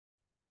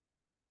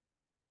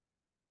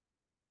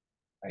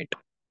Right.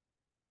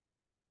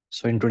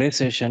 So in today's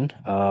session,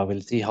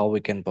 we'll see how we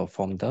can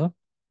perform the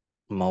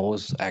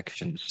mouse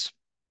actions.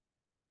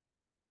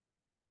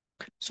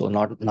 So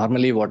not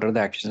normally, what are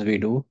the actions we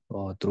do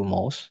through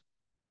mouse?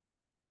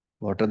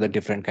 What are the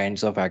different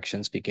kinds of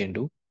actions we can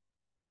do?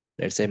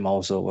 Let's say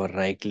mouse over,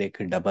 right click,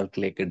 double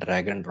click,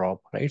 drag and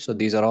drop, right? So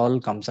these are all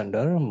comes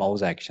under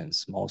mouse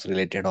actions, mouse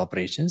related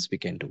operations we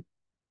can do.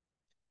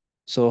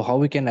 So how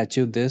we can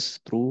achieve this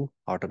through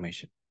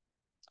automation?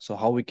 So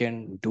how we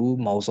can do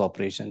mouse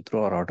operation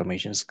through our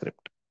automation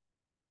script?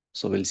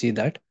 So we'll see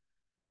that.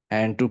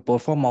 And to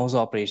perform mouse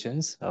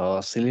operations,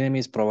 Selenium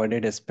is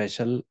provided a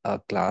special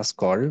class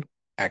called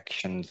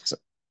Actions.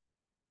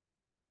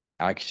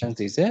 Actions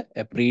is a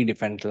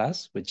predefined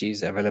class which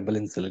is available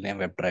in Selenium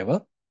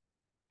WebDriver.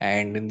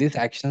 And in this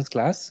Actions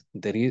class,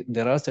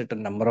 there are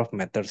certain number of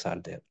methods are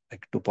there,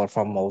 like to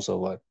perform mouse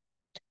over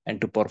and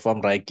to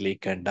perform right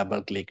click and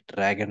double click,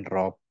 drag and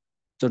drop.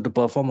 So to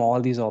perform all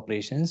these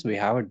operations, we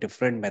have a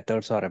different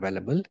methods are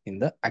available in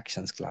the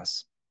Actions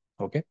class.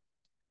 Okay.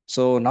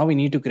 So now we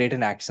need to create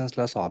an actions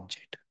class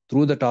object.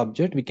 Through that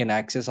object, we can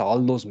access all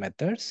those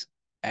methods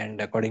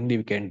and accordingly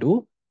we can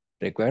do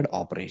required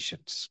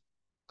operations.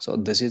 So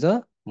this is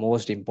a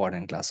most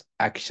important class,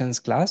 actions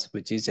class,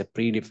 which is a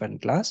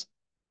predefined class,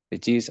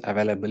 which is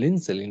available in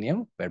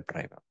Selenium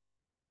WebDriver.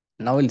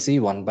 Now we'll see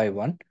one by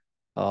one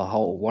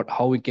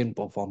how we can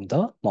perform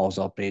the mouse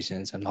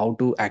operations and how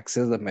to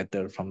access the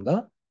method from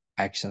the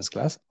actions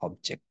class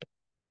object.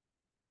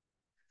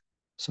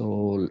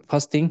 So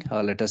first thing,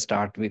 let us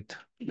start with,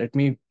 let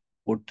me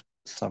put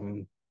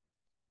some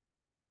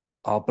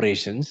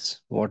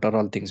operations. What are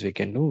all things we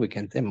can do? We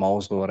can say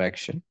mouse over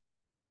action,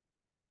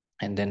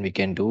 and then we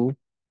can do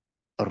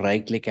a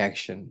right click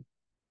action,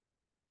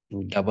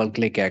 double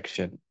click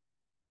action,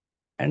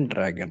 and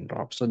drag and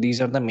drop. So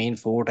these are the main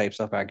four types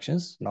of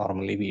actions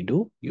normally we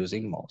do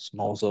using mouse.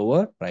 Mouse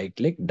over, right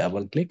click,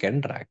 double click,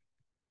 and drag.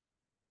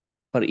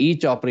 For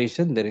each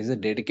operation, there is a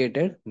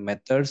dedicated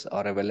methods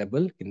are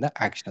available in the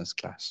actions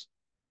class.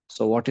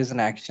 So what is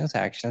an actions?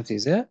 Actions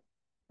is a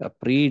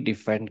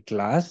predefined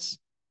class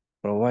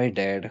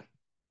provided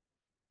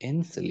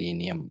in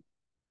Selenium,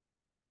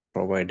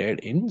 provided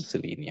in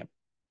Selenium,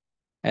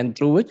 and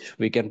through which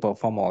we can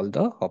perform all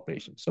the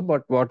operations. So,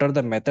 but what are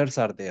the methods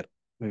are there?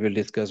 We will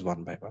discuss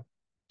one by one.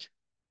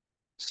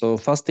 So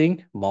first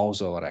thing,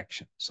 mouse over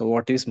action. So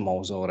what is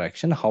mouse over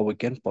action? How we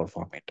can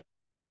perform it?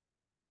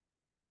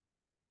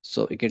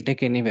 So you can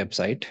take any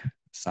website,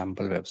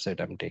 sample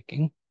website I'm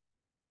taking.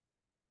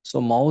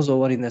 So mouse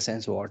over in the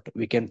sense what?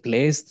 We can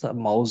place the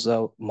mouse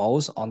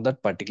on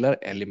that particular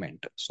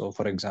element. So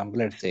for example,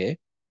 let's say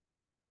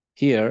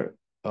here,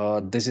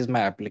 this is my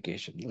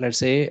application. Let's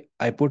say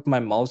I put my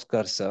mouse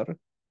cursor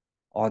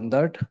on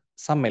that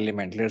some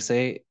element. Let's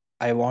say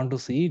I want to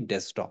see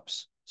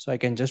desktops. So I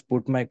can just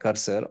put my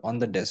cursor on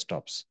the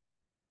desktops.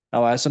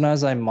 Now, as soon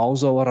as I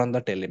mouse over on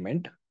that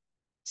element,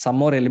 some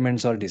more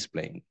elements are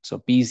displaying. So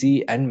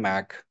PC and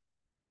Mac.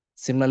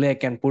 Similarly, I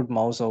can put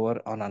mouse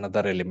over on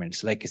another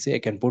elements. Like you say, I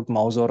can put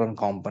mouse over on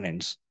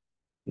components.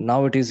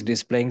 Now it is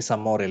displaying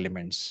some more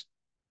elements.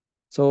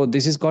 So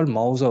this is called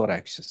mouse over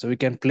action. So we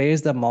can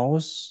place the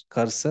mouse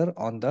cursor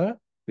on the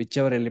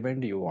whichever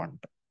element you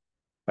want.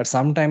 But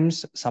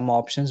sometimes some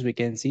options we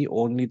can see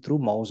only through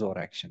mouse over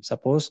action.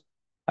 Suppose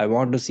I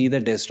want to see the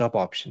desktop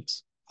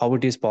options. How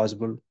it is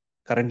possible?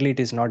 Currently, it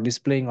is not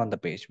displaying on the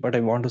page, but I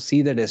want to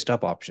see the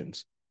desktop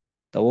options.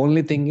 The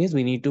only thing is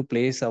we need to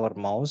place our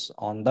mouse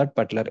on that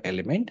particular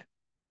element.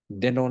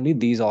 Then only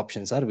these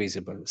options are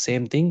visible.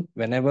 Same thing,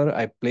 whenever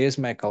I place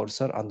my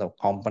cursor on the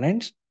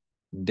components,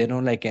 then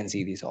only I can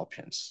see these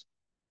options,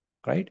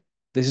 right?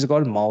 This is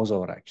called mouse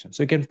over action.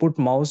 So you can put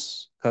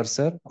mouse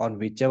cursor on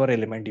whichever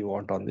element you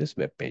want on this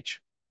web page.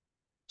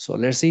 So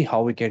let's see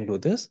how we can do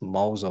this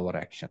mouse over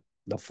action.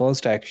 The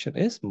first action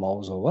is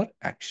mouse over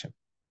action.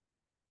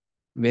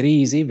 Very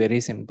easy, very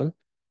simple,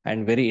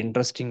 and very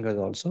interesting as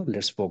also.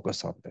 Let's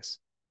focus on this.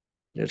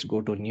 Let's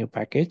go to new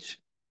package,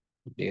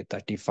 day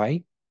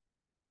 35,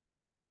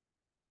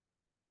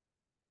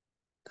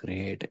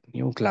 create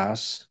new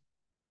class,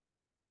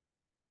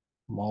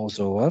 mouse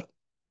over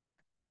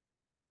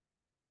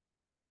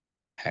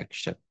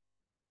action.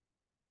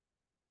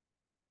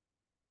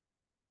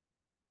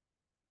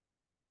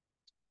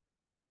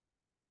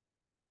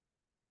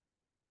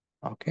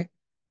 Okay.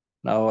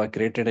 Now I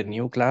created a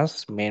new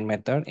class, main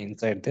method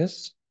inside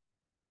this.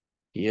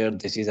 Here,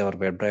 this is our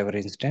WebDriver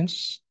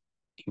instance,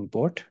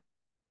 import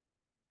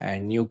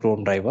and new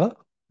Chrome driver.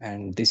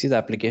 And this is the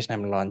application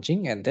I'm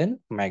launching and then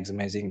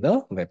maximizing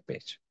the web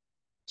page.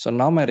 So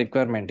now my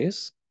requirement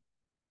is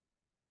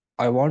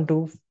I want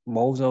to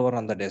mouse over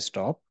on the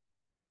desktop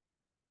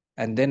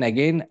and then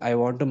again I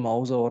want to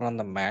mouse over on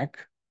the Mac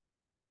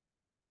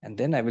and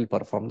then I will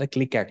perform the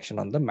click action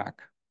on the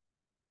Mac.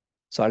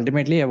 So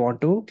ultimately I want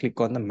to click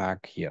on the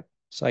Mac here.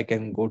 So I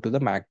can go to the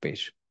Mac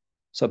page.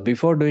 So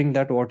before doing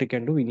that, what you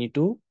can do, we need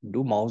to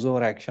do mouse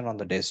over action on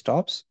the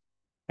desktops.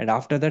 And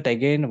after that,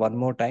 again, one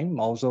more time,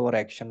 mouse over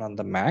action on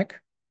the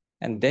Mac.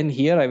 And then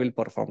here I will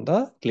perform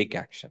the click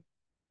action.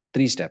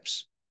 3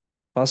 steps.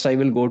 First, I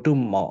will go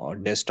to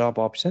desktop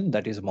option,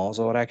 that is mouse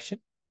over action.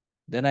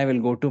 Then I will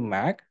go to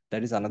Mac,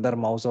 that is another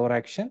mouse over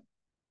action.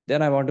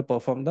 Then I want to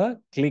perform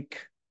the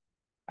click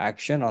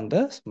action on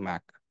the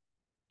Mac.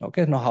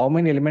 Okay, now how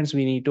many elements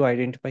we need to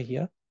identify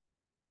here?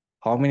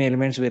 How many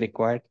elements we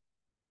require?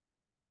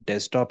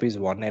 Desktop is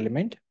one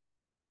element,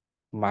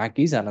 Mac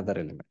is another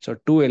element. So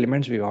two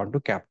elements we want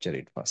to capture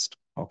it first.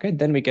 Okay,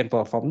 then we can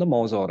perform the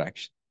mouse over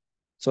action.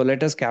 So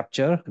let us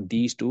capture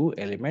these two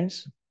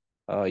elements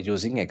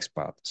using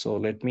XPath. So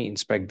let me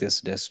inspect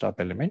this desktop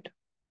element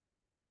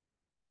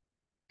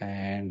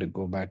and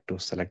go back to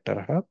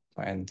selector hub.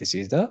 And this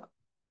is the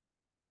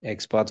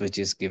XPath which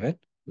is given.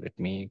 Let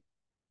me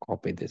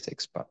copy this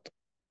XPath.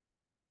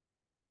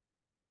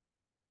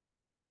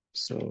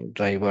 So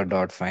driver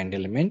dot find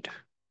element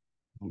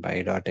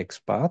by dot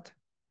XPath.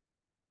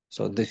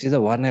 So this is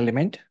the one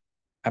element.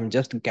 I'm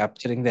just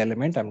capturing the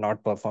element. I'm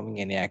not performing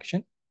any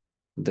action.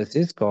 This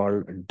is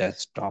called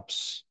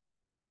desktops.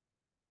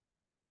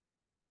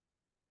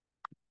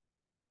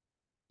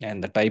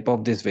 And the type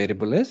of this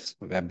variable is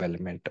web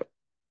element.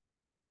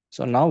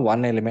 So now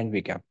one element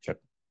we captured.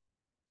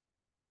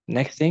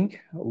 Next thing,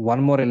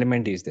 one more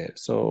element is there.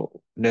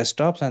 So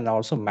desktops and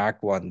also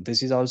Mac one.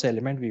 This is also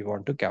element we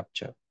want to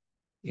capture.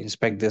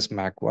 Inspect this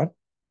Mac one.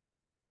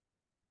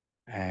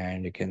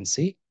 And you can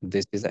see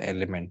this is the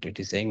element. It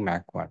is saying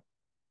Mac one.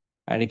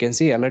 And you can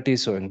see alert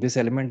is showing. This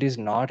element is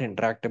not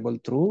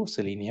interactable through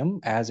Selenium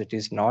as it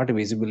is not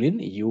visible in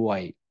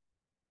UI.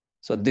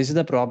 So this is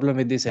the problem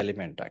with this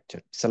element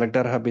actually.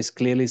 Selector hub is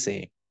clearly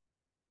saying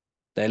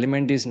the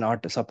element is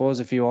not, suppose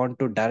if you want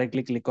to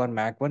directly click on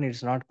Mac one,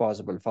 it's not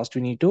possible. First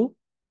we need to,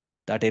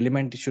 that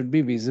element should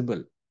be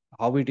visible.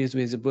 How it is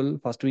visible?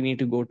 First we need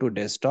to go to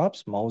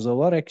desktops, mouse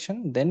over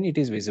action, then it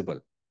is visible.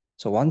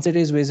 So once it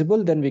is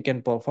visible, then we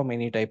can perform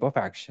any type of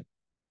action.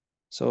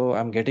 So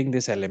I'm getting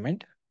this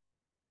element.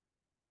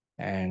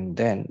 And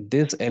then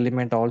this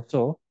element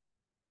also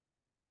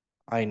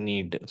I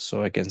need.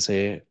 So I can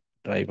say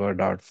driver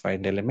dot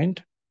find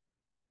element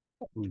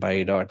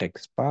by dot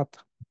XPath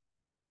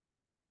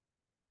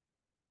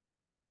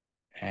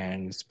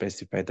and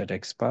specify that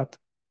XPath.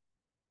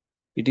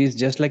 It is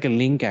just like a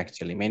link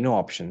actually, menu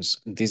options.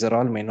 These are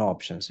all menu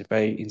options. If I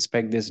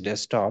inspect this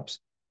desktops,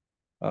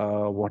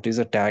 what is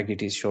the tag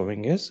it is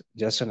showing is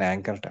just an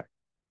anchor tag.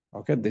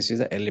 Okay, this is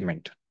the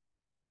element.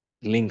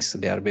 Links,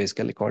 they are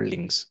basically called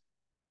links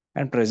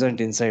and present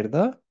inside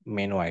the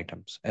menu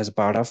items as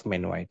part of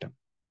menu item.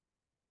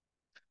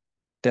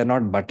 They're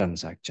not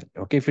buttons actually.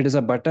 Okay, if it is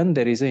a button,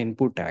 there is an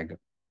input tag.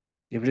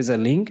 If it is a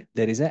link,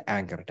 there is an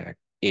anchor tag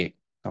A.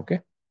 Okay,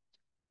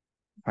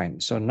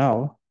 fine. So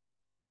now,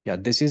 yeah,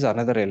 this is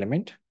another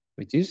element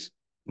which is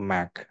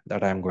Mac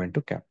that I'm going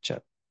to capture.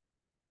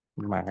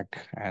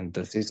 Mac, and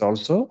this is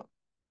also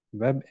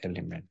web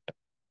element,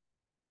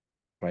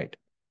 right?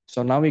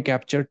 So now we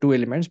capture two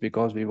elements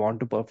because we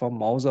want to perform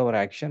mouse over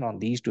action on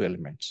these two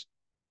elements.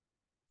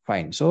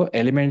 Fine. So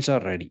elements are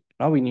ready.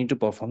 Now we need to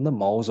perform the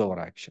mouse over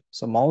action.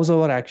 So mouse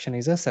over action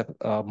is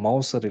a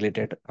mouse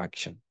related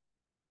action.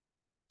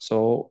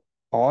 So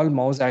all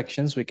mouse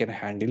actions we can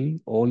handle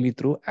only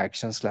through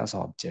actions class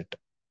object.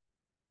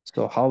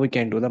 So how we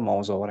can do the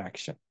mouse over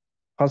action?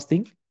 First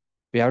thing,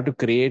 we have to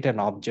create an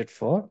object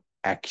for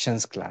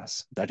actions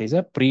class. That is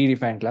a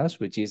predefined class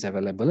which is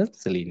available in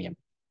Selenium.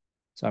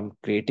 So I'm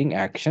creating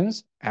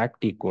actions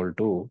act equal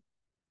to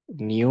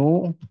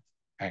new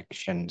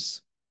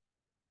actions.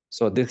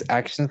 So this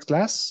actions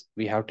class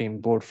we have to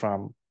import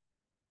from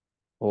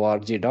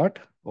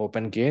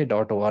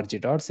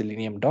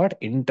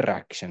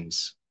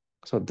org.openk.org.selenium.interactions.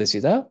 So this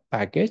is a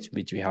package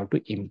which we have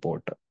to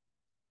import.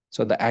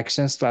 So the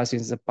actions class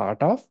is a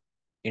part of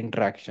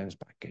interactions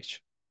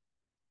package.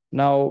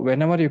 Now,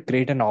 whenever you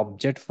create an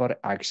object for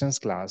actions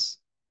class,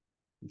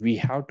 we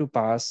have to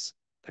pass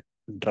the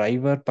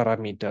driver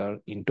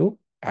parameter into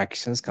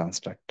actions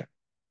constructor.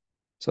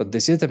 So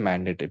this is the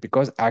mandatory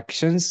because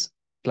actions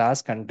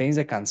class contains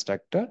a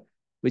constructor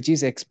which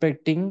is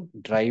expecting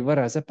driver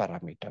as a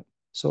parameter.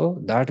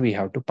 So that we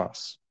have to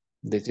pass.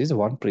 This is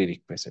one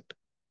prerequisite.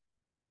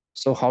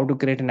 So how to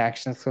create an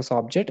actions class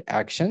object?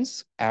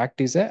 Actions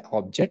act is a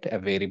object, a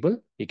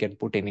variable. You can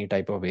put any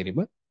type of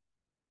variable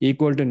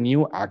equal to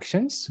new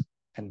actions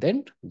and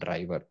then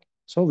driver.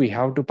 So we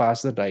have to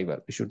pass the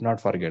driver. We should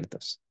not forget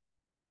this.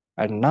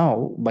 And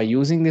now by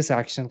using this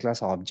action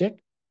class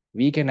object,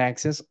 we can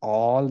access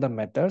all the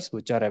methods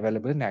which are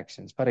available in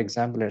actions. For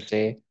example, let's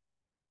say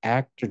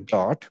act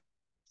dot.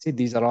 See,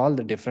 these are all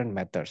the different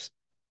methods.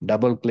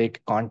 Double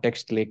click,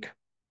 context click,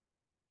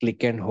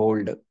 click and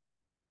hold,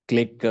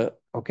 click.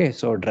 Okay,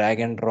 so drag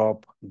and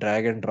drop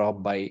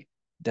by.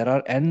 There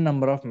are n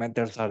number of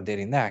methods are there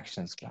in the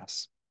actions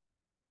class.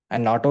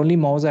 And not only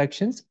mouse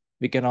actions,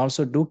 we can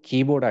also do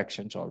keyboard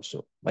actions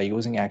also. By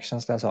using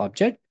actions class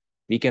object,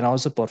 we can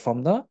also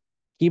perform the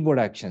keyboard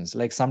actions.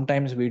 Like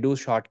sometimes we do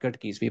shortcut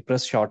keys. We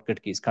press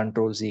shortcut keys,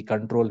 Control Z,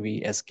 Control V,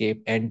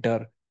 escape,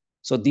 enter.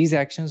 So these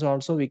actions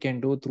also we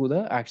can do through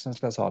the actions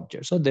class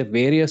object. So the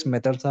various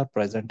methods are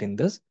present in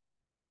this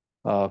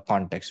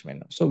context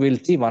menu. So we'll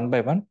see one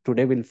by one.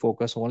 Today we'll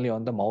focus only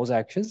on the mouse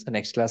actions. The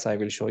next class I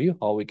will show you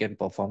how we can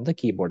perform the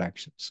keyboard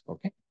actions.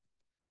 Okay.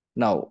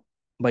 Now,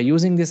 by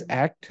using this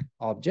act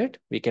object,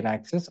 we can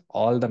access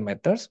all the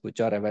methods which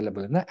are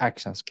available in the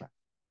actions class.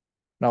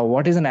 Now,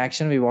 what is an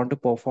action we want to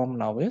perform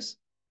now is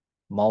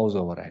mouse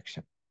over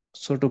action.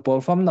 So to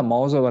perform the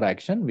mouse over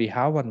action, we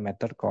have one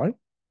method called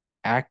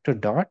act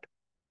dot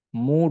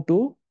move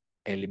to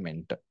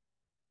element.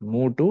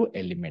 Move to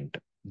element.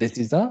 This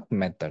is a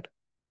method.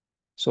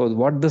 So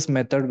what this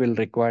method will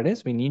require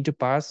is we need to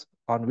pass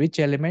on which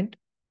element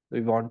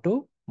we want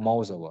to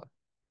mouse over.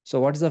 So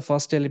what is the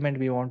first element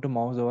we want to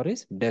mouse over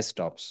is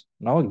desktops.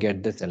 Now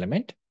get this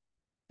element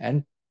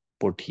and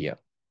put here.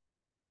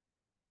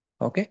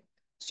 Okay.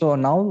 So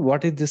now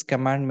what is this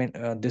command,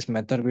 this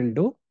method will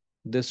do?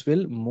 This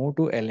will move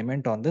to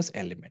element on this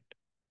element.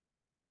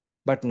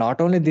 But not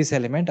only this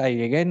element,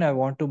 I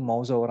want to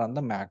mouse over on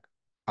the Mac.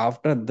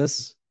 After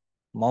this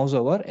mouse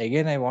over,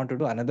 again I want to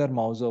do another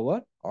mouse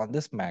over on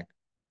this Mac.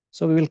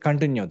 So we will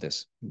continue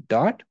this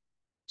dot.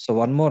 So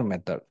one more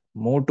method,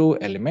 move to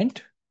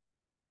element,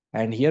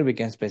 and here we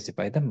can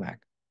specify the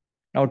Mac.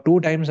 Now two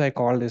times I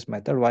call this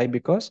method. Why?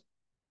 Because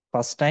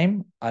first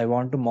time I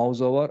want to mouse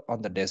over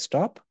on the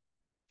desktop.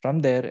 From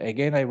there,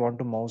 again, I want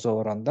to mouse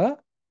over on the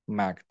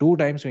Mac. Two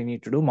times we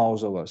need to do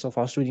mouse over. So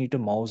first we need to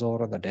mouse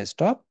over on the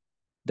desktop.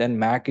 Then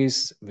Mac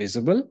is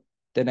visible.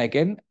 Then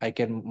again, I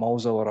can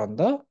mouse over on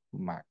the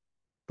Mac.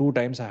 Two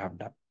times I have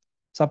done.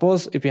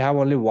 Suppose if you have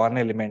only one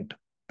element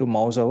to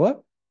mouse over,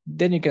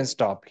 then you can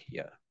stop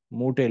here.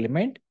 Move to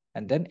element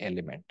and then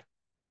element.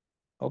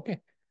 Okay.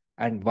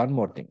 And one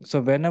more thing.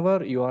 So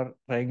whenever you are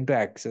trying to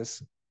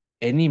access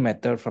any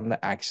method from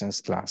the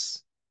actions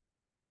class,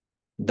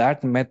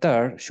 that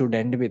method should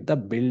end with the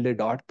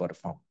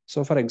build.perform.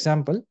 So for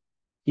example,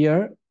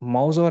 here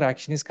mouse over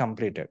action is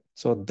completed.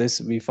 So this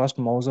we first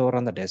mouse over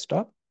on the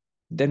desktop,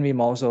 then we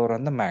mouse over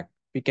on the Mac.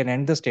 We can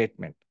end the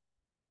statement,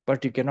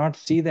 but you cannot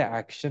see the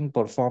action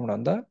performed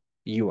on the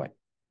UI.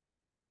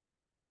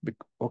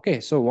 Okay,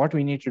 so what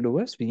we need to do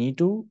is we need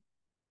to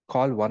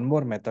call one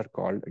more method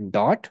called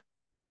dot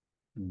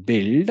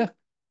build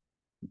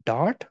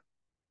dot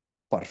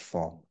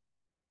perform.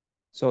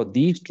 So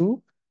these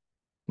two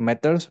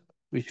methods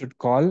we should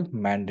call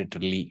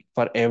mandatorily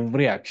for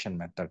every action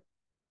method.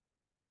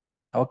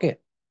 Okay.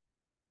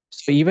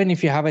 So even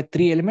if you have a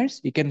three elements,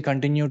 you can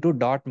continue to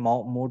dot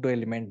move to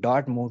element,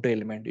 dot move to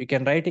element. You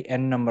can write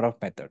n number of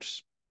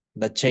methods.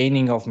 The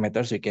chaining of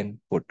methods, you can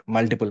put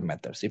multiple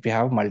methods if you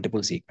have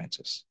multiple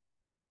sequences.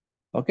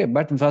 Okay,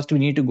 but first we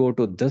need to go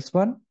to this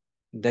one.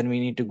 Then we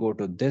need to go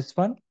to this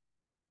one.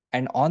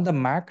 And on the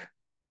Mac,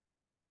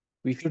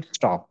 we should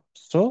stop.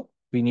 So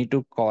we need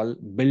to call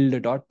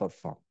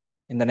build.perform.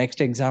 In the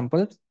next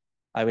example,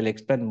 I will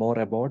explain more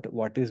about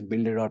what is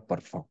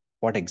build.perform,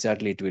 what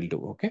exactly it will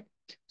do. Okay.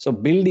 So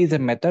build is a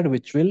method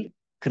which will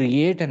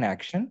create an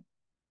action.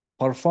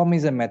 Perform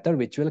is a method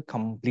which will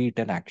complete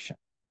an action.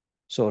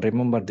 So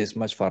remember this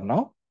much for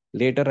now.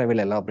 Later, I will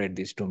elaborate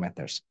these two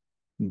methods.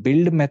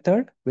 Build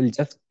method will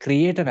just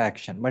create an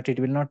action, but it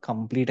will not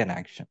complete an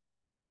action.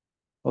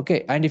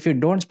 Okay. And if you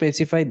don't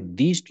specify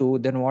these two,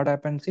 then what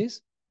happens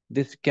is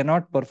this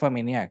cannot perform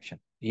any action.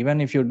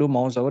 Even if you do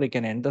mouse over, you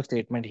can end the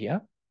statement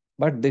here,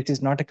 but this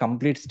is not a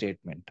complete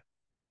statement.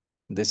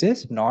 This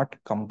is not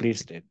complete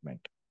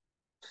statement.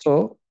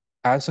 So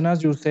as soon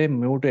as you say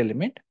move to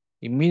element,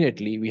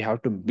 immediately we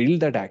have to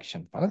build that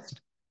action first,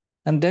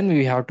 and then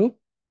we have to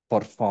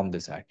perform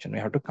this action. We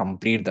have to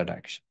complete that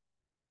action.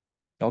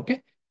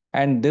 Okay.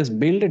 And this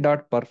build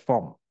dot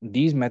perform,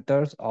 these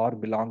methods are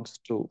belongs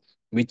to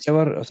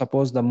whichever,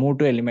 suppose the move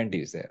to element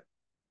is there.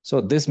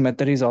 So this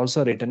method is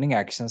also returning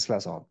actions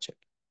class object.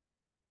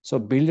 So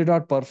build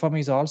dot perform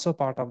is also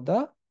part of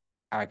the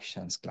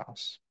actions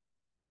class.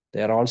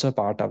 They are also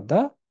part of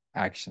the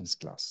actions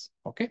class.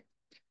 Okay.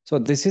 So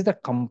this is the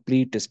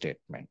complete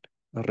statement.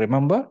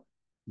 Remember,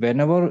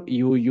 whenever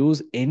you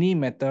use any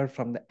method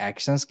from the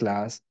actions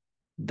class,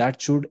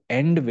 that should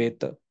end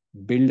with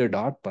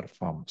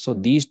build.perform. So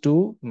these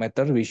two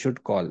methods we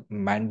should call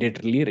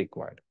mandatorily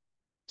required.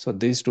 So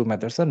these two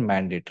methods are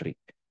mandatory.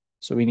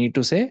 So we need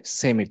to say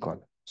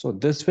semicolon. So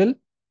this will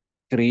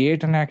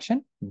create an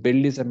action.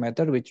 Build is a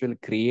method which will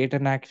create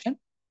an action.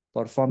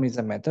 Perform is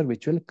a method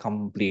which will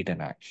complete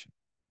an action.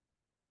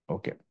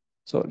 Okay.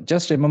 So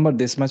just remember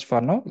this much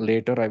for now.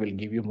 Later, I will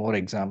give you more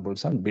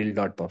examples on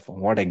build.perform.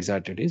 What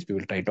exactly it is, we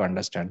will try to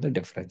understand the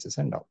differences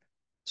and all.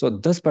 So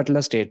this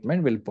particular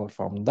statement will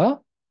perform the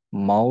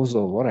mouse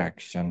over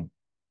action.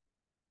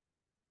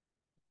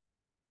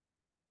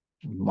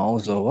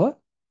 Mouse over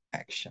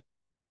action.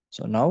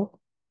 So now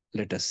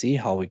let us see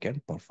how we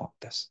can perform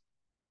this.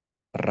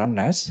 Run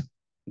as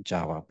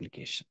Java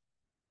application.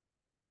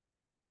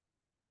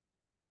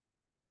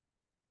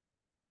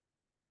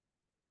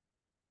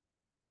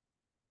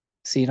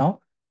 See now,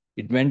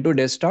 it went to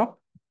desktop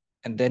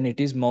and then it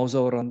is mouse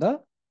over on the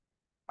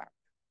Mac.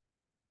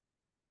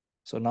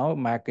 So now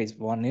Mac is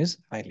one is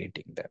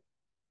highlighting there.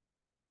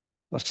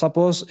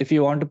 Suppose if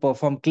you want to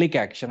perform click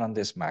action on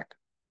this Mac,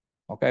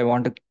 Okay, I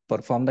want to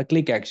perform the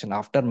click action.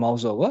 After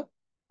mouse over,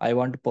 I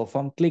want to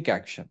perform click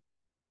action.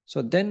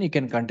 So then you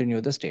can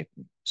continue the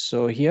statement.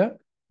 So here,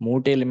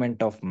 move to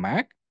element of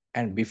Mac,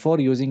 and before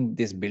using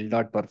this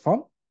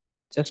build.perform,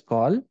 just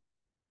call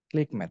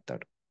click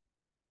method.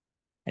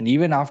 And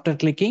even after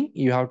clicking,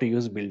 you have to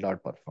use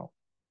build.perform.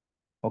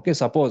 Okay,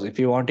 suppose if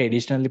you want to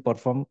additionally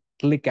perform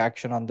click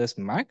action on this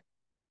Mac,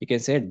 you can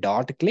say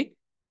dot click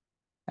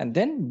and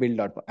then build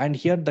dot. And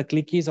here the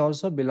click is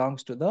also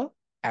belongs to the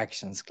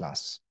actions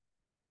class.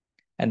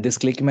 And this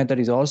click method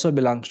is also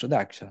belongs to the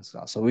actions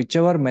class. So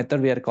whichever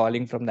method we are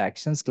calling from the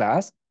actions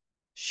class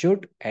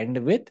should end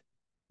with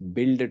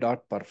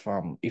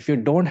build.perform. If you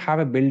don't have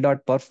a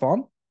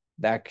build.perform,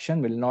 the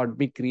action will not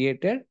be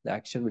created, the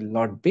action will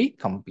not be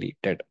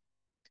completed.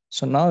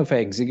 So now if I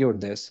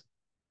execute this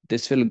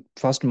will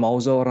first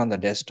mouse over on the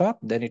desktop,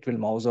 then it will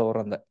mouse over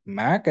on the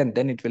Mac, and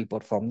then it will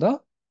perform the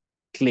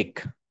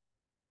click.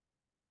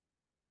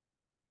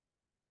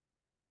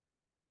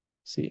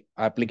 See,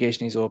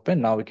 application is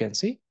open. Now we can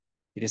see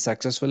it is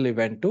successfully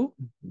went to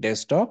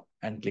desktop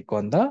and click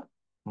on the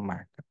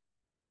Mac.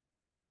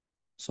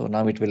 So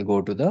now it will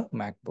go to the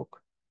MacBook.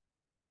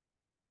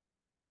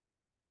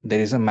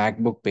 There is a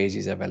MacBook page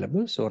is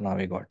available. So now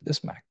we got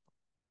this Mac.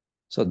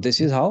 So this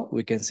is how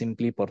we can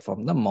simply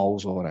perform the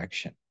mouse over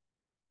action.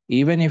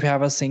 Even if you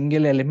have a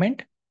single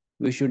element,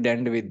 we should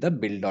end with the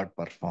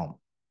build.perform.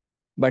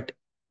 But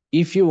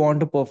if you want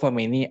to perform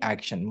any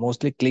action,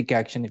 mostly click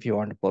action, if you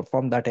want to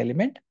perform that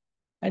element,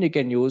 and you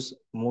can use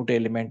move to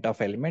element of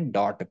element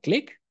dot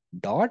click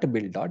dot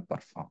build dot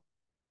perform.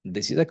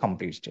 This is a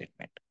complete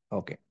statement.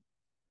 Okay.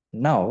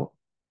 Now,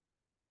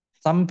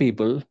 some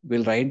people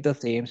will write the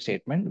same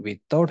statement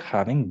without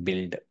having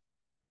build.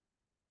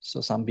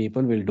 So some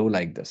people will do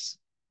like this.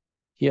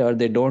 Here,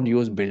 they don't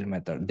use build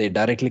method. They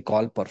directly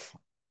call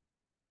perform.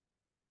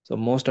 So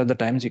most of the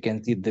times you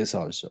can see this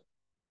also.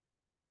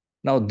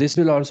 Now this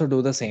will also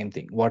do the same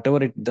thing.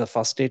 Whatever the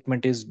first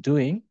statement is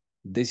doing,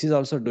 this is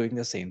also doing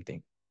the same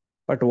thing.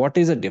 But what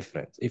is the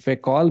difference? If I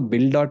call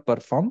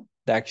build.perform,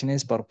 the action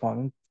is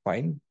performing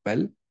fine,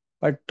 well.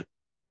 But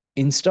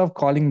instead of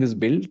calling this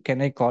build,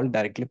 can I call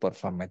directly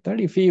perform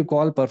method? If you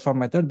call perform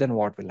method, then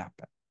what will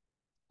happen?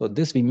 So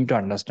this we need to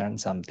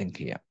understand something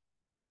here.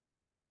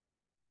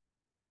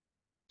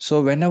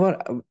 So whenever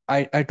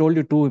I told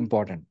you two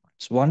important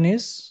points. One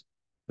is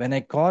when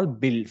I call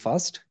build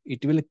first,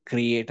 it will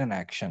create an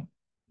action.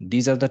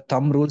 These are the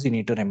thumb rules you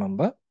need to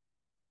remember.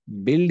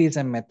 Build is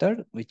a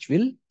method which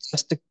will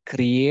just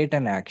create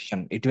an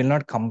action. It will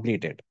not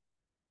complete it.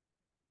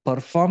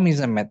 Perform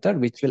is a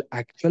method which will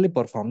actually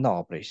perform the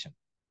operation.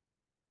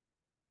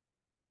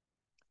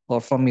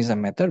 Perform is a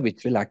method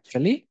which will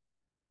actually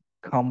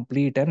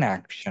complete an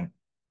action.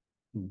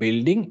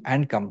 Building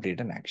and complete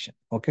an action.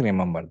 Okay,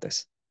 remember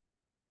this.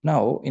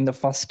 Now, in the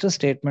first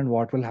statement,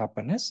 what will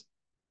happen is,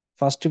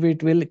 first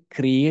it will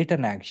create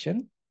an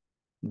action,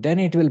 then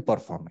it will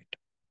perform it.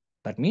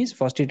 That means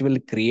first it will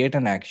create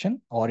an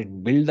action or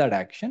it build that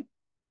action,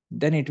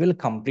 then it will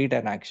complete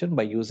an action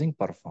by using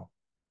perform.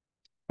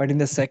 But in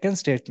the second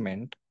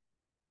statement,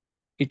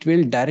 it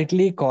will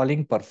directly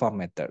calling perform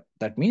method.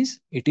 That means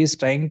it is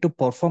trying to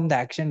perform the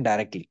action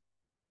directly.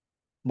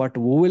 But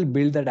who will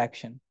build that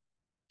action?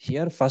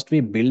 Here, first we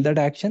build that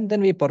action,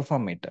 then we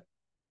perform it.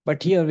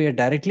 But here we are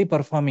directly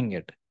performing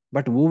it.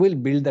 But who will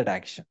build that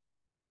action?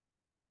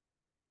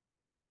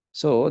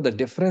 So the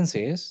difference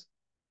is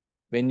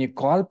when you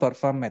call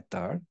perform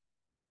method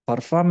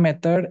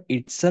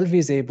itself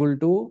is able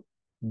to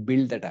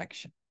build that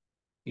action.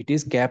 It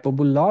is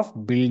capable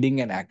of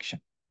building an action.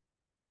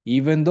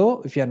 Even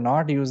though if you are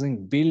not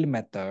using build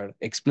method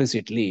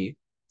explicitly,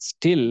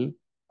 still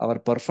our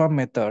perform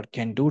method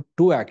can do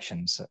two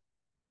actions.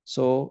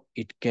 So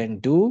it can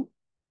do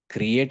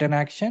create an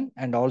action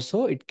and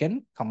also it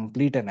can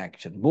complete an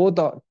action. Both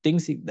are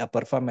things the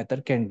perform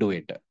method can do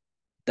it.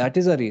 That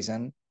is the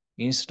reason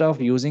instead of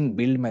using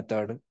build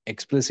method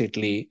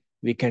explicitly,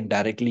 we can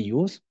directly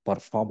use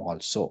perform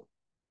also.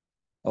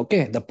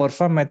 Okay, the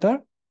perform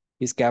method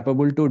is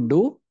capable to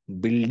do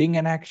building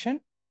an action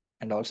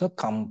and also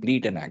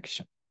complete an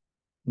action.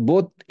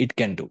 Both it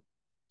can do.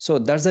 So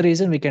that's the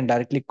reason we can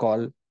directly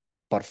call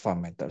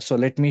perform method. So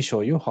let me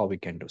show you how we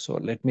can do. So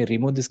let me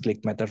remove this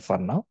click method for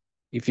now.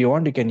 If you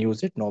want, you can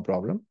use it, no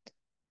problem.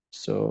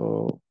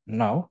 So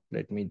now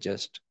let me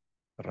just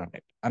run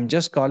it. I'm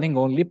just calling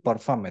only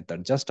perform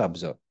method. Just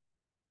observe.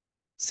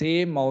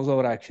 Same mouse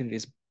over action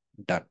is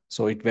done.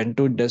 So it went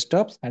to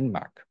desktops and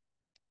Mac.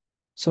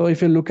 So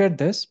if you look at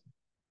this,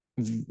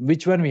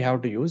 which one we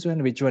have to use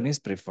and which one is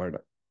preferred?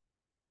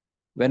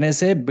 When I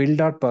say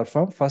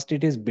build.perform, first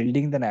it is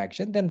building an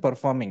action, then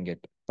performing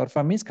it.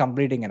 Perform is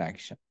completing an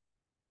action.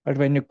 But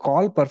when you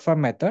call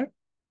perform method,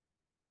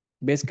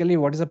 basically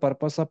what is the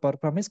purpose of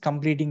perform is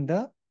completing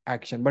the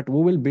action. But who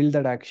will build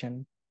that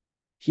action?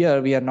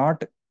 Here we are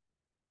not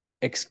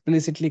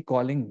explicitly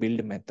calling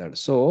build method.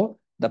 So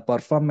the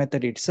perform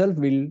method itself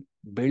will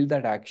build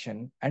that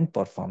action and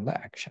perform the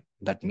action.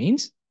 That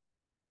means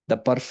the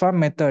perform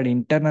method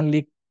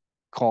internally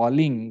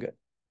calling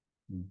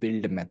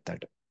build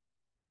method.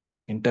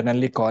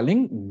 internally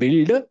calling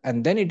build,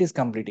 and then it is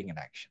completing an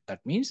action. That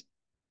means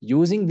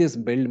using this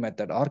build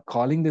method or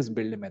calling this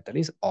build method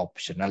is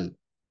optional.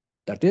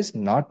 That is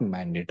not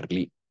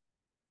mandatory.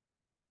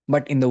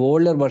 But in the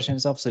older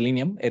versions of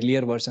Selenium,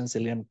 earlier versions,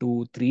 Selenium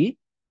 2, 3,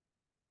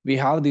 we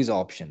have this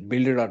option,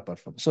 build it or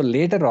perform. So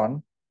later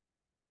on,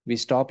 we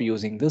stop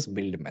using this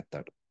build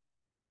method.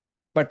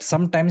 But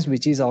sometimes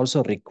which is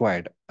also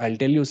required. I'll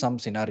tell you some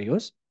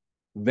scenarios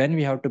when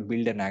we have to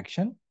build an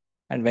action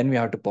and when we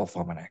have to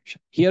perform an action.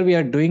 Here we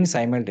are doing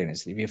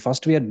simultaneously. We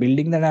are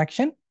building that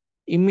action,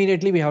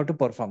 immediately we have to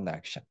perform the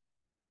action.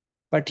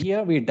 But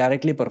here we are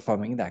directly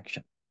performing the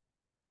action.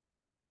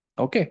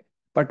 Okay.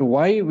 But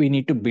why we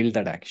need to build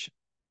that action?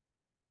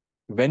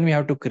 When we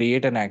have to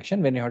create an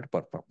action, when you have to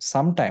perform.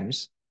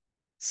 Sometimes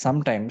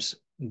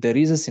there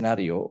is a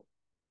scenario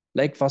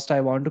like first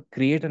I want to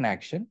create an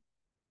action,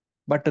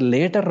 but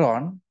later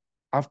on,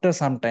 after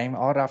some time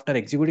or after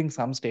executing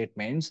some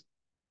statements,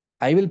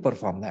 I will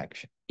perform the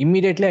action.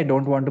 Immediately, I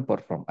don't want to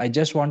perform. I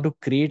just want to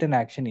create an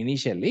action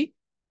initially,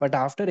 but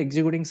after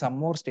executing some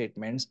more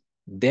statements,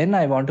 then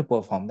I want to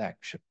perform the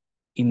action.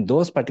 In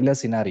those particular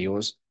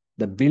scenarios,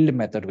 the build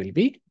method will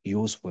be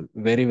useful,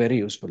 very, very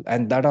useful.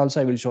 And that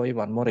also I will show you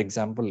one more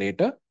example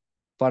later.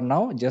 For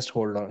now, just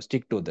hold on,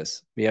 stick to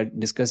this. We are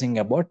discussing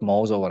about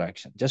mouse over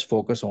action. Just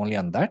focus only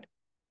on that.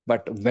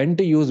 But when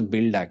to use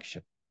build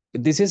action?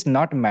 This is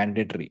not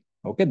mandatory.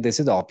 Okay, this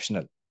is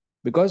optional,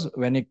 because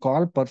when you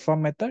call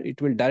perform method,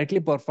 it will directly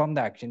perform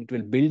the action. It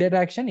will build an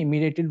action,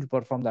 immediately to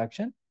perform the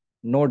action.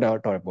 No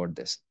doubt about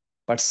this.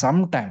 But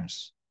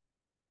sometimes,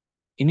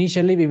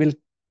 initially we will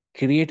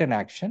create an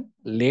action.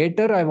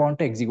 Later, I want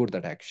to execute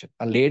that action.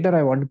 Or later,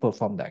 I want to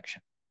perform the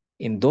action.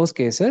 In those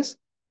cases,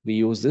 we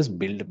use this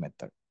build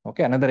method.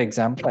 Okay, another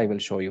example I will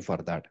show you for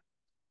that.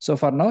 So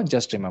for now,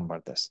 just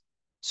remember this.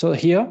 So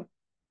here,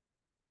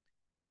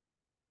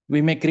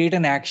 we may create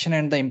an action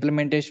and the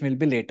implementation will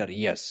be later.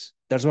 Yes,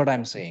 that's what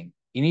I'm saying.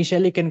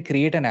 Initially, you can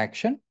create an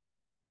action.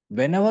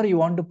 Whenever you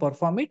want to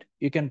perform it,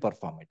 you can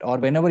perform it. Or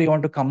whenever you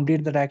want to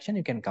complete that action,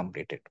 you can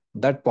complete it.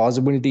 That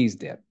possibility is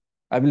there.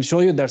 I will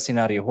show you that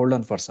scenario. Hold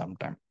on for some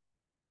time.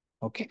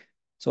 Okay.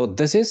 So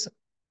this is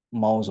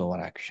mouse over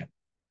action.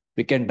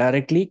 We can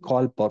directly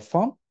call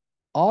perform,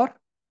 or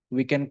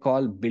we can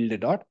call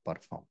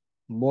build.perform.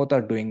 Both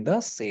are doing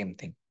the same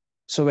thing.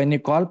 So when you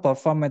call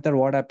perform method,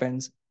 what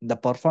happens? The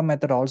perform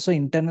method also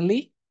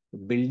internally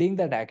building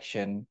that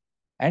action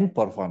and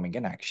performing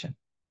an action.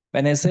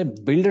 When I say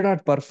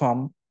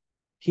build.perform,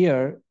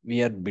 here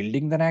we are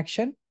building the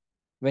action.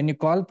 When you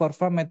call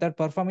perform method,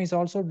 perform is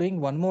also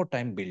doing one more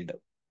time build,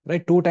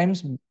 right? Two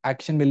times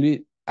action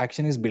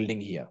is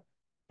building here.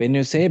 When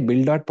you say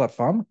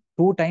build.perform,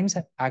 two times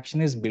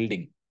action is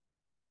building.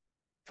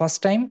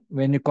 First time,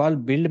 when you call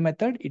build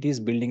method, it is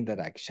building that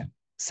action.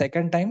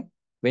 Second time,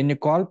 when you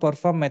call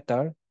perform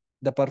method,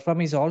 the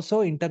perform is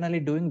also internally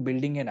doing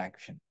building an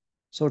action.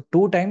 So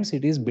two times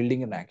it is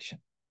building an action.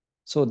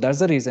 So that's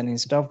the reason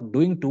instead of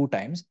doing two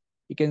times,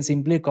 you can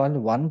simply call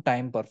one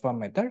time perform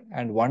method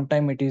and one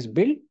time it is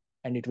build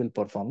and it will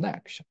perform the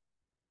action.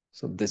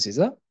 So this is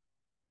a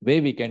way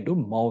we can do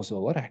mouse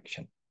over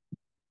action.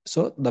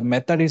 So the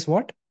method is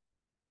what?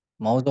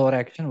 Mouse over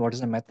action. What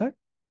is the method?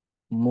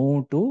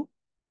 Move to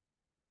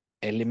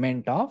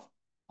element of,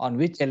 on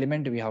which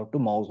element we have to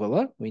mouse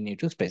over, we need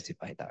to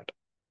specify that.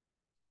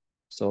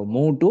 So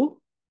move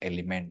to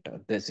element.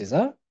 This is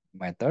a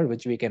method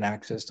which we can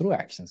access through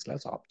actions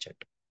class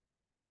object.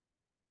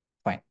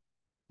 Fine.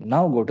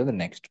 Now go to the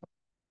next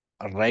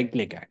one, a right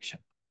click action.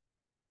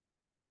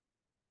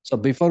 So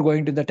before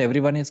going to that,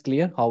 everyone is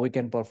clear how we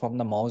can perform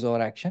the mouse over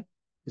action.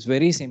 It's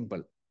very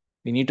simple.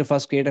 We need to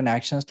first create an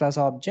actions class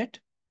object.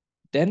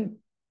 Then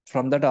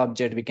from that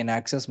object, we can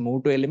access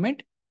move to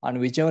element. On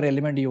whichever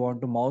element you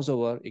want to mouse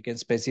over, you can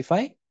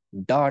specify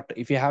dot.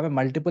 If you have a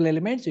multiple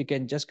elements, you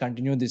can just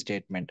continue the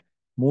statement.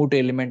 Move to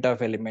element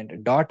of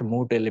element, dot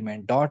move to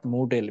element, dot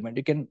move to element.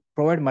 You can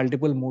provide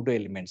multiple move to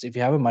elements if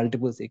you have a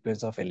multiple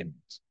sequence of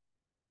elements.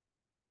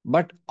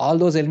 But all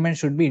those elements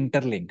should be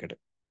interlinked.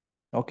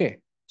 Okay.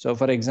 So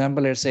for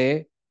example, let's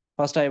say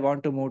first I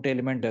want to move to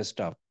element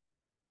desktop,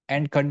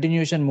 and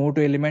continuation move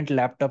to element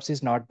laptops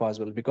is not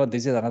possible because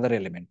this is another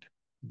element.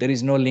 There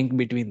is no link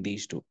between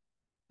these two,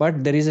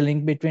 but there is a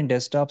link between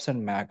desktops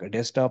and Mac,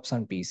 desktops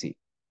and PC.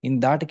 In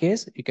that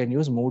case, you can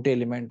use move to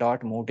element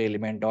dot move to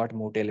element dot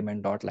move to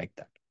element dot like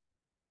that.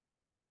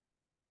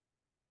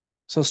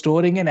 So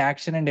storing an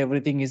action and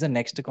everything is the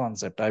next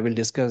concept. I will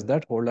discuss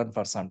that. Hold on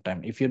for some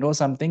time. If you know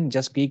something,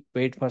 just keep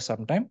wait for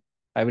some time.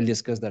 I will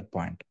discuss that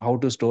point. How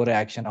to store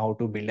action, how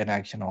to build an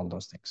action, all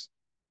those things.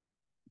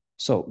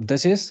 So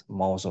this is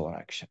mouse over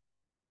action.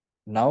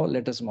 Now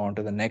let us move on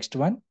to the next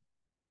one.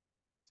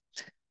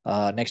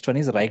 Next one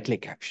is right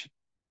click action.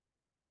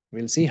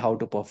 We'll see how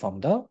to perform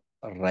the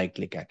right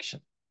click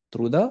action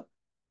through the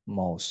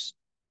mouse.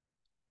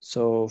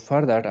 So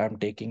for that, I'm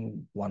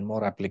taking one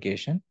more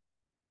application.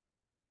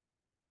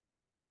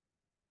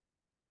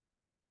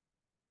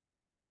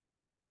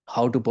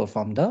 How to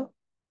perform the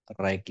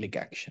right click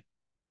action.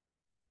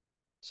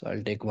 So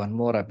I'll take one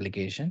more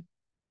application.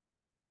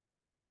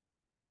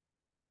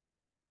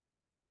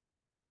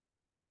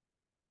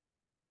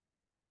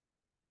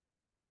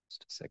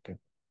 Just a second.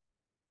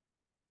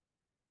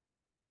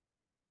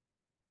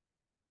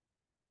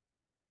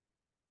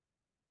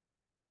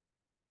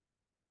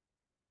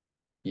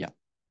 Yeah.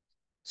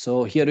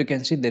 So here you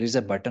can see there is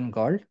a button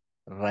called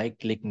right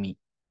click me.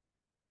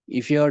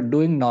 If you are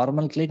doing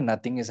normal click,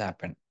 nothing is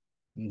happened.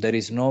 There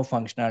is no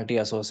functionality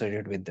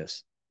associated with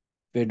this.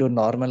 If you do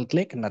normal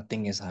click,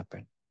 nothing is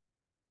happened.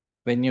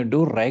 When you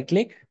do right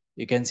click,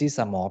 you can see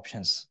some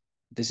options.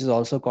 This is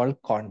also called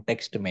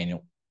context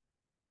menu.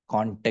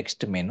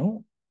 Context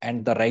menu,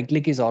 and the right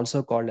click is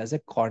also called as a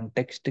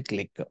context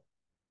click.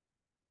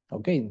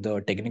 Okay,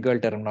 the technical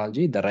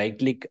terminology, the right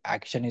click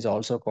action is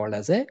also called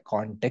as a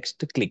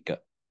context click.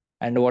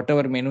 And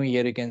whatever menu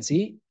here you can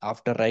see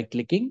after right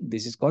clicking,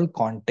 this is called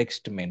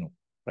context menu,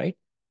 right?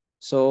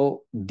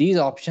 So these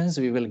options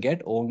we will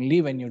get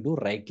only when you do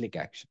right click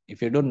action.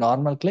 If you do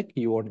normal click,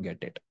 you won't get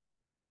it.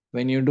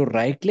 When you do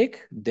right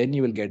click, then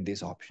you will get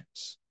these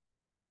options.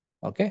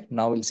 Okay,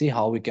 now we'll see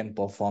how we can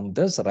perform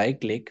this right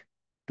click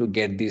to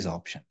get these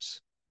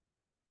options.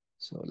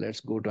 So let's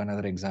go to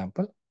another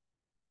example.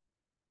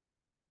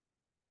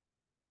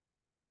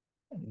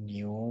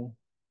 New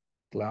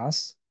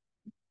class,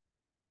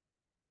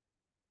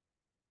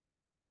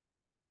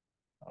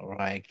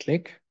 right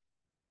click,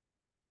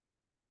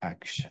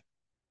 action.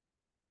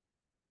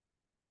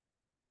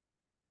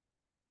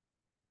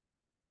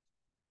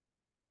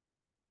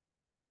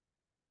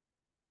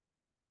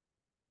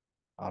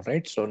 All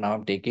right, so now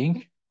I'm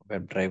taking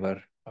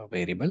WebDriver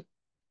variable,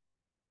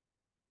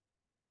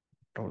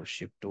 Control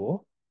Shift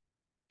O,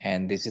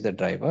 and this is the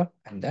driver,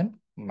 and then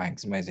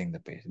maximizing the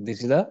page.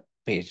 This is the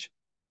page,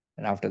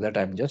 and after that,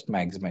 I'm just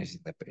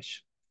maximizing the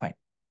page. Fine.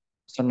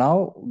 So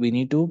now we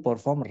need to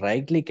perform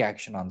right click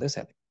action on this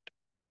element.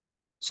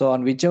 So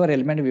on whichever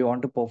element we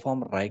want to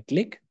perform right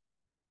click,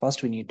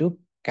 first we need to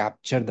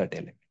capture that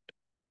element.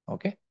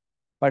 Okay.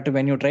 But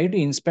when you try to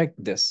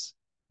inspect this,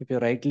 if you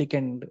right click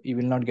and you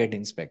will not get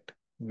inspect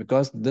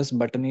because this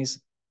button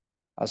is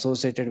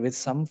associated with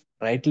some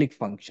right click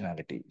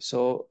functionality.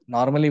 So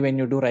normally when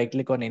you do right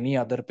click on any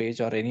other page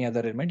or any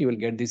other element, you will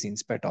get this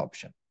inspect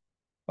option.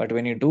 But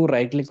when you do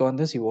right click on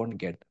this, you won't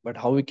get. But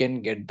how we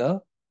can get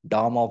the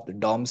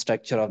DOM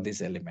structure of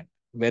this element?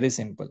 Very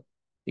simple.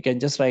 You can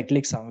just right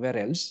click somewhere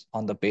else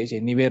on the page,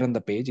 anywhere on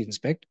the page,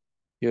 inspect,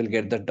 you will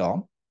get the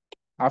DOM.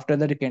 After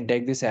that, you can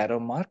take this arrow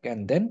mark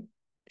and then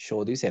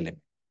show this element.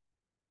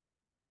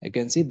 You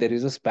can see there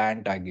is a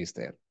span tag is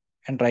there,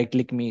 and right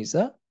click me is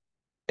a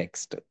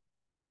text.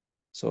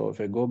 So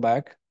if I go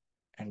back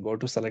and go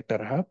to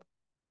selector hub,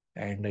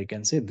 and you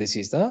can see this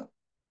is the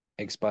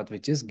XPath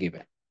which is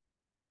given.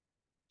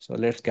 So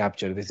let's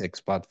capture this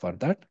XPath for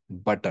that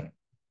button.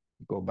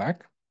 Go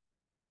back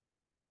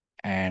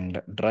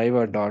and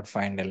driver dot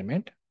find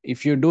element.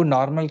 If you do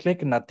normal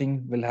click,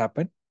 nothing will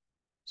happen.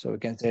 So we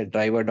can say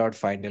driver dot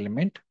find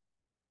element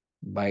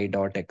by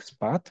dot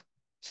XPath.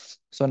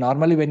 So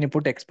normally when you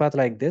put XPath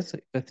like this,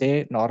 you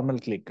say normal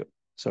click.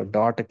 So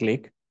dot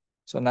click.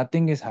 So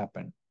nothing is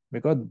happened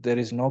because there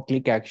is no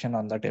click action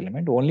on that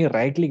element. Only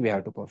right click we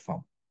have to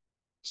perform.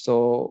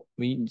 So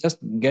we just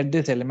get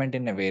this element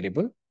in a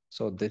variable.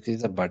 So this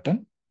is a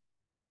button,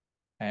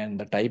 and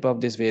the type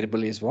of this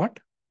variable is what?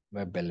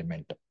 Web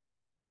element.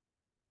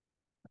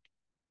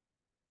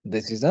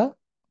 This is a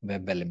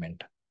web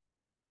element.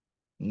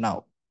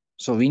 Now,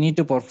 so we need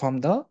to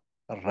perform the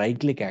right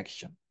click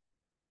action.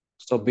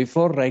 So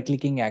before right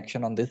clicking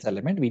action on this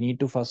element, we need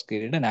to first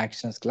create an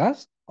actions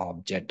class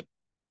object.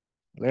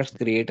 Let's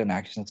create an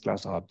actions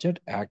class object,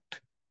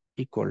 act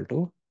equal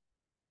to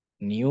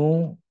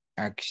new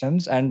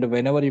actions. And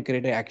whenever you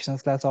create an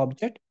actions class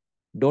object,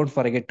 don't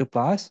forget to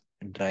pass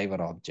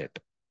driver object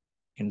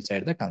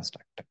inside the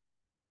constructor.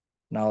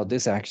 Now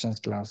this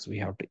actions class we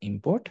have to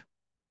import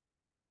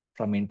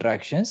from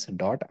interactions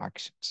dot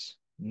actions.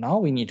 Now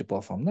we need to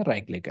perform the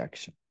right click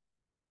action.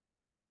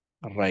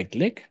 Right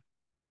click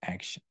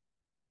action.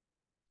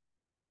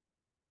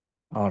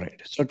 All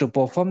right. So to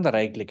perform the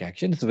right click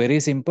action, it's very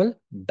simple.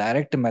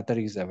 Direct method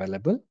is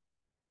available.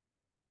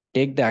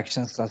 Take the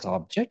actions class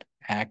object,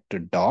 act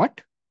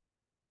dot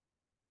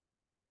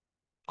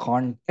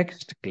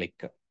context click.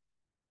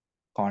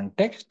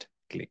 Context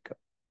click.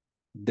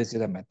 This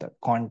is the method.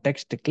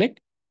 Context click,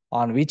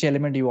 on which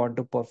element you want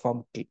to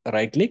perform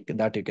right click,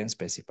 that you can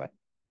specify.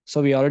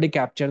 So we already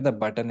captured the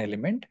button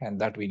element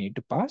and that we need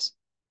to pass.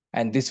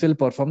 And this will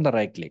perform the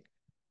right click.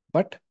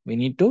 But we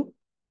need to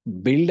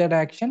build an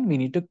action. We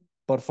need to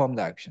perform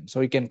the action.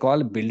 So you can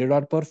call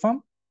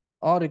build.perform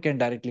or you can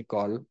directly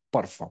call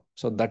perform.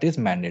 So that is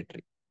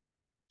mandatory.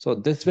 So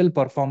this will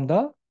perform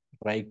the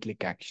right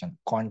click action,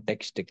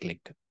 context click.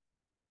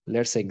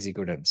 Let's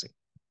execute and see.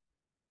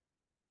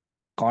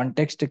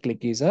 Context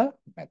click is a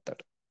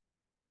method.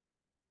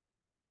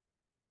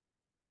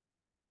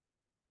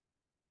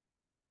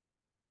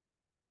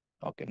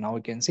 Okay, now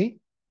we can see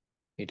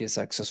it is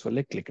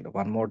successfully clicked.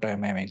 One more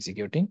time I'm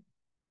executing.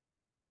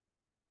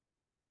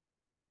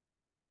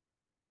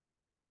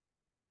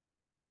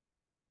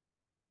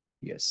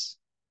 Yes.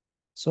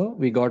 So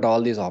we got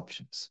all these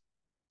options.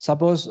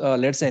 Suppose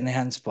let's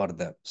enhance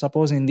further.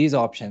 Suppose in these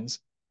options,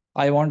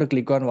 I want to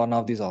click on one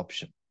of these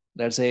options.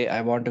 Let's say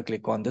I want to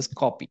click on this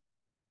copy.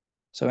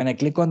 So when I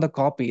click on the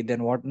copy,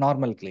 then what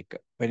normal click?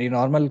 When you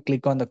normal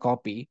click on the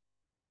copy,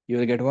 you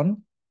will get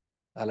one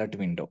alert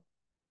window,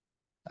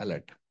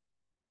 alert.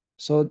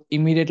 So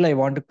immediately I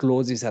want to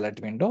close this alert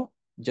window.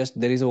 Just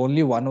there is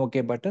only one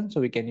OK button. So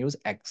we can use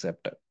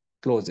accept,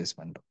 close this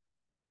window.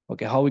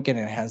 Okay, how we can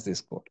enhance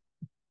this code?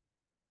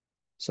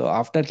 So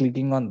after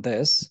clicking on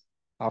this,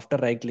 after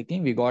right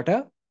clicking, we got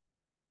a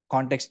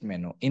context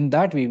menu. In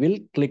that, we will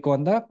click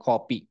on the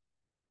copy.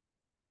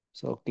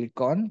 So click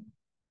on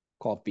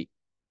copy.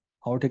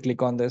 How to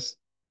click on this?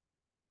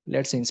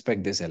 Let's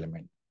inspect this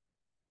element.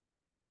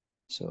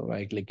 So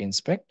right click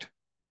inspect.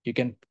 You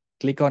can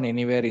click on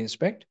anywhere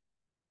inspect,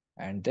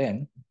 and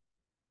then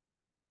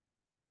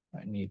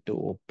I need to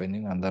open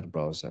in another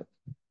browser.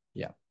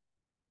 Yeah.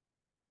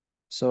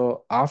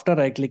 So after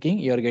right clicking,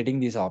 you're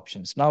getting these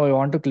options. Now I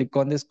want to click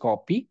on this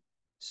copy.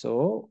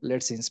 So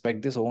let's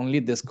inspect this only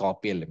this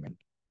copy element.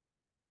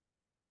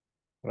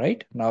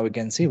 Right now we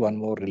can see one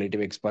more relative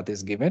XPath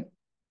is given.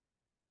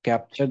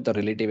 Capture the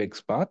relative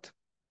XPath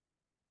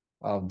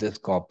of this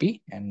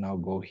copy and now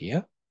go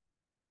here.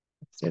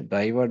 Say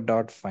driver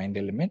dot find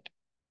element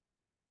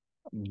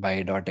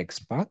by dot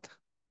XPath.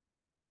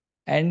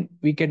 And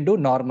we can do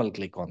normal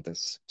click on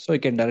this. So you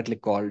can directly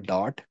call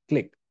dot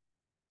click.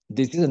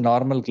 This is a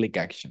normal click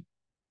action.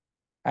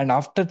 And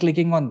after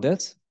clicking on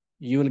this,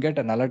 you will get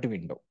an alert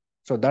window.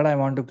 So that I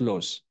want to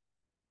close.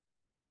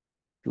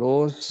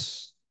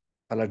 Close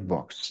alert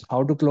box.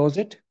 How to close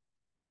it?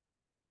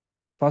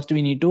 First,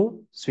 we need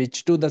to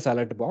switch to the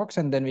alert box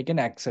and then we can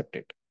accept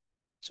it.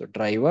 So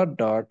driver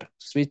dot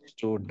switch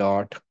to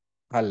dot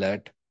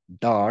alert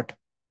dot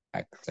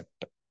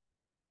accept.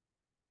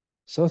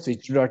 So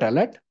switch to dot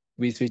alert,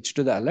 we switch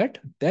to the alert,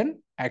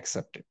 then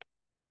accept it.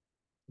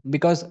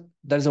 Because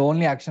that's the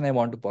only action I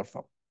want to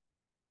perform.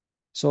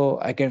 So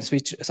I can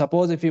switch.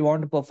 Suppose if you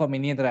want to perform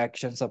any other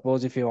action,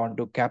 suppose if you want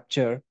to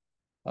capture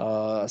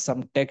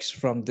some text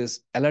from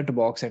this alert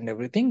box and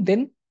everything,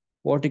 then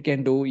what you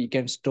can do, you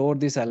can store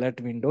this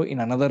alert window in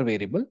another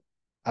variable,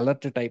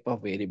 alert type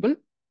of variable,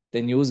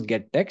 then use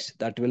getText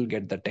that will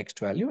get the text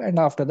value. And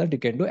after that, you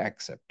can do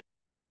accept.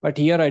 But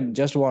here I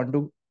just want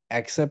to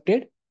accept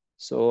it.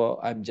 So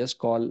I'm just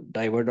call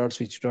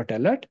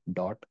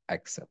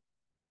driver.switch.alert.accept.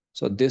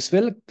 So this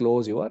will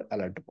close your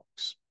alert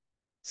box.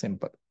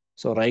 Simple.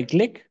 So right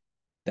click,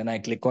 then I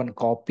click on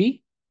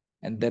copy,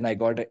 and then I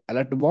got an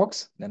alert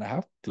box, then I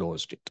have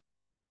closed it.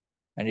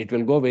 And it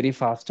will go very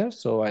faster.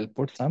 So I'll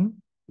put some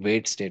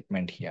wait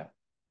statement here.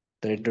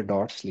 Thread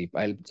dot sleep.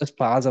 I'll just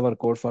pause our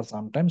code for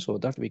some time so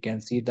that we can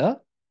see the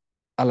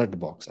alert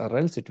box, or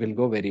else it will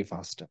go very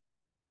faster.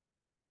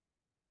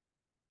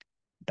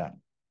 Done.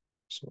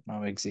 So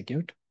now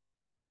execute.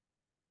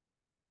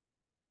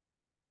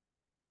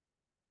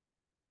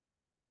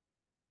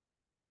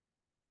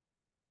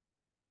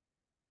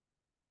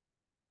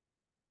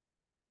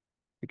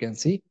 You can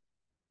see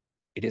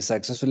it is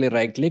successfully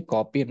right click,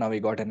 copy. Now we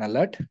got an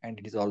alert and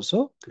it is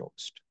also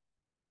closed.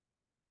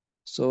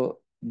 So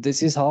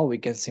this is how we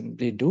can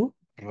simply do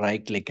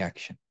right click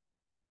action.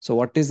 So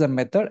what is the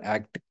method?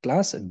 Act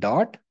class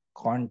dot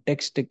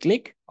context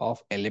click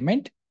of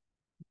element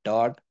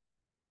dot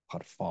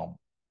perform.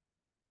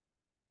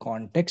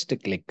 Context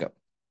click.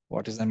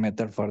 What is the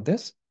method for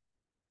this?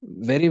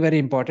 Very, very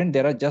important.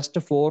 There are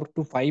just 4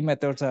 to 5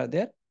 methods are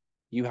there.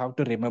 You have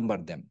to remember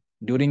them.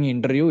 During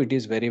interview, it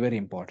is very, very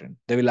important.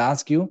 They will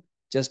ask you,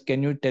 just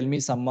can you tell me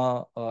some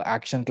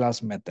action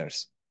class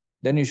methods?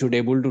 Then you should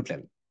able to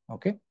tell.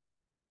 Okay.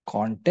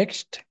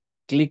 Context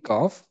click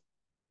of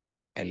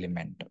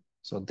element.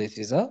 So this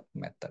is a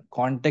method.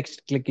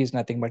 Context click is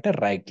nothing but a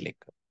right click.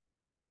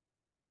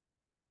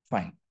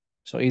 Fine.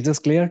 So is this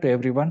clear to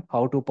everyone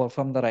how to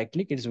perform the right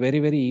click? It's very,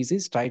 very easy,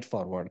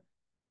 straightforward.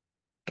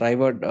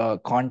 Driver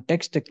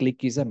context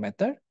click is a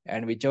method,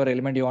 and whichever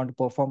element you want to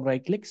perform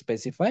right click,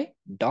 specify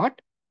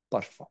dot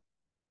perform.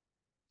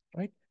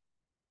 Right.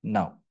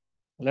 Now,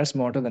 let's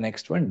move on to the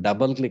next one,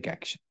 double click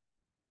action.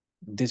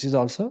 This is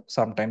also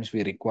sometimes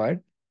we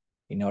required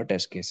in our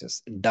test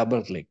cases,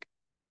 double click.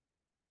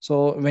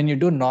 So when you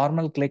do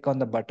normal click on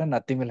the button,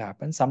 nothing will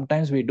happen.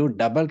 Sometimes we do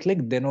double click,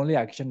 then only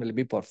action will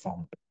be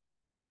performed.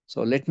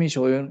 So let me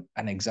show you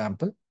an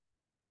example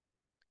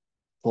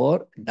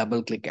for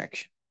double click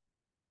action.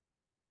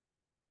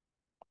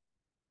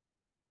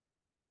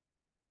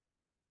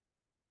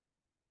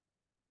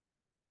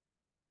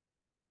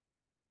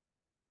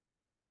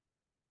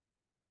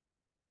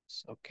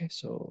 Okay,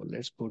 so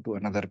let's go to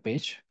another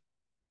page.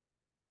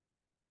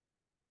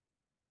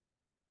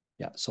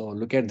 Yeah, so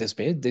look at this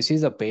page. This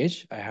is a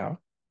page I have.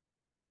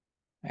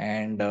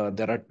 And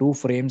there are 2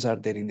 frames are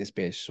there in this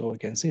page. So you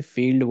can see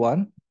field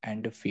 1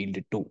 and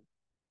field 2.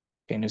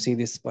 Can you see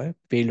this by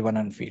field 1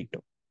 and field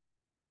 2?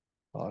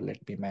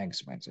 Let me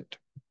maximize it.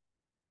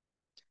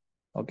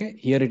 Okay,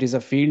 here it is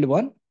a field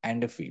 1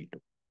 and a field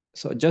 2.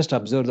 So just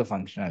observe the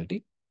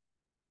functionality.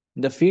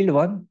 In the field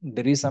 1,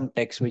 there is some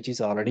text which is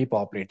already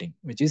populating,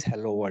 which is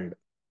hello world.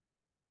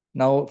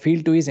 Now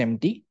field 2 is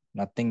empty,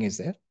 nothing is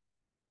there.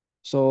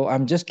 So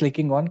I'm just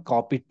clicking on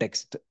copy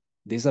text.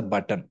 This is a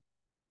button.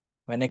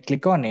 When I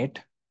click on it,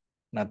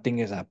 nothing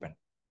has happened.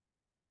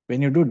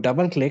 When you do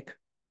double click,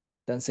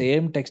 then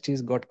same text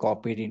is got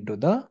copied into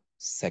the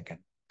second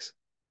box.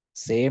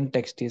 Same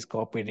text is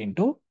copied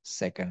into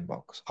second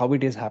box. How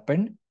it is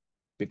happened?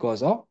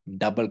 Because of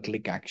double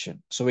click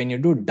action. So when you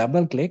do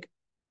double click,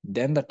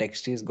 then the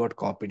text is got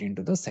copied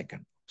into the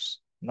second box.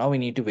 Now we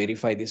need to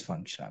verify this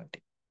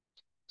functionality.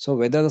 So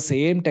whether the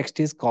same text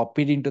is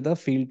copied into the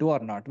field 2 or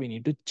not, we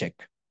need to check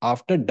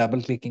after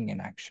double clicking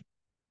in action.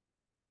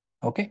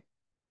 Okay.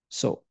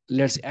 So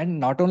let's, and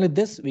not only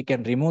this, we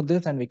can remove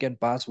this and we can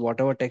pass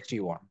whatever text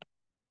you want.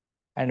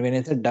 And when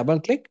I say double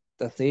click,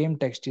 the same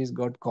text is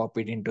got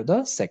copied into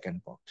the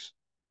second box.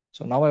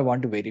 So now I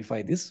want to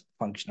verify this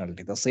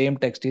functionality. The same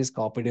text is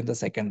copied in the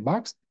second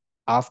box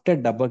after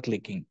double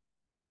clicking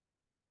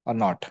or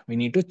not. We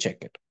need to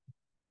check it.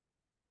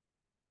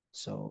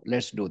 So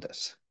let's do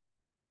this.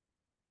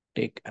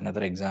 Take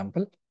another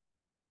example.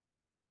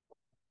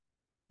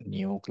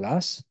 New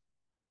class,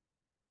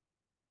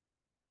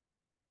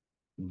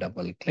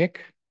 double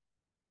click,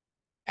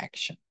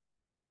 action.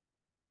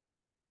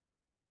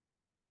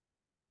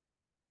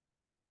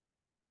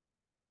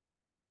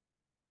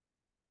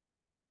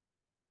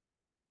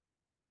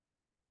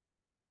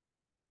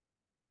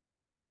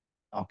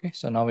 Okay,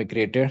 so now we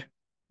created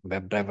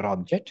WebDriver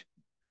object,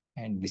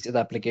 and this is the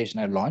application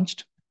I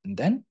launched, and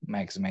then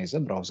maximize the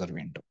browser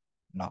window.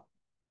 Now,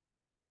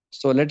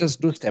 so let us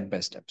do step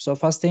by step. So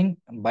first thing,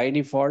 by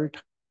default,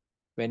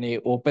 when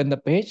you open the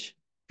page,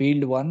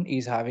 field 1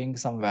 is having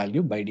some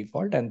value by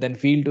default, and then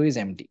field 2 is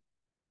empty.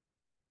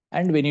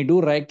 And when you do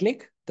right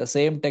click, the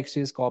same text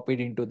is copied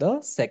into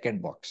the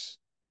second box.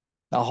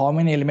 Now, how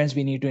many elements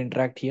we need to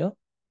interact here?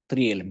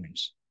 3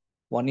 elements.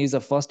 One is the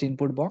first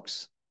input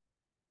box.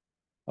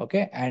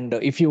 Okay. And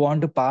if you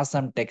want to pass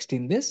some text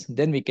in this,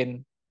 then we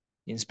can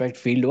inspect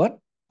field 1.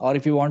 Or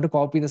if you want to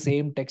copy the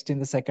same text in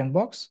the second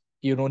box,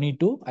 you don't need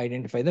to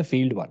identify the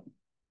field 1.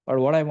 But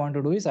what I want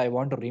to do is I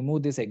want to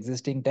remove this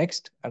existing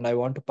text and I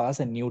want to pass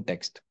a new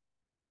text.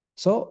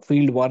 So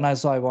field 1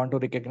 also I want to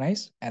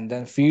recognize, and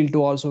then field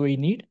 2 also we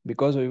need,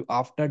 because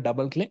after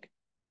double click,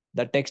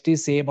 the text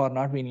is same or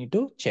not, we need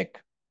to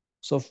check.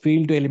 So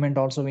field 2 element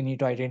also we need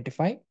to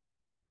identify,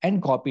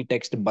 and copy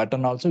text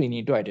button also we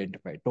need to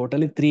identify.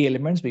 Totally 3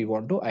 elements we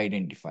want to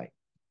identify.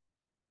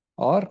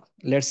 Or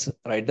let's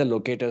write the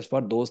locators for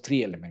those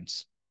 3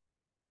 elements.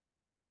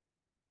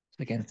 So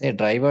you can say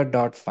driver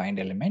dot find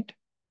element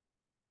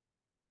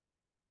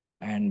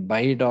and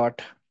by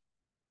dot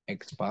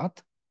XPath.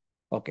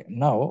 Okay,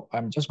 now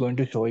I'm just going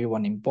to show you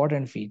one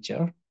important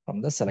feature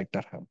from the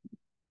selector hub.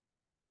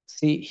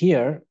 See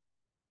here,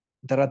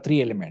 there are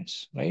 3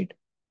 elements, right?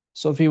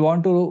 So if you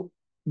want to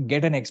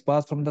get an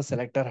XPath from the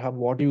selector hub,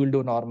 what you will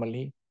do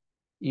normally,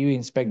 you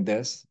inspect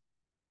this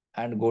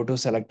and go to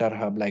selector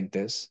hub like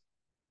this,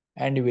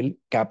 and you will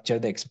capture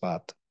the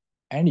XPath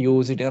and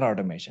use it in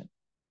automation.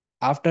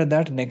 After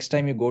that, next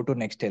time you go to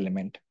next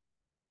element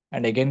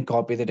and again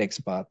copy that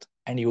XPath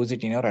and use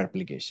it in your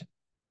application.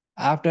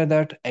 After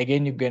that,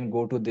 again you can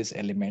go to this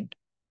element,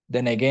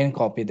 then again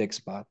copy the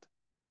XPath.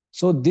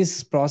 So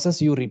this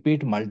process you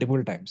repeat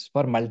multiple times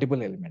for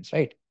multiple elements,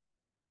 right?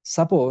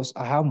 Suppose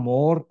I have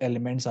more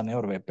elements on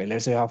your web page.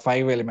 Let's say I have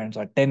 5 elements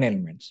or 10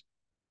 elements.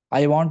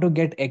 I want to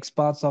get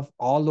XPaths of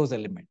all those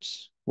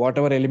elements.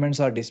 Whatever elements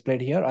are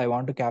displayed here, I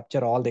want to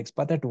capture all the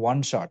XPath at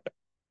one shot.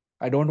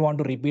 I don't want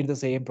to repeat the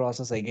same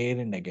process again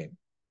and again.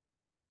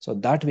 So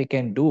that we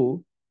can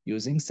do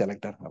using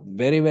selector hub.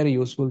 Very, very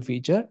useful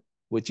feature,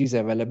 which is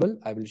available.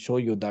 I will show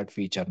you that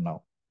feature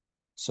now.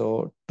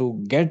 So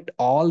to get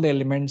all the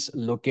elements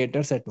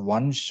locators at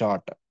one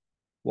shot,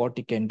 what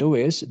you can do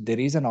is there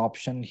is an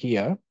option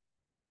here.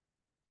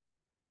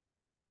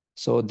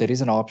 So there is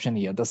an option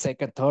here. The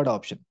third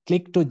option,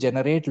 click to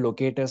generate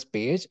locators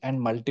page and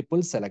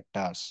multiple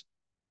selectors.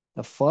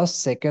 The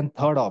first, second,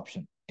 third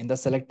option. In the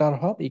selector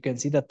hub, you can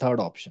see the third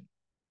option.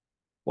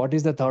 What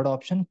is the third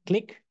option?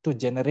 Click to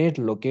generate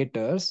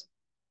locators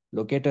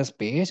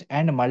page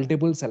and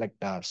multiple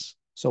selectors.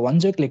 So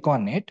once you click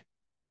on it,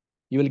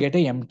 you will get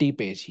an empty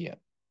page here.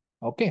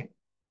 Okay.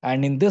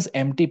 And in this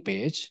empty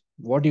page,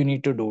 what you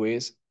need to do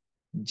is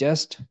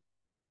just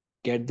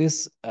get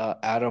this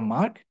arrow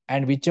mark,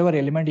 and whichever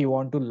element you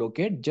want to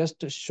locate,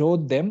 just show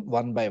them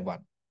one by one.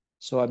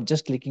 So I'm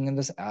just clicking on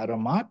this arrow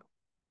mark.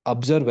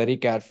 Observe very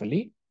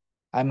carefully.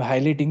 I'm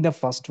highlighting the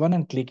first one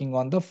and clicking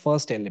on the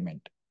first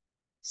element.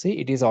 See,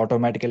 it is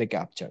automatically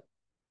captured.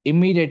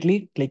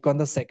 Immediately click on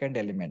the second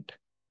element,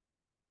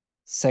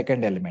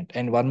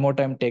 and one more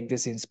time take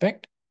this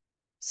inspect,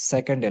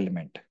 second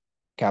element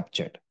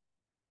captured.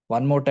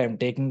 One more time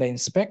taking the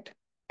inspect,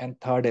 and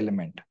third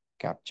element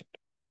captured.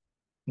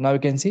 Now you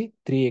can see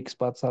 3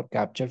 XPaths are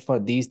captured for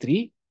these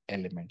 3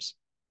 elements.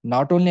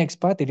 Not only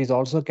XPath, it is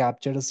also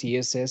captured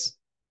CSS.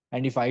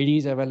 And if ID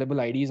is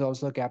available, ID is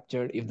also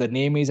captured. If the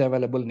name is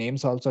available,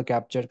 names also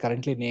captured.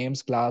 Currently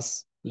names,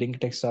 class, link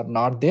text are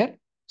not there.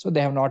 So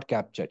they have not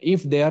captured.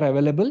 If they are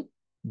available,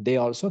 they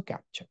also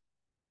capture.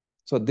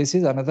 So this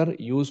is another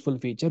useful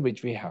feature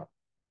which we have.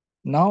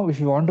 Now, if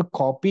you want to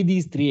copy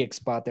these three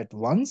XPath at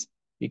once,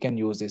 you can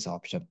use this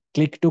option.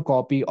 Click to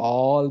copy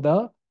all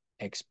the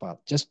XPath.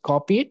 Just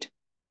copy it.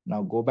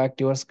 Now go back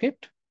to your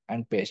script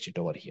and paste it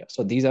over here.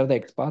 So these are the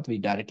XPath we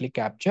directly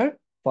capture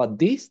for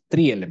these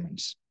three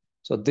elements.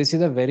 So this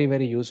is a very,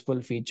 very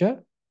useful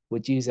feature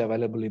which is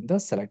available in the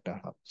selector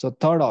hub. So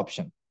third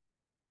option,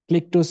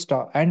 click to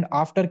stop. And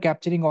after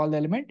capturing all the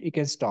element, you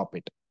can stop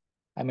it.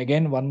 I'm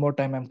again, one more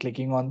time, I'm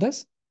clicking on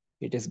this.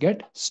 It is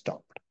get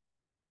stopped.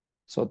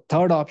 So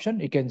third option,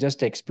 you can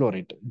just explore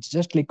it.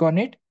 Just click on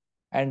it,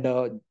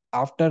 and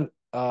after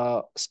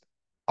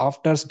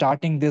after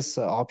starting this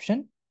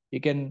option,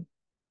 you can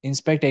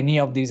inspect any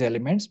of these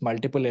elements,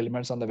 multiple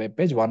elements on the web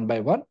page one by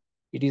one.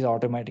 It is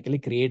automatically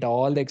create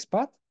all the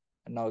XPath,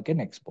 and now you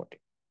can export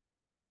it.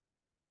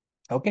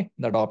 Okay,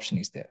 that option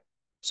is there.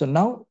 So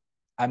now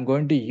I'm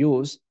going to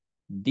use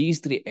these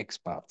three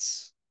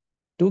XPaths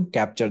to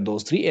capture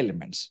those three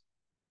elements.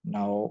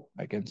 Now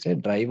I can say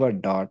driver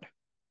dot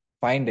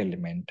find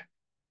element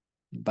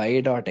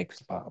by dot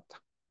XPath.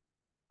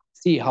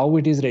 See how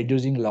it is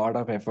reducing a lot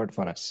of effort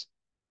for us.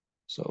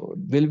 So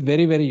will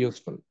very, very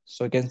useful.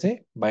 So you can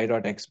say by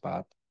dot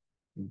XPath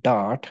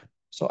dot.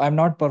 So I'm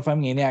not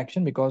performing any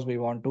action because we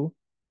want to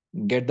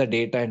get the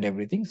data and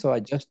everything. So I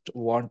just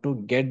want to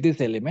get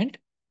this element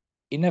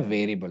in a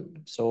variable.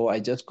 So I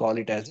just call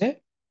it as a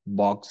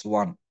box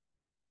one.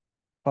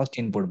 First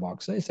input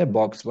box. So it's a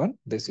box one.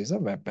 This is a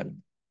web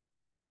element.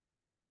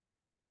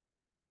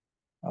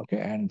 Okay.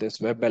 And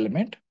this web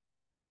element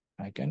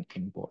I can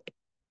import.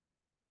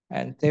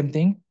 And same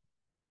thing,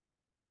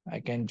 I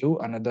can do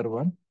another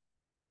one,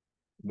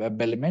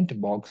 web element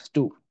box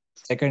two,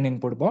 second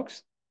input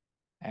box.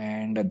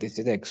 And this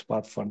is the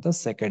XPath for the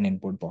second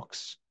input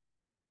box.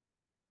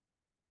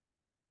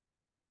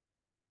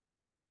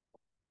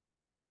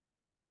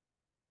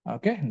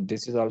 Okay,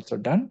 this is also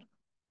done.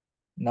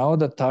 Now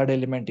the third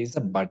element is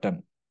a button.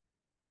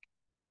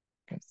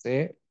 You can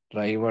say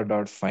driver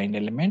dot find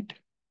element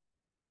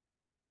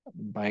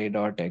by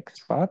dot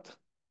XPath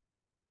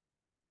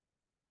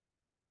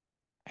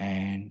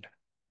and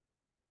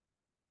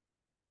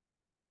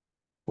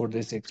put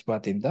this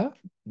XPath in the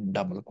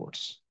double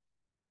quotes.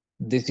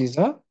 This is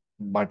a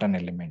button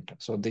element.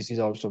 So this is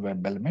also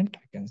web element.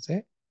 I can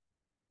say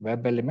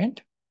web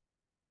element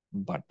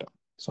button.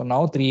 So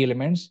now three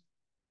elements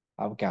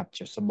I've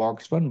captured. So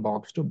box one,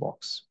 box two,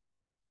 box.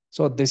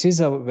 So this is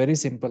a very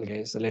simple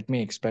case. Let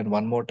me explain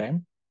one more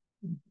time.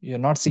 You're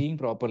not seeing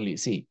properly.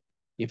 See,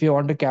 if you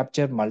want to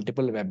capture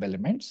multiple web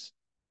elements,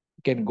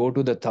 you can go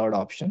to the third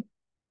option.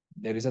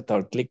 There is a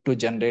third, click to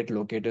generate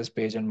locators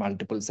page and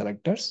multiple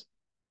selectors.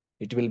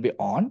 It will be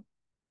on.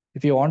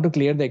 If you want to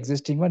clear the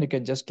existing one, you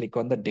can just click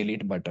on the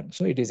delete button.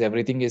 So it is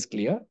everything is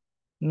clear.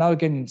 Now you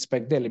can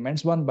inspect the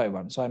elements one by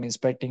one. So I'm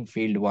inspecting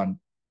field one,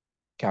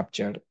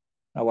 captured.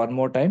 Now one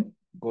more time,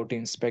 go to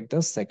inspect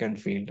the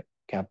second field,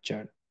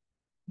 captured.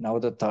 Now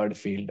the third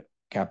field,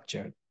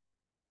 captured.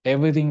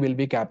 Everything will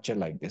be captured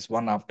like this,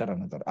 one after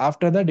another.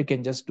 After that, you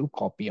can just do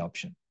copy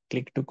option.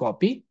 Click to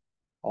copy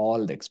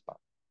all the XPath.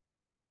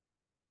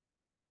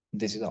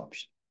 This is the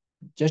option.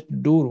 Just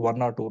do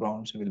one or two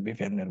rounds. You will be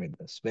familiar with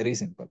this. Very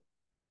simple.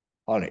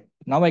 All right.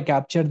 Now I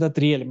captured the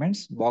three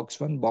elements, box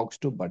one, box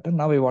two, button.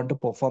 Now we want to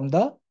perform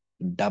the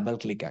double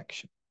click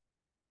action.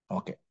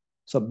 Okay.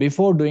 So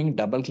before doing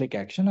double click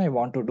action, I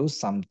want to do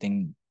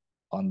something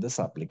on this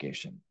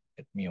application.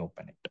 Let me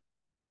open it.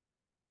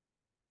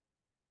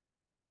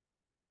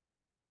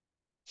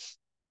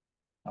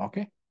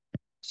 Okay.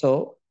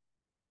 So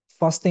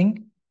first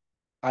thing,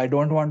 I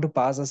don't want to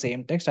pass the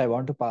same text. I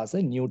want to pass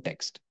a new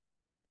text.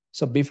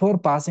 So before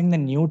passing the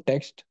new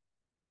text,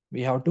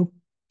 we have to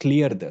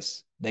clear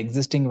this. The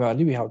existing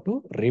value we have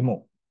to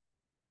remove.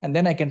 And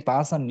then I can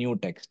pass a new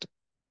text.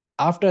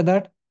 After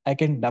that, I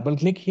can double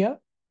click here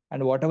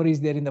and whatever is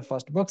there in the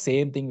first box,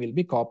 same thing will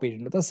be copied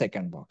into the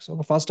second box.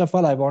 So first of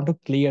all, I want to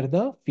clear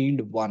the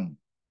field one.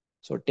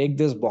 So take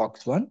this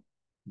box one,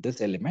 this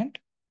element,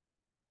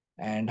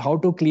 and how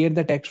to clear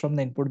the text from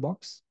the input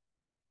box?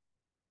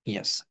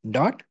 Yes,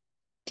 dot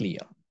clear.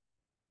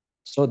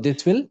 So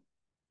this will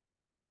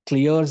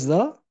clears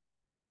the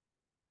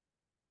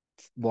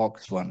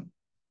box one.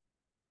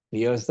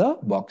 Here's the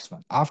box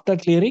one. After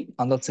clearing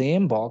on the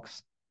same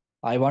box,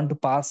 I want to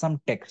pass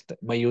some text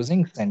by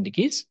using send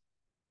keys.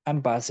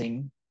 I'm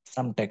passing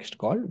some text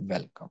called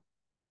welcome.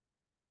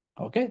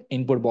 Okay,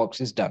 input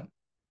box is done.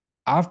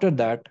 After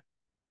that,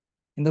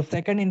 in the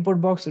second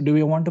input box, do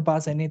we want to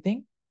pass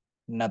anything?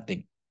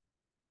 Nothing.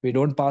 We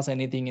don't pass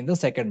anything in the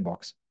second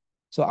box.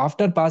 So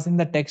after passing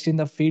the text in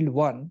the field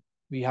one,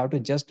 we have to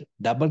just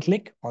double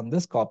click on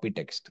this copy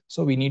text.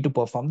 So we need to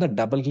perform the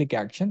double click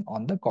action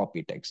on the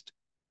copy text.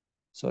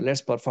 So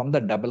let's perform the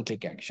double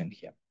click action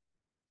here.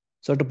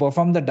 So to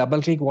perform the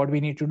double click, what we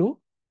need to do?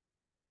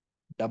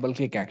 Double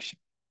click action.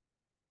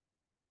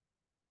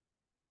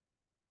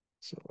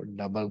 So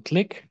double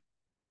click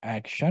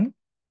action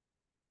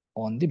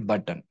on the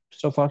button.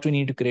 So first we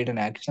need to create an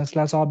actions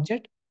class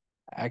object.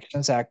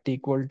 Actions act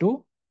equal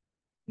to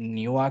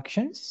new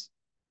actions.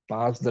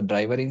 Pass the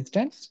driver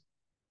instance.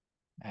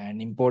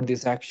 and import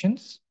these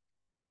actions,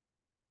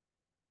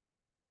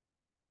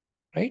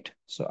 right?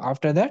 So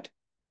after that,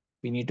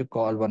 we need to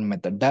call one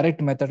method,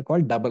 direct method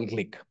called double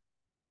click.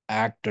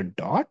 Act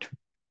dot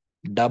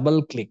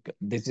double click.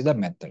 This is the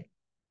method.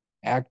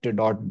 Act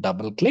dot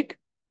double click.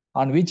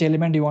 On which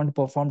element you want to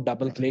perform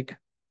double click?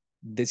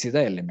 This is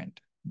the element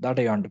that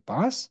I want to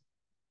pass.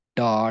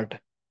 Dot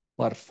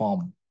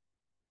perform.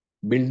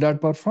 Build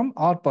dot perform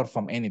or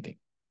perform anything.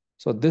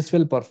 So this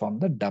will perform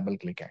the double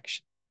click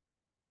action.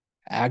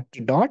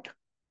 Act dot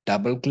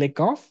double click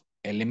of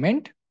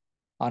element.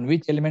 On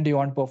which element you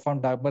want to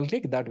perform double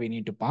click, that we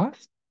need to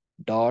pass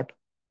dot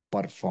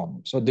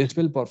perform. So this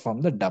will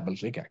perform the double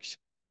click action.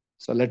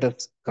 So let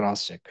us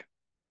cross check.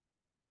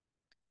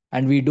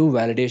 And we do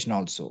validation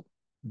also.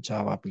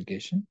 Java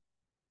application.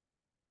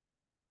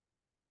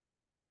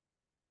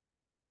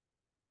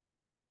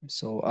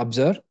 So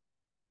observe,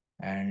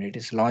 and it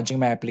is launching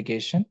my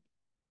application.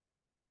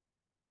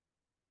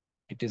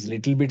 It is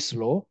little bit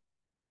slow.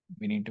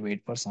 We need to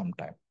wait for some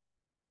time.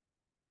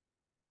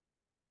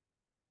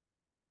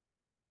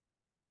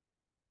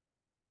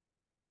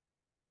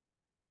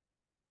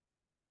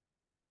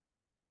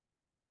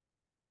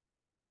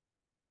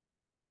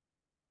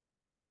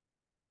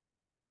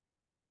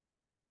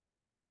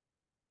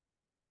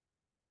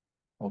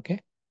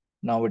 Okay.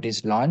 Now it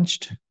is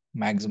launched,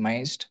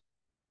 maximized.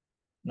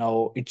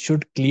 Now it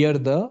should clear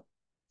the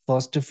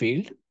first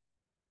field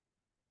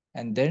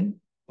and then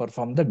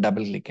perform the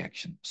double click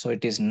action. So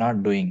it is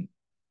not doing.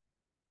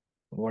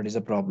 What is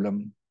the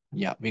problem?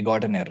 Yeah, we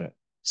got an error.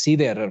 See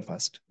the error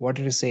first. What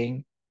it is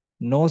saying?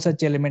 No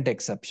such element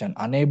exception,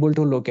 unable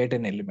to locate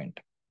an element.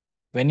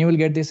 When you will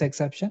get this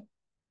exception,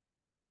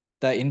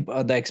 the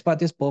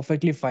XPath is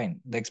perfectly fine.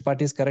 The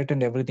XPath is correct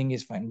and everything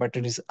is fine, but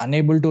it is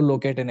unable to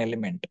locate an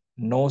element.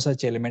 No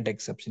such element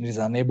exception. It is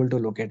unable to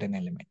locate an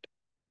element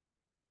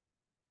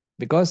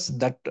because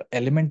that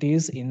element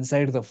is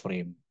inside the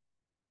frame.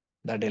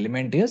 That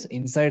element is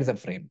inside the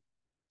frame.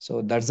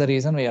 So that's the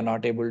reason we are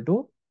not able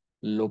to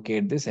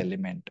locate this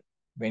element.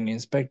 When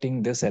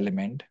inspecting this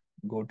element,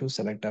 go to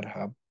selector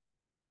hub.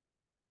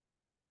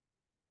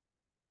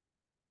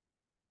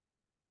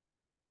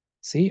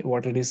 See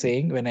what it is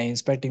saying. When I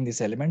inspecting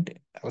this element,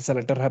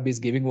 selector hub is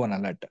giving one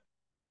alert.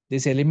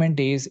 This element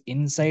is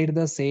inside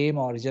the same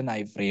origin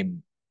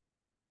iframe.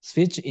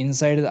 Switch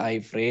inside the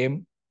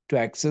iframe to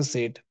access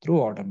it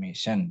through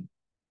automation.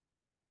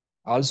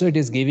 Also, it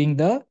is giving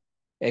the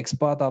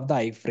XPath of the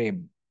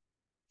iframe.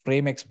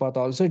 Frame XPath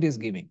also it is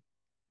giving.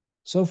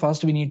 So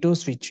first we need to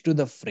switch to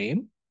the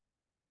frame.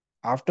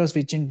 After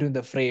switching to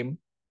the frame,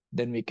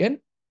 then we can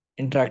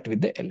interact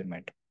with the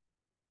element.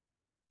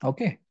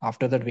 Okay.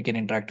 After that, we can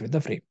interact with the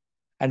frame.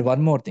 And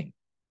one more thing.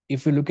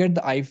 If you look at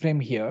the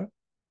iframe here,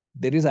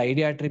 there is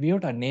ID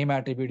attribute and name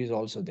attribute is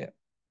also there.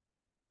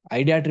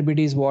 ID attribute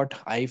is what?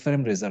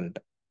 Iframe result.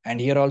 And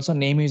here also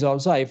name is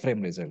also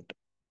iframe result.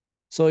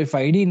 So if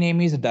ID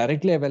name is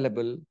directly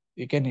available,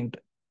 you can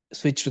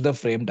switch to the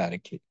frame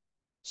directly.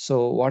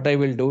 So what I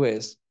will do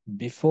is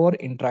before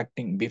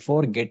interacting,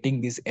 before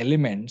getting these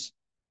elements,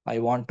 I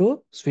want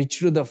to switch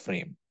to the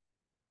frame.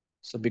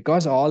 So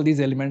because all these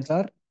elements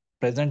are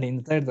present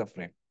inside the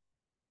frame,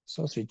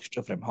 so switch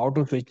to frame. How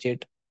to switch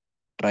it?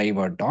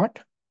 Driver dot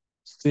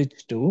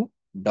switch to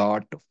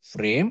dot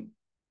frame.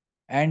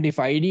 And if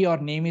ID or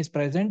name is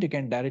present, you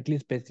can directly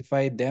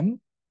specify them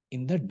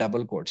in the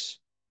double quotes.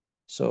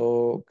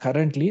 So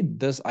currently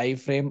this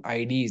iframe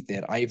ID is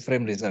there,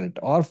 iframe result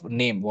or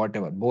name,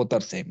 whatever, both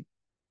are same.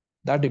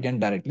 That you can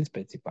directly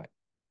specify.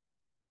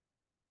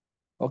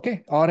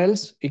 Okay. Or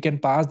else you can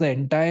pass the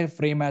entire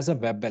frame as a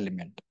web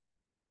element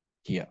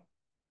here.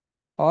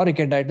 Or you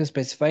can directly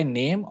specify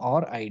name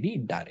or ID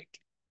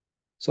directly.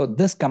 So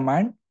this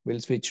command will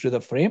switch to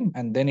the frame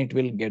and then it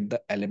will get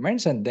the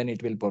elements and then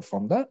it will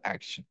perform the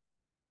action.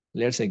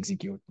 Let's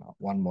execute now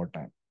one more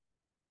time.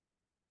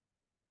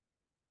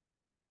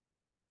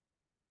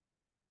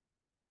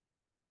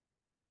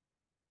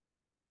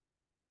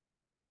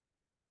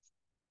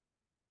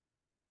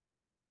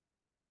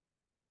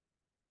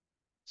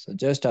 So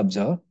just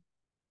observe.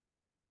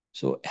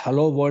 So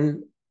hello world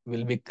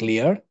will be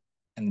cleared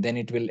and then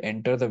it will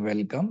enter the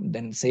welcome.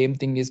 Then same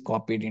thing is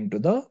copied into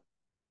the,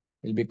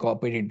 will be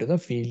copied into the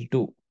field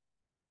 2.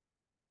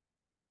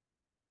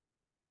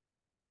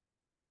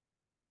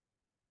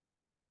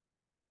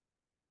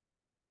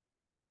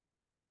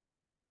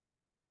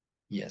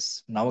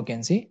 Yes, now you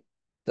can see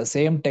the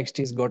same text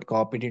is got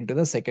copied into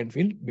the second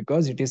field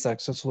because it is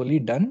successfully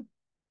done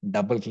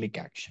double click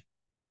action.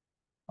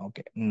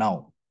 Okay,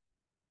 now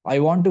I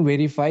want to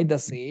verify the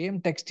same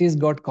text is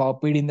got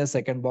copied in the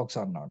second box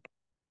or not.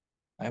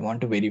 I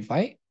want to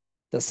verify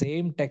the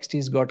same text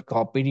is got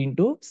copied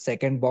into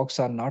second box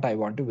or not. I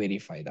want to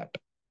verify that.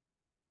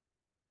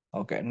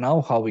 Okay,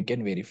 now how we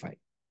can verify?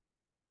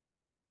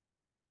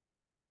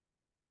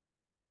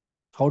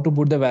 How to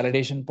put the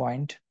validation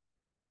point?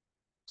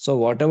 So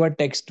whatever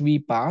text we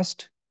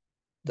passed,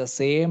 the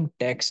same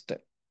text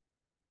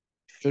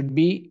should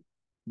be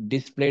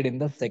displayed in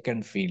the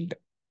second field.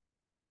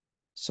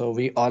 So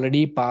we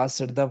already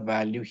passed the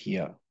value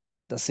here.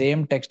 The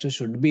same text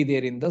should be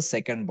there in the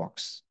second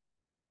box.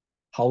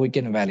 How we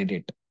can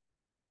validate?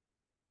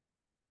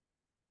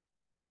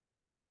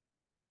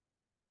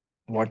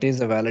 What is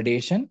the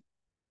validation?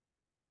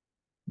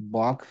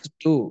 Box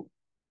 2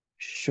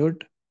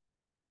 should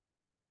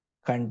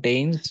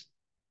contains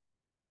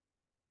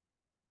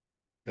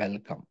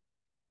welcome.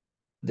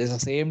 This is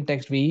the same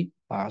text we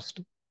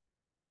passed.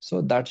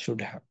 So that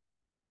should have.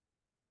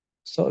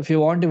 So if you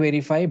want to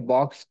verify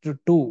box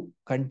 2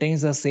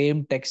 contains the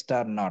same text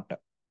or not,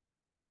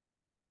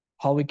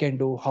 how we can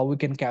do, how we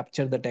can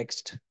capture the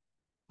text,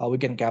 how we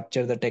can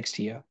capture the text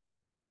here.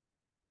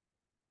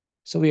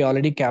 So we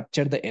already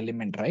captured the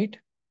element, right?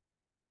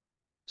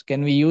 So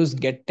can we use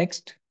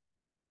getText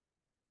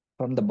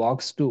from the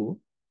box 2?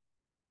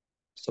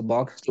 So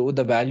box 2,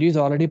 the value is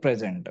already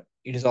present.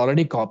 It is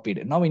already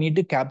copied. Now we need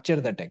to capture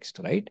the text,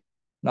 right?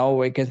 Now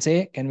we can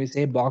say, can we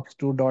say box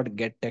 2 dot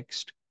get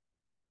text?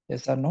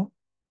 Yes or no?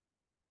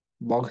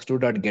 Box 2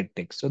 dot get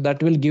text. So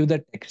that will give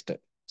the text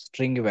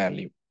string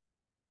value,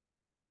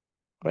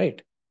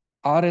 right?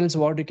 Or else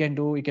what you can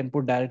do, you can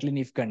put directly in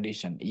if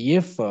condition.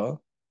 If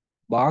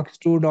box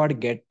 2 dot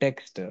get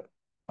text,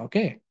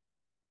 okay,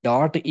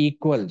 dot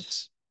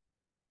equals,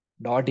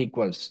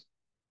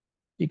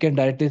 you can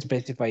directly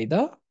specify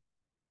the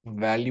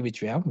value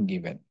which we have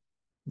given.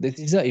 This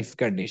is a if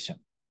condition.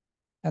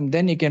 And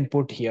then you can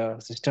put here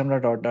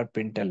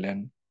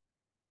system.out.println.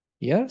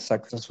 Here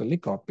successfully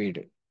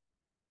copied.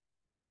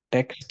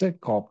 Text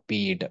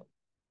copied.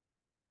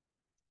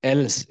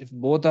 Else, if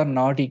both are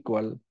not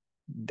equal,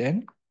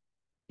 then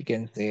you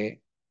can say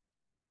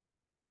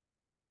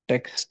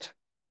text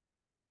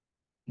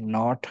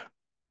not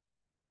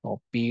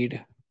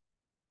copied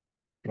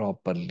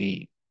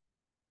properly.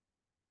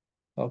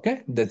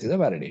 Okay, this is a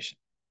validation.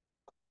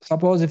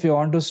 Suppose if you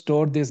want to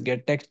store this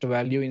get text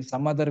value in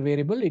some other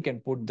variable, you can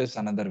put this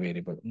another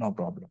variable, no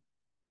problem.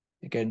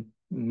 You can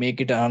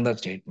make it another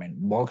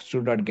statement,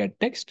 box2.get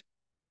text,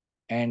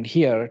 and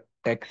here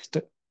text,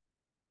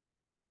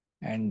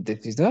 and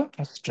this is a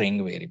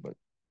string variable.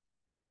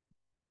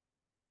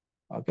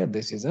 Okay,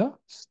 this is a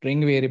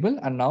string variable,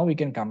 and now we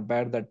can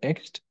compare the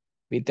text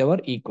with our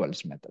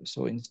equals method.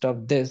 So instead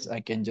of this, I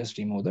can just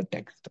remove the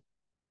text,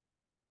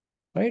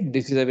 right?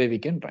 This is the way we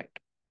can write.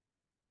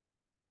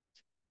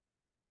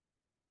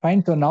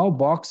 Fine. So now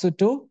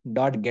box2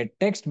 dot get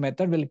text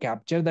method will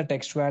capture the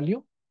text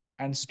value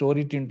and store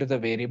it into the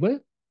variable.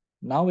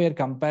 Now we are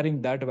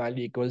comparing that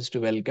value equals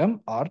to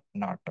welcome or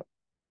not,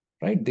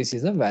 right? This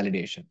is a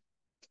validation.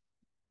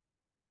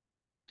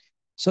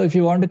 So if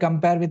you want to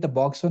compare with the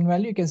box 1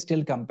 value, you can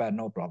still compare,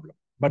 no problem.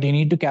 But you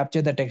need to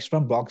capture the text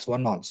from box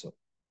 1 also.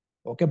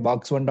 Okay,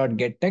 box1 dot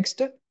get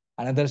text,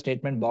 another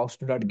statement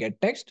box2 dot get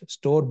text,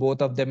 store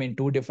both of them in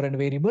two different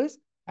variables,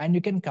 and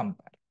you can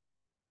compare.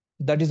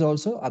 That is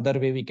also other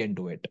way we can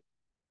do it.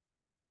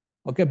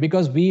 Okay,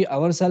 because we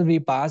ourselves, we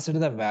passed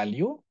the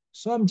value.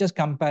 So I'm just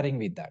comparing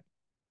with that.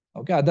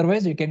 Okay,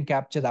 otherwise you can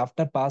capture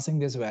after passing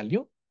this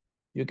value,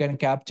 you can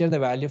capture the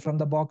value from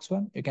the box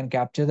 1, you can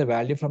capture the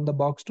value from the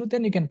box 2,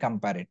 then you can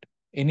compare it.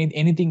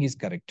 Anything is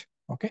correct.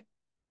 Okay.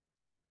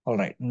 All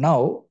right.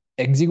 Now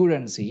execute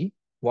and see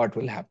what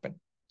will happen.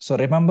 So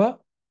remember,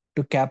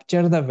 to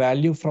capture the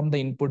value from the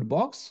input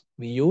box,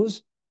 we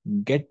use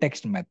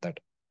getText method.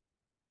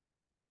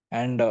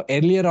 And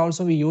earlier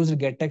also we used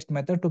getText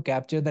method to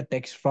capture the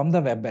text from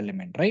the web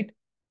element, right?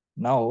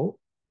 Now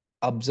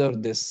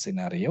observe this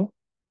scenario.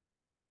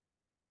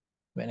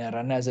 When I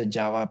run as a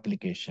Java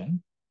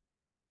application,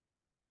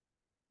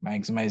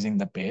 maximizing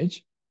the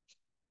page,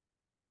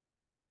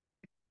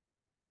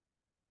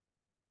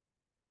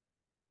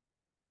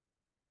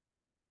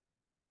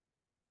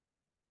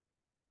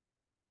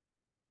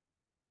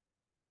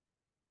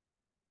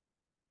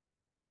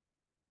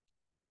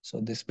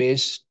 so this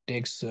page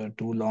takes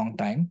too long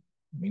time.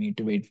 We need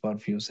to wait for a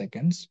few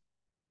seconds.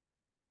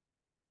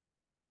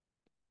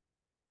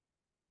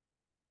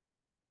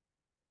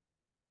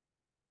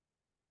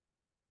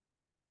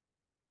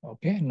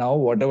 Okay, now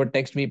whatever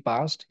text we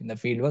passed in the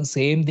field 1,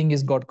 same thing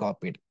is got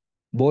copied.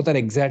 Both are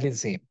exactly the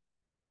same.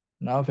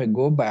 Now if I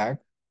go back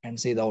and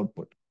see the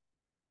output,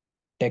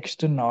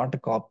 text not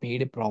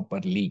copied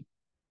properly.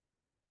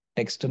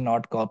 Text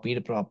not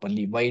copied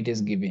properly. Why it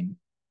is giving?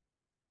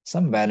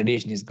 Some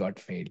validation is got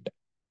failed.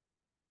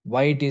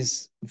 Why it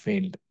is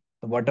failed?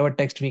 Whatever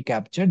text we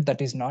captured,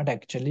 that is not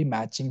actually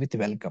matching with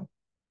welcome.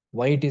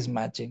 Why it is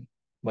matching?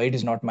 Why it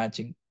is not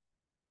matching?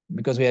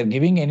 Because we are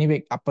giving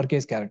anyway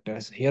uppercase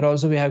characters. Here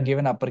also we have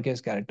given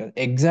uppercase characters.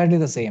 Exactly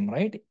the same,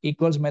 right?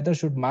 Equals method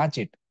should match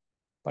it,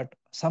 but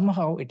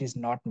somehow it is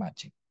not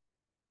matching.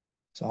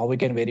 So how we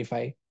can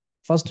verify?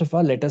 First of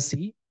all, let us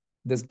see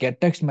this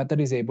getText method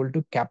is able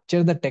to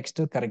capture the text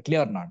correctly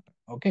or not.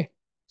 Okay.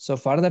 So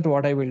for that,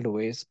 what I will do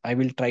is I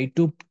will try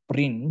to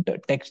print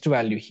text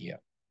value here.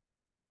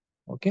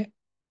 Okay.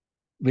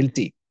 We'll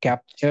see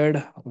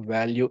captured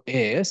value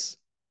is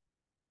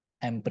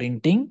I'm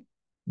printing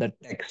the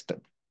text.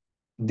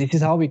 This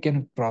is how we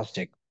can cross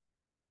check.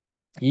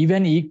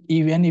 Even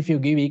if you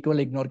give equal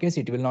ignore case,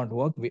 it will not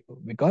work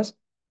because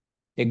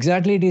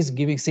Exactly, it is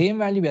giving same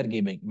value we are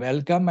giving,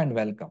 welcome and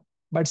welcome,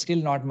 but still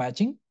not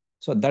matching.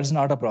 So that's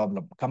not a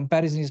problem.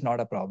 Comparison is not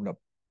a problem.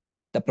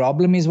 The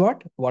problem is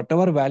what?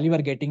 Whatever value we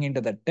are getting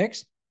into the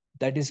text,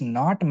 that is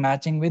not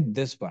matching with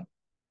this one.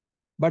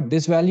 But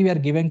this value we are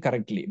given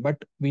correctly.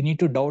 But we need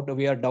to doubt,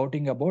 we are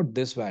doubting about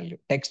this value,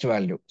 text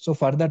value. So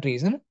for that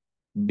reason,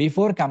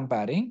 before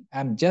comparing,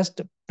 I'm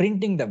just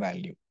printing the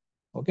value.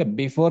 Okay,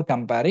 before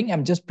comparing,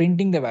 I'm just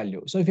printing the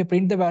value. So if you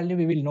print the value,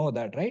 we will know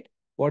that, right?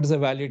 What is the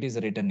value it is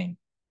returning.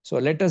 So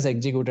let us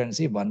execute and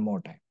see one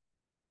more time.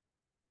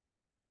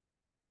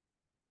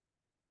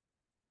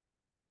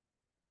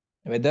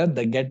 Whether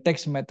the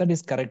getText method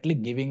is correctly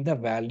giving the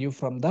value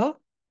from the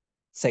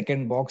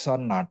second box or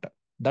not.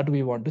 That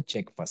we want to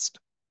check first.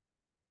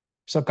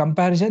 So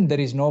comparison, there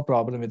is no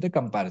problem with the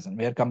comparison.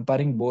 We are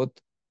comparing both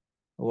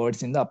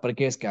words in the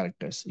uppercase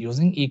characters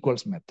using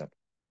equals method.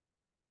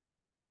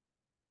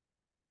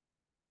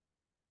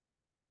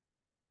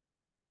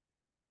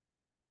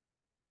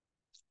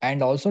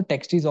 And also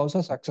text is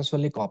also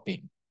successfully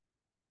copying.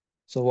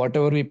 So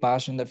whatever we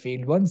pass in the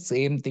field one,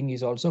 same thing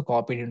is also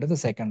copied into the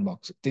second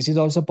box. This is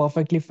also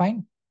perfectly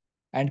fine.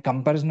 And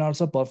comparison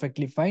also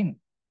perfectly fine.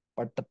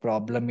 But the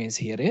problem is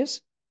here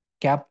is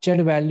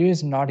captured value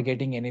is not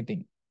getting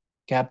anything.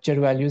 Captured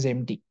value is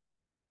empty.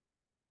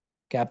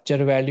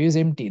 Capture value is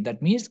empty.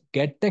 That means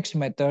getText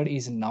method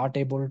is not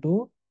able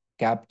to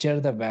capture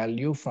the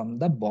value from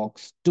the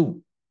box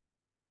 2.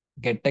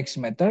 GetText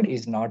method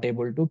is not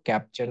able to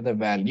capture the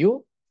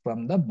value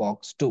from the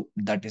box 2.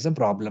 That is a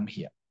problem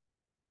here.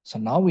 So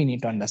now we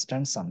need to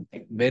understand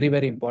something very,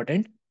 very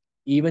important,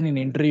 even in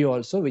interview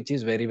also, which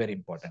is very, very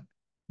important.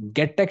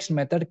 GetText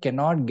method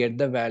cannot get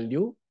the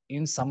value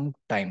in some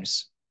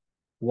times.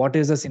 What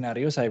is the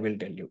scenarios? I will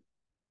tell you.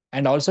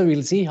 And also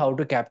we'll see how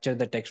to capture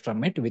the text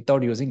from it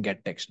without using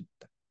getText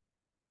method.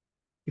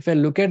 If I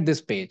look at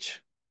this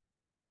page,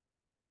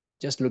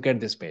 just look at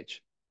this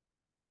page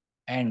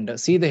and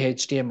see the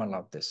HTML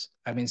of this.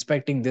 I'm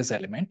inspecting this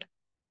element,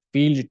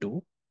 field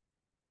 2,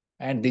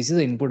 and this is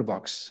the input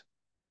box.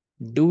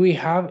 Do we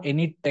have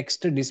any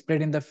text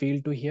displayed in the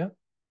field 2 here?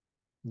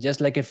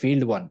 Just like a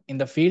field 1. In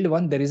the field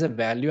 1, there is a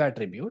value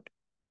attribute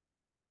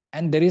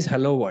and there is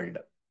hello world.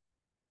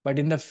 But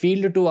in the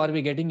field 2, are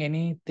we getting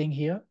anything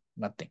here?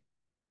 Nothing.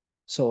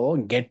 So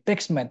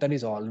getText method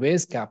is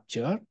always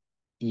capture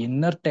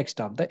inner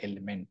text of the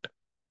element.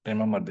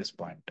 Remember this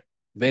point.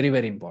 Very,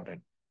 very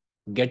important.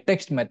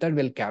 GetText method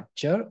will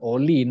capture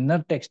only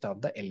inner text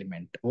of the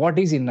element. What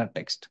is inner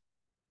text?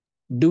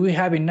 Do we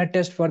have inner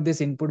text for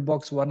this input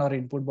box 1 or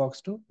input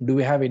box 2? Do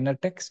we have inner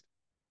text?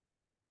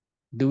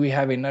 Do we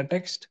have inner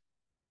text?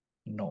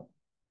 No.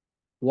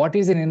 What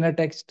is an inner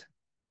text?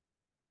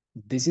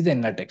 This is the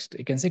inner text.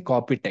 You can say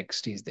copy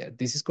text is there.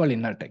 This is called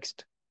inner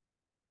text,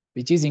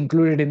 which is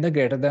included in the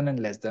greater than and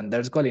less than.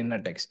 That's called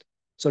inner text.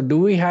 So do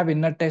we have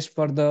inner text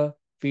for the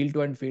field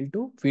 2 and field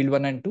 2? Field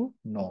 1 and 2?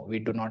 No, we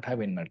do not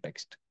have inner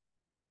text.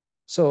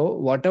 So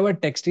whatever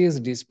text is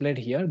displayed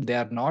here, they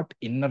are not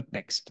inner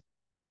text.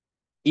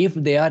 If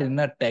they are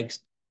inner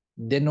text,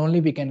 then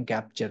only we can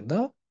capture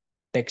the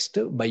text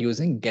by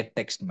using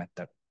getText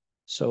method.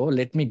 So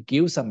let me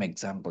give some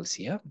examples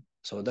here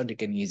so that you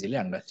can easily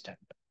understand.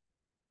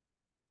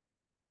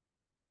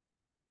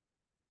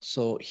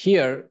 So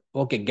here,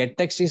 okay,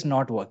 getText is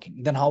not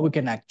working. Then how to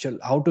get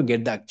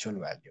the actual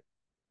value?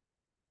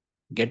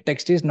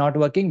 GetText is not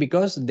working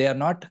because they are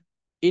not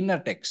inner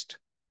text,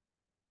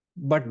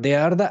 but they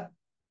are the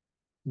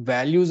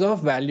values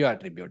of value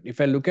attribute. If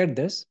I look at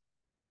this,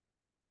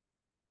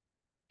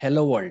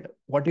 hello world,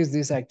 what is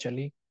this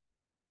actually?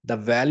 The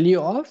value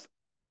of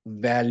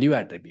value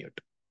attribute,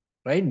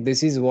 right?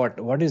 This is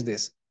what is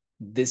this?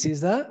 This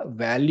is the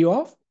value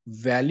of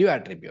value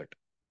attribute.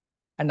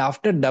 And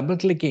after double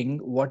clicking,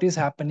 what is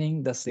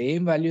happening? The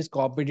same value is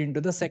copied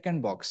into the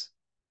second box.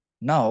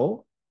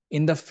 Now,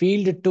 in the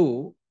field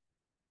 2,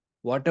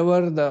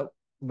 whatever the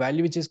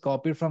value which is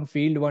copied from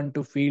field 1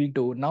 to field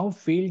 2, now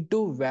field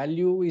 2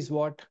 value is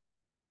what?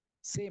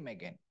 Same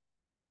again.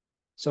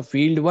 So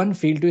field 1,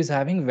 field 2 is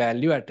having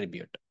value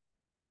attribute.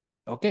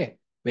 Okay.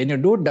 When you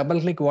do double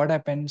click, what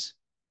happens?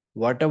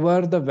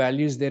 Whatever the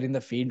value is there in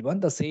the field 1,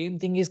 the same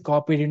thing is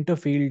copied into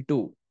field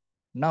 2.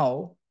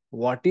 Now,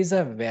 what is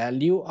the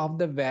value of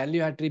the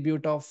value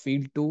attribute of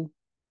field 2?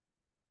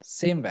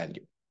 Same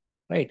value,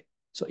 right?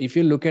 So if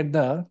you look at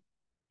the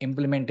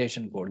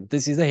implementation code,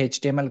 this is the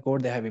HTML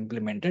code they have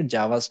implemented,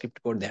 JavaScript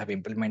code they have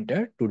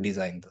implemented to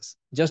design this.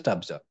 Just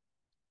observe.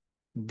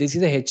 This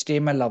is the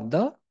HTML of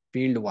the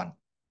field 1.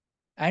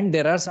 And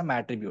there are some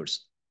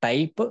attributes,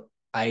 type,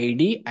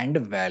 ID, and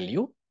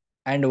value.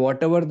 And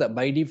whatever the,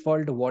 by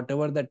default,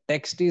 whatever the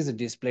text is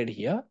displayed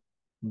here,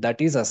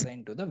 that is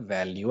assigned to the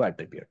value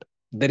attribute.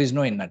 There is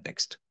no inner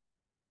text.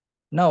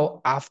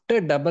 Now, after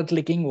double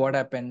clicking, what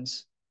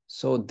happens?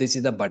 So this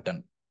is the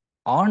button.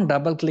 On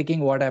double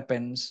clicking, what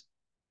happens?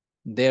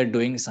 They're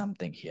doing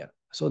something here.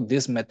 So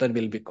this method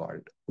will be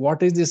called.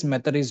 What is this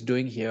method is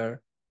doing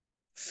here?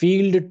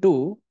 Field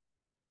 2,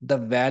 the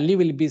value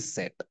will be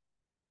set.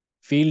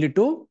 Field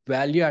 2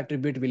 value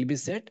attribute will be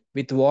set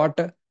with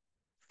what?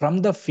 from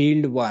the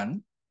field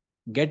one,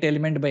 get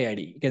element by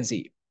ID. You can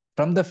see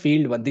from the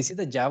field one, this is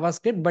the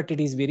JavaScript, but it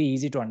is very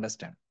easy to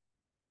understand.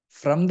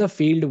 From the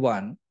field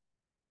one,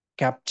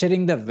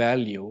 capturing the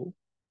value,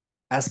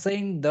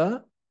 assign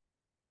the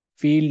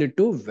field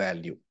to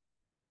value.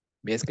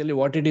 Basically,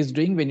 what it is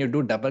doing when you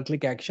do double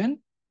click action,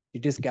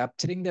 it is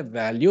capturing the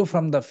value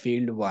from the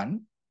field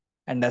one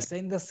and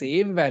assign the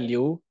same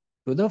value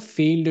to the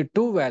field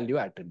to value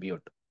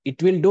attribute.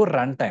 It will do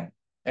runtime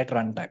at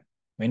runtime.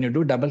 When you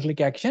do double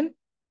click action,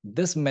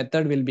 this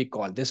method will be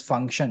called, this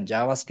function,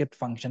 JavaScript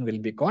function will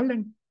be called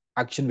and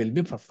action will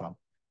be performed.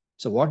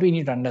 So what we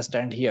need to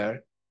understand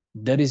here,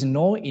 there is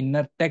no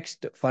inner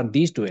text for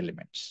these two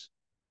elements.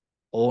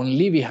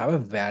 Only we have a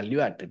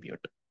value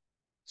attribute.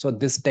 So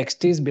this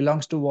text is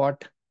belongs to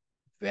what?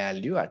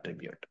 Value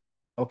attribute.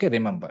 Okay,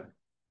 remember.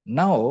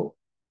 Now,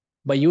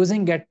 by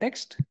using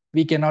getText,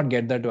 we cannot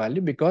get that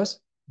value because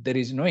there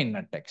is no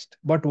inner text.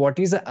 But what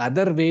is the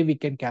other way we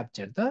can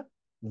capture the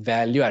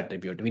value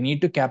attribute? We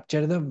need to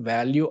capture the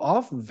value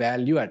of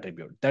value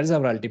attribute. That is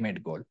our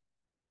ultimate goal.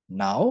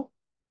 Now,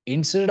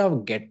 instead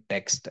of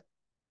getText,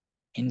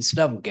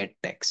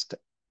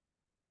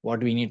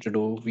 what we need to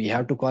do, we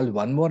have to call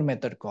one more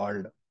method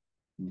called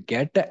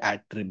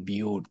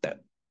getAttribute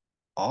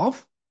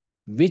of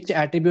which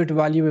attribute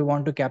value we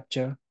want to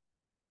capture.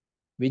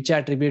 Which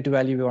attribute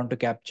value we want to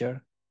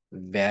capture?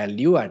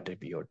 Value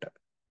attribute.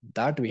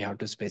 That we have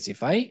to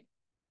specify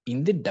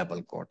in the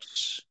double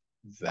quotes,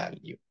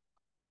 value.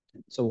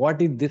 So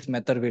what is this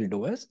method will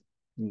do is,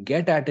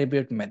 get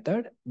attribute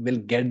method will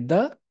get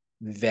the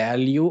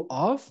value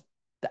of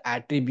the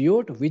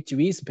attribute which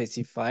we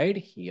specified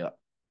here.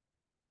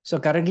 So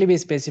currently we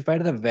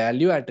specified the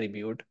value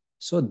attribute.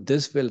 So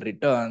this will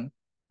return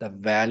the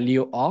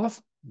value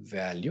of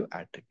value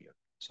attribute.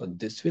 So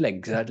this will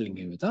exactly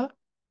give you the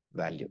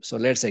value. So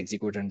let's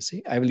execute and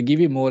see. I will give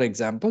you more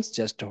examples.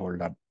 Just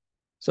hold on.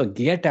 So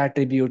get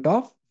attribute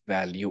of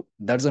value.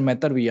 That's a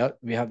method we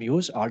have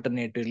used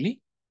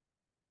alternatively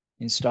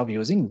instead of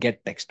using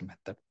get text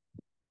method.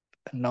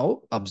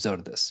 Now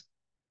observe this,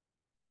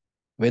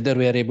 whether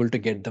we are able to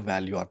get the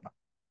value or not.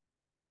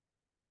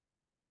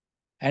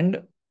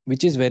 And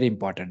which is very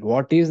important.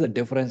 What is the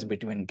difference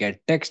between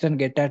get text and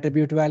get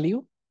attribute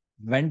value?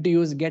 When to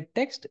use get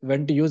text,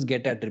 when to use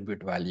get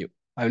attribute value.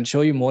 I will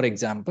show you more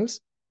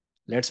examples.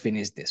 Let's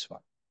finish this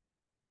one.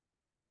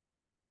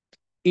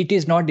 It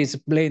is not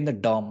displayed in the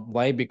DOM.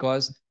 Why?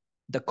 Because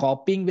the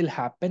copying will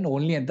happen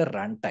only at the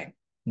runtime,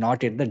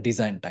 not at the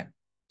design time.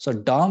 So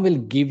DOM will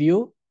give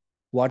you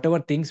whatever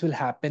things will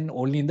happen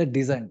only in the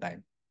design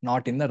time,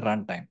 not in the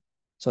runtime.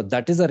 So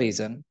that is the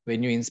reason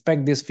when you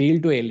inspect this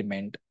field to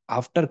element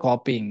after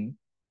copying,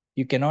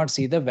 you cannot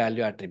see the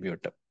value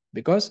attribute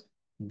because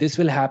this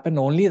will happen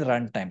only at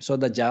runtime. So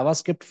the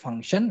JavaScript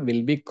function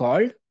will be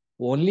called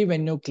only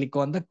when you click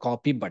on the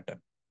copy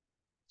button.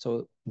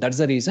 So that's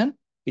the reason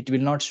it will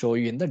not show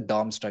you in the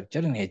DOM structure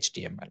in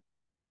HTML.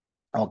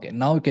 Okay,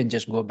 now you can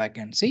just go back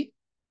and see.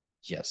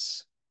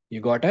 Yes,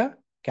 you got a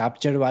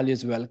captured value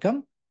is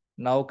welcome.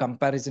 Now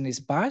comparison is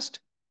passed.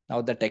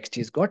 Now the text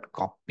is got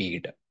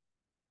copied.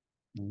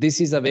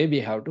 This is the way we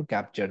have to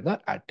capture the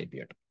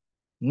attribute.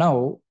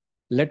 Now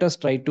let us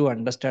try to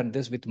understand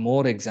this with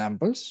more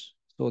examples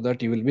so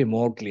that you will be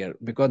more clear,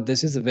 because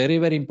this is very,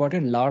 very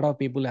important. A lot of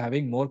people are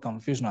having more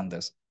confusion on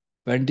this.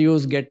 When to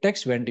use get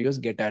text, when to use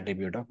get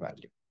attribute of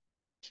value.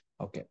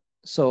 Okay,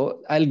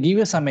 so I'll give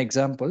you some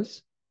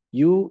examples.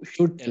 You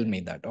should tell me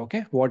that,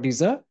 okay? What is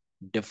the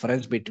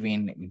difference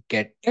between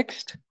get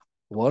text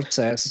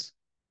versus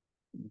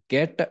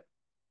get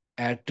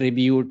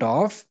attribute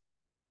of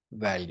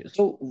value?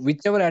 So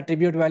whichever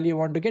attribute value you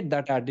want to get,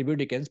 that attribute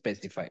you can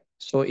specify.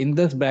 So in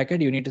this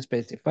bracket, you need to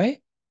specify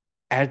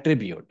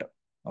attribute,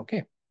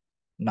 okay?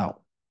 Now,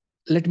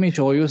 let me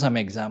show you some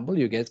example.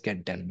 You guys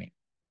can tell me.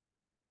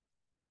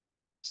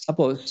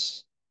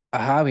 Suppose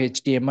I have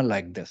HTML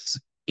like this.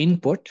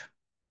 Input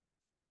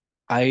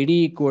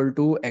ID equal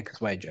to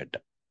XYZ.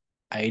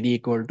 ID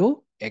equal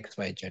to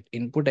XYZ.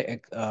 Input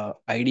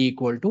ID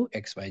equal to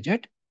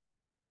XYZ.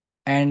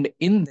 And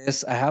in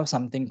this, I have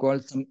something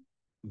called some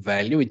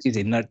value, which is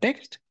inner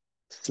text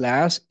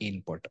slash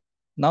input.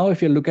 Now,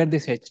 if you look at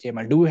this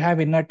HTML, do we have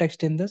inner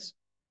text in this?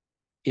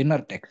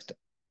 Inner text.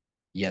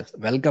 Yes,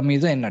 welcome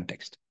is the inner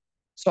text.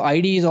 So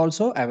ID is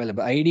also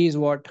available. ID is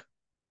what?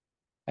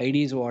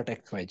 ID is what?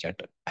 XYZ.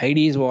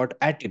 ID is what?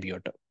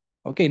 Attribute.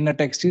 Okay, inner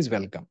text is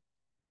welcome.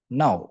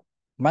 Now,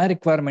 my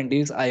requirement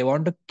is I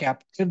want to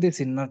capture this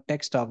inner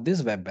text of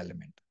this web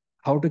element.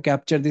 How to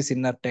capture this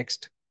inner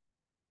text?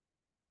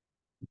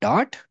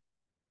 Dot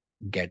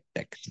get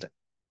text.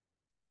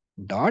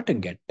 Dot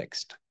get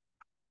text.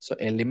 So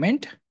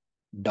element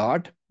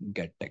dot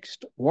get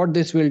text. What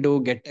this will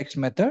do, get text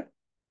method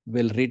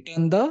will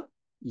return the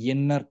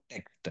inner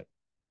text.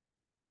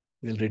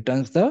 Will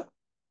returns the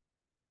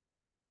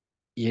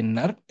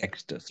inner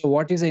text. So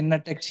what is the inner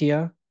text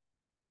here?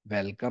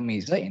 Welcome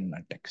is the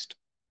inner text.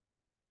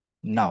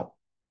 Now,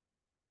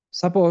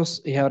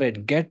 suppose you have a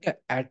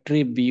get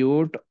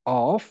attribute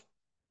of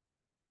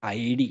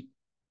ID.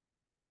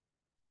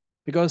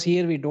 because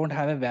here we don't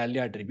have a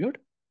value attribute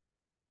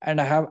and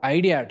I have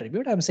ID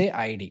attribute. I'm say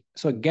ID.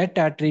 So get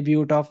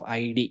attribute of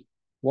ID.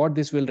 What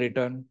this will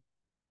return?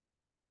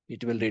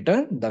 It will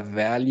return the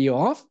value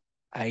of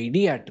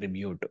ID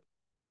attribute.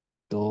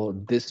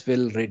 So this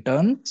will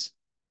returns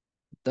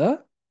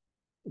the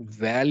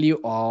value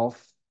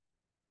of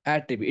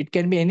attribute. It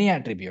can be any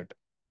attribute.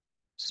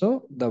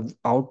 So the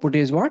output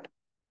is what?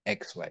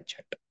 XYZ.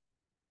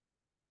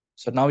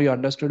 So now you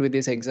understood with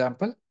this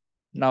example.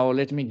 Now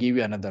let me give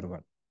you another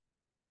one.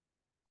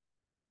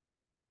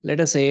 Let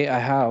us say I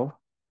have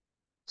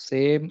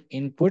same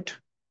input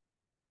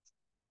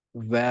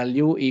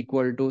value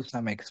equal to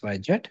some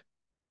XYZ,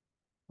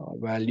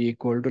 value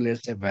equal to,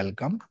 let's say,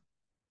 welcome,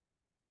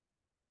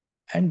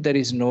 and there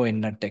is no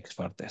inner text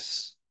for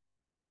this.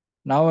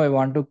 Now I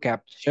want to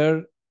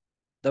capture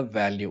the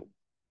value.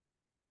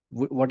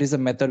 What is the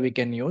method we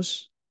can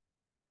use?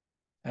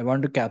 I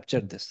want to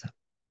capture this.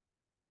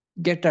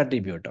 Get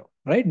attribute,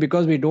 right?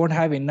 Because we don't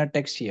have inner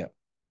text here.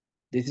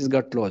 This is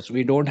got closed.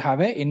 We don't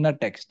have a inner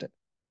text.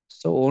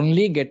 So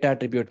only get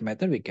attribute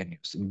method we can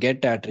use.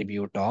 Get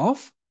attribute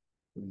of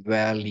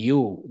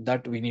value,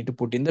 that we need to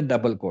put in the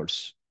double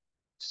quotes.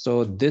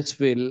 So this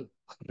will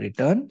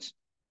return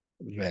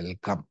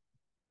welcome.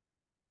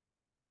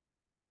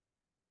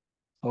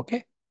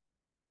 Okay.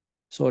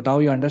 So now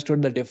you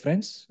understood the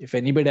difference. If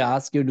anybody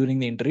asks you during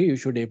the interview, you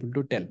should be able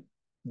to tell.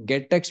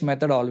 GetText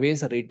method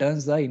always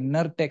returns the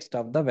inner text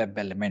of the web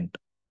element.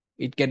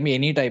 It can be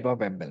any type of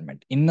web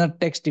element. Inner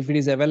text, if it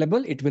is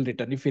available, it will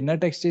return. If inner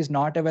text is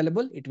not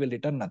available, it will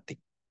return nothing.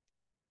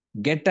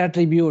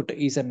 GetAttribute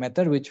is a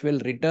method which will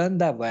return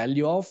the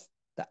value of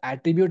the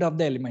attribute of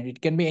the element.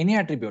 It can be any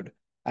attribute,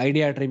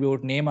 ID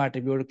attribute, name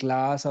attribute,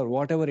 class, or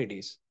whatever it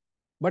is.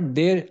 But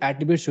their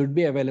attribute should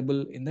be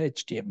available in the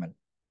HTML.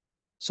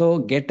 So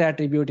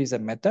getAttribute is a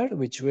method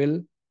which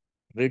will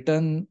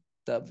return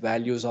the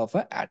values of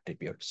an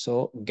attribute.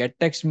 So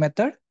getText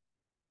method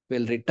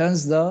will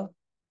returns the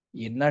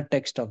inner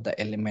text of the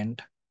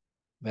element,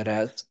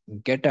 whereas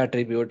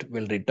getAttribute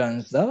will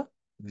returns the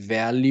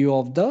value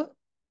of the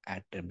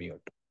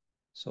attribute.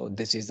 So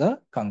this is a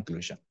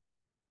conclusion.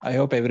 I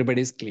hope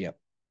everybody is clear.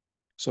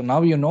 So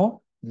now you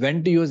know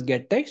when to use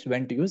getText,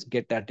 when to use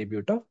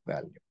getAttribute of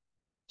value.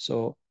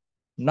 So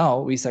now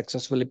we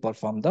successfully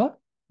perform the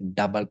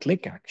double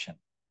click action.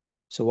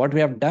 So what we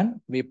have done,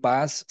 we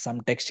pass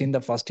some text in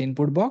the first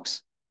input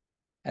box,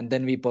 and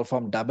then we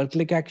perform double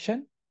click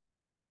action.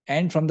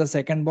 And from the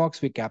second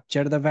box, we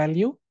capture the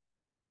value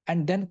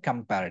and then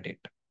compared it.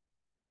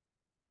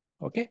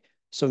 Okay.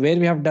 So where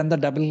we have done the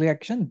double click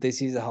action,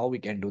 this is how we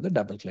can do the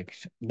double click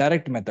action.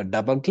 Direct method,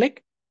 double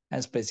click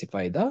and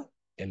specify the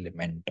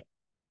element.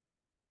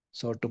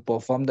 So to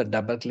perform the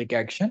double click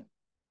action,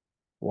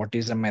 what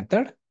is the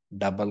method?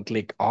 Double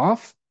click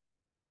of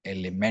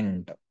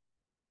element.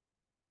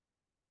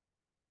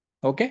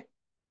 Okay.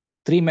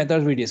 Three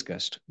methods we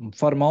discussed.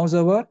 For mouse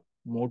over,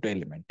 move to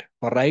element.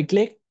 For right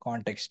click,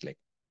 context click.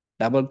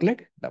 Double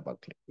click,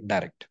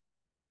 direct.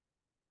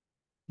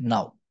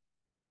 Now,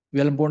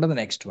 we'll move on to the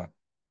next one.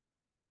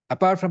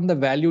 Apart from the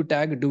value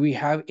tag, do we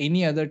have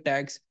any other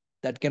tags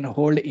that can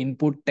hold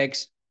input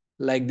text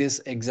like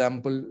this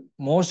example?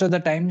 Most of the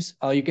times,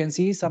 you can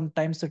see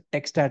sometimes the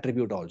text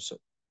attribute also.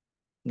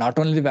 Not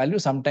only the value,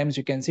 sometimes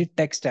you can see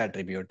text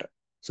attribute.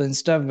 So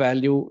instead of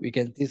value, we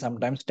can see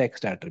sometimes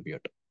text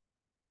attribute.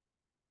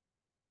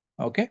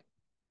 Okay.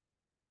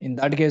 In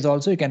that case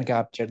also, you can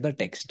capture the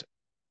text.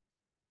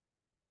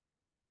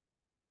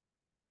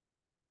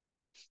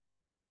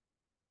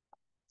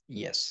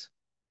 Yes.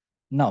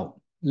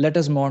 Now, let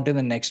us move on to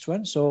the next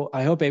one. So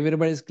I hope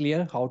everybody is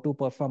clear how to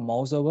perform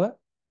mouse over,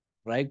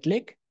 right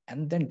click,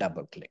 and then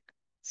double click.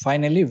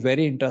 Finally,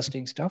 very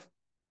interesting stuff,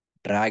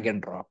 drag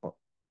and drop.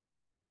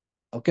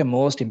 Okay,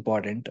 most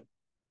important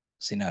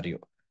scenario.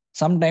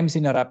 Sometimes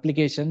in our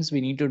applications,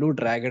 we need to do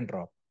drag and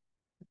drop.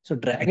 So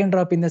drag and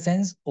drop in the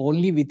sense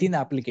only within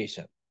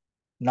application,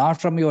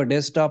 not from your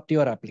desktop to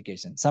your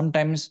application.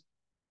 Sometimes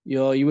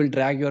you will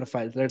drag your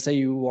files. Let's say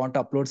you want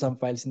to upload some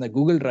files in the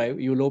Google Drive.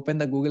 You will open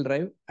the Google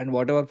Drive and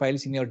whatever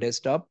files in your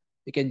desktop,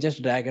 you can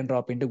just drag and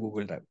drop into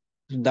Google Drive.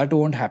 So that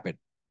won't happen.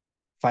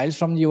 Files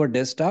from your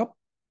desktop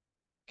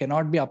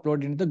cannot be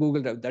uploaded into the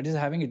Google Drive. That is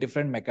having a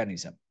different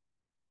mechanism.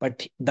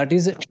 But that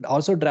is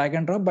also drag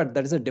and drop, but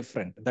that is a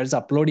different. That is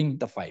uploading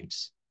the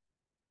files.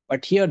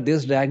 But here,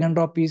 this drag and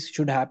drop is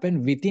should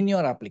happen within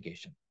your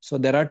application. So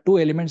there are two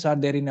elements are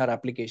there in your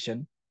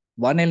application.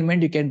 One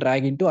element you can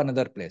drag into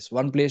another place.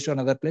 One place to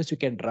another place you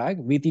can drag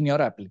within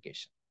your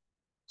application.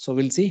 So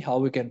we'll see how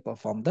we can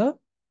perform the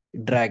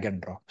drag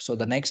and drop. So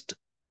the next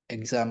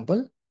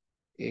example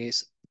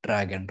is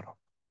drag and drop.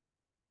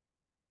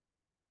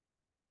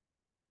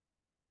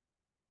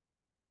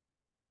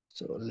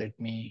 So let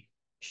me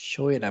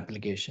show you an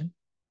application.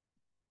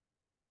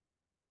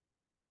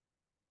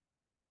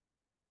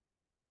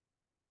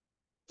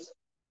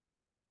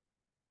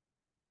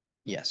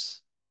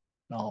 Yes.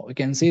 Now we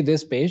can see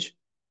this page,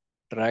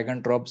 drag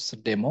and drops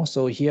demo.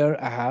 So here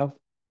I have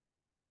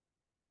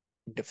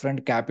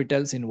different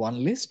capitals in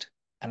one list.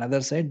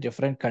 Another side,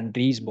 different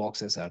countries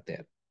boxes are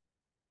there.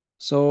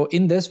 So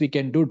in this, we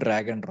can do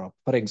drag and drop.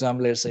 For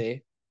example, let's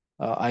say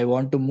I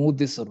want to move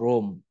this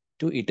Rome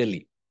to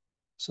Italy.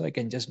 So I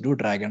can just do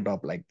drag and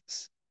drop like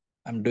this.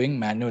 I'm doing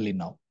manually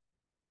now.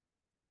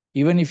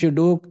 Even if you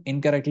do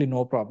incorrectly,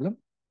 no problem.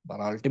 But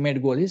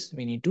ultimate goal is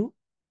we need to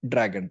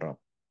drag and drop.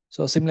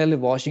 So similarly,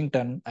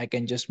 Washington, I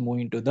can just move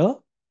into the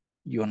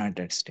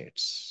United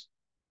States.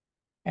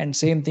 And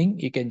same thing,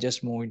 you can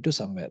just move into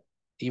somewhere.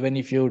 Even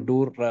if you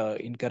do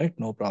incorrect,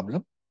 no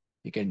problem.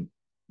 You can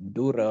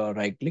do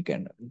right click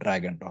and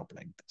drag and drop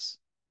like this.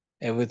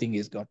 Everything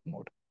is got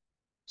mode.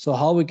 So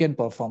how we can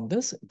perform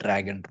this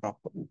drag and drop?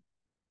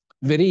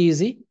 Very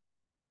easy.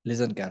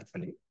 Listen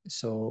carefully.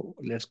 So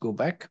let's go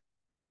back,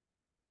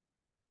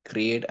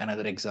 create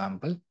another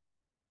example,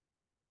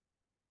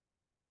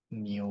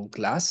 new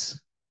class,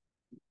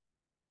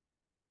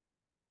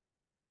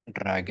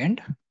 drag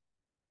and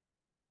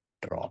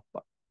drop,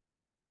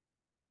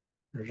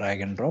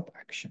 drag and drop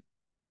action.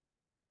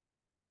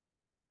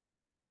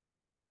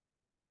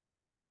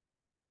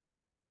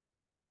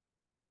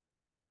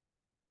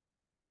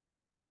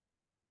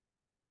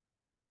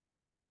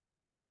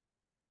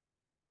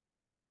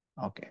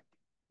 Okay.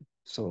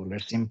 So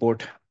let's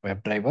import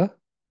WebDriver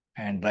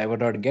and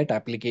driver.get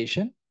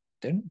application,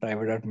 then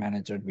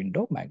driver.manager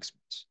window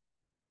maximums.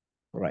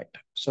 Right.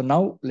 So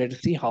now let's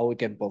see how we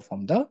can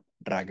perform the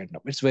drag and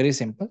drop. It's very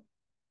simple.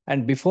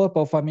 And before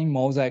performing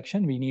mouse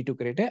action, we need to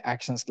create a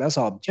actions class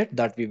object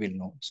that we will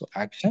know. So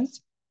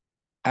actions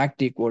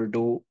act equal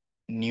to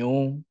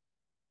new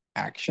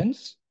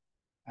actions,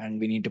 and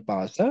we need to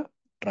pass a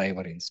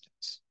driver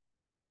instance.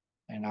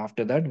 And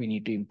after that, we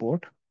need to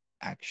import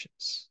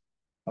actions.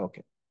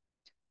 Okay.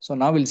 So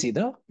now we'll see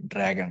the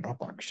drag and drop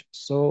action.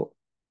 So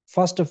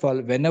first of all,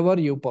 whenever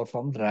you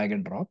perform drag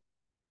and drop,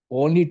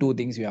 only two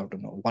things you have to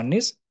know. One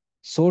is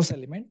source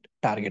element,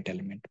 target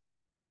element.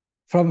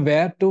 From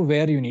where to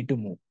where you need to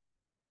move,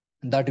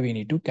 that we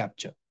need to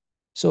capture.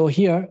 So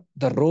here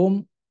the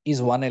Rome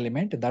is one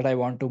element that I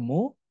want to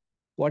move.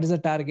 What is the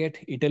target?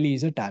 Italy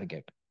is a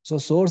target. So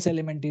source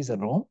element is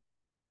Rome.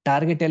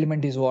 Target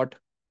element is what?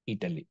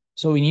 Italy.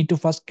 So we need to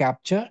first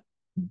capture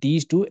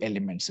these two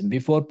elements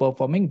before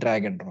performing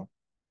drag and drop.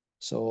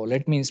 So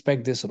let me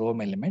inspect this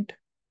Rome element.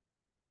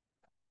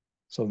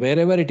 So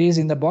wherever it is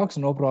in the box,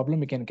 no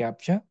problem, we can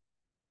capture.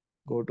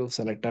 Go to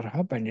selector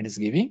hub and it is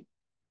giving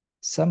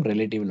some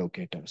relative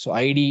locator. So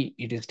ID,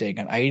 it is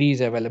taken. ID is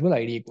available,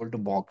 ID equal to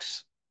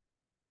box.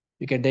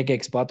 You can take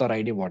XPath or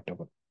ID,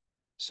 whatever.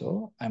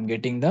 So I'm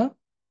getting the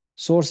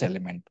source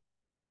element.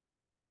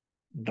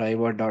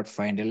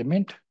 Driver.find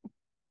element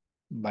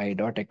by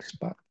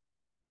 .xpath.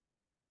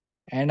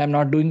 And I'm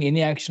not doing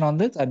any action on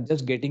this. I'm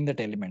just getting that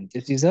element.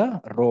 This is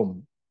a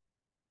Rome.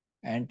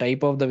 And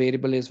type of the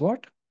variable is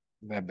what?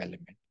 Web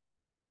element.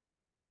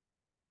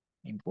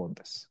 Import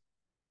this.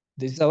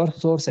 This is our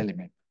source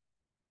element.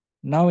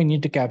 Now we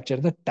need to capture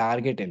the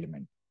target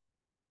element.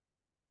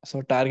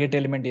 So target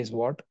element is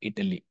what?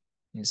 Italy.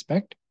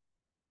 Inspect.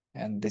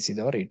 And this is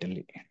our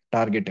Italy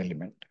target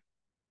element.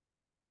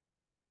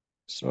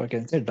 So I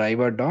can say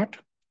driver dot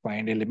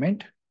find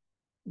element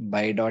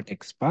by dot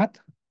XPath.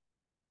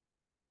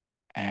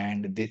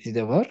 And this is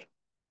our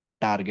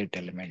target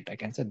element. I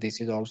can say this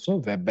is also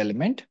web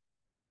element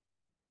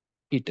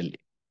Italy.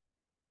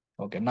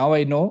 Okay, now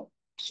I know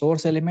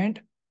source element.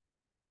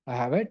 I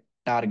have a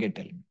target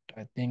element.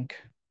 I think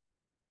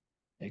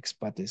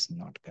XPath is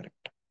not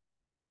correct.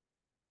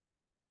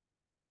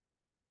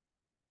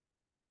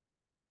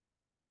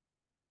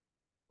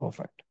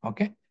 Perfect.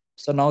 Okay.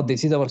 So now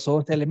this is our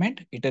source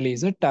element. Italy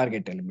is a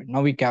target element.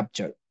 Now we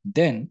capture.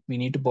 Then we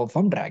need to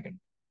perform drag and.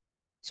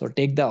 So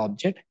take the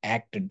object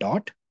act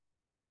dot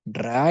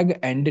drag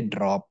and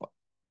drop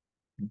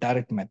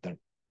direct method.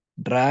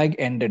 Drag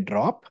and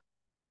drop.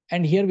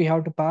 And here we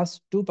have to pass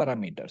two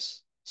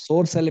parameters,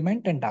 source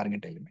element and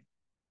target element.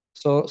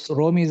 So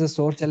Rome is a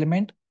source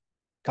element,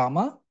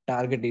 comma,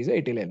 target is a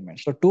Italy element.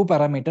 So two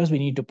parameters we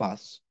need to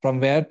pass from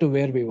where to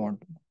where we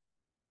want to.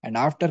 And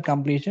after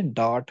completion,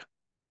 dot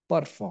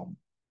perform.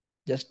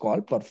 Just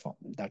call perform.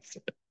 That's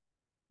it.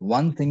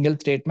 One single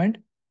statement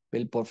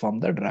will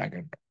perform the drag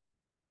and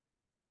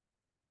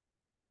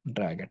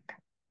drag and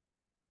drop.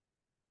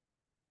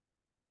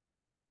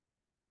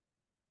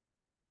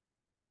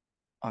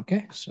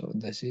 Okay, so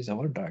this is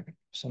our drag.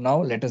 So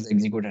now let us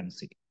execute and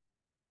see.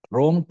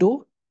 Rome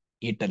to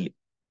Italy.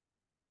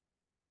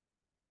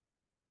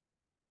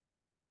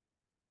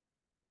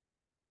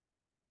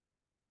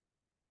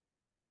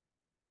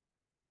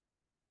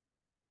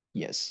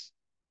 Yes.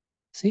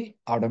 See,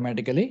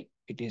 automatically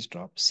it is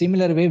dropped.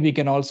 Similar way, we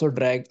can also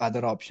drag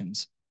other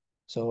options.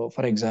 So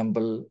for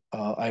example,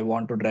 I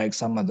want to drag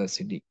some other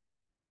city.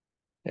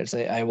 Let's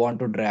say I want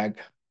to drag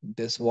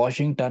this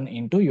Washington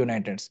into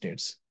United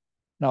States.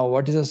 Now,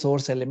 what is the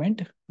source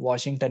element?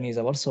 Washington is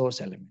our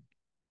source element.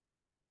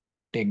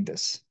 Take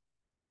this,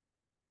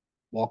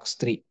 box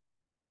 3.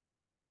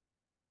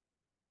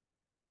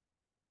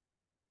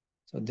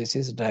 So this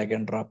is drag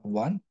and drop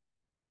 1,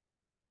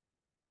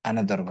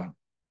 another one.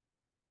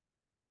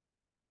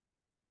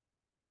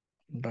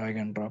 drag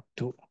and drop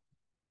to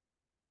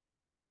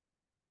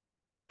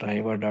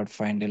driver dot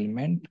find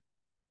element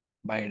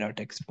by dot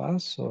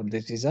XPaths. So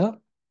this is a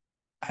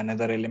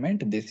another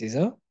element. This is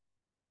a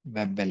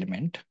web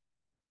element,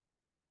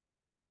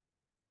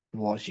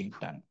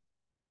 Washington.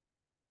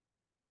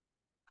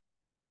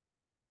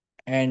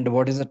 And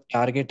what is the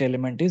target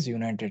element is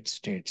United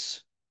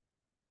States.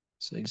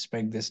 So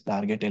expect this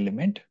target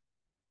element,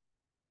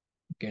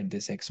 get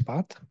this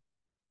XPath,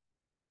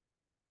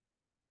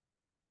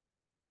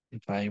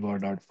 driver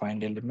dot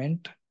find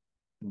element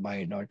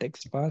by dot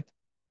XPath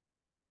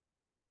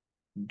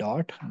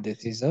dot.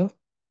 This is a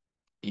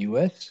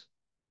US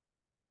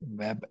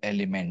web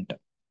element.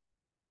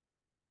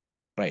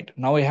 Right.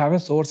 Now we have a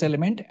source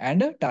element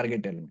and a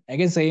target element.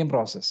 Again, same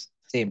process.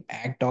 Same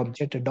act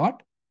object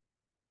dot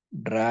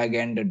drag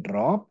and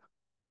drop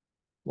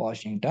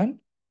Washington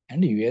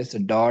and US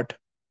dot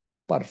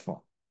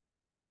perform.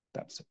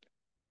 That's it.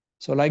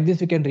 So like this,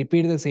 we can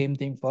repeat the same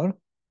thing for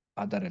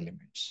other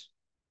elements.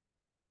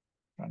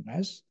 Run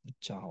as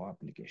Java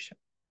application.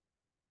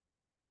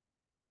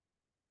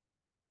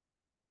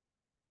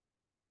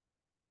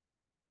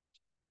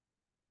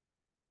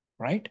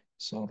 Right.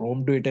 So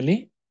Rome to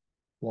Italy,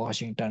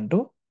 Washington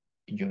to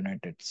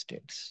United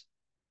States.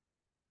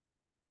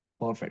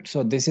 Perfect.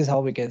 So this is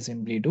how we can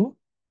simply do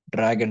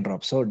drag and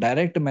drop. So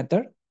direct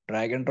method,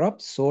 drag and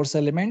drop, source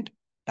element,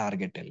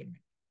 target element.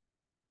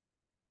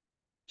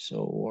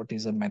 So what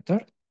is the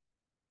method?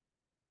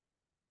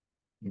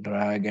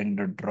 Drag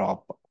and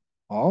drop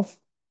of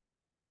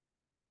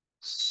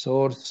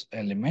source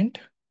element,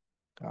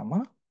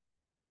 comma,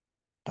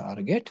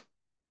 target.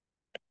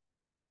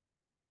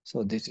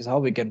 So this is how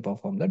we can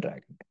perform the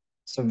drag and drop.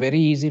 So very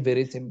easy,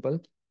 very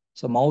simple.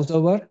 So mouse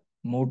over,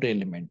 move to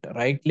element.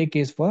 Right click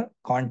is for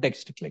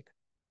context click.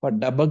 For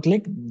double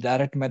click,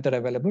 direct method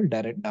available,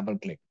 direct double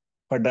click.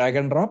 For drag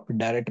and drop,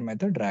 direct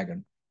method, drag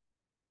and.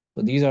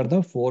 So these are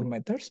the four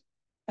methods.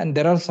 And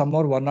there are some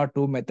more one or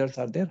two methods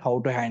are there,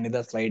 how to handle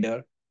the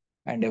slider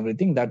and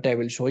everything that I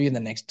will show you in the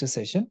next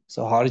session.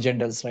 So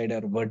horizontal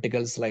slider,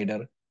 vertical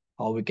slider,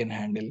 how we can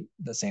handle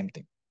the same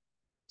thing.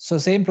 So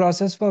same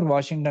process for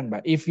Washington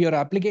back. If your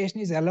application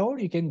is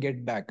allowed, you can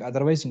get back.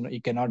 Otherwise,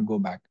 you cannot go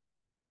back.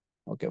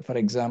 Okay, for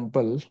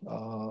example,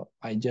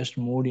 I just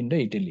moved into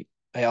Italy.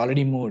 I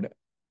already moved.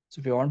 So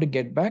if you want to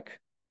get back,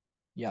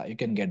 yeah, you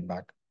can get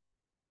back.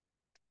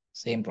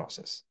 Same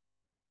process.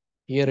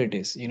 Here it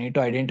is. You need to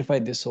identify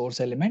this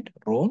source element,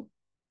 Rome,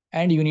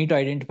 and you need to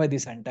identify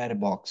this entire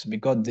box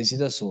because this is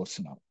the source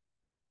now.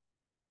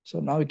 So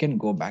now you can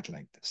go back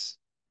like this.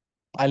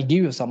 I'll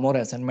give you some more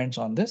assignments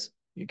on this.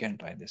 You can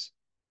try this.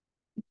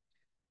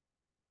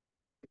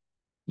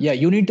 Yeah,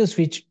 you need to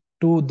switch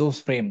to those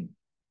frame.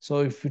 So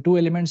if two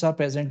elements are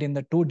present in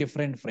the two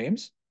different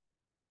frames,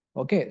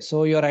 okay,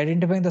 so you're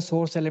identifying the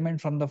source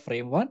element from the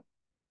frame one,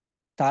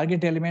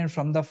 target element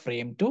from the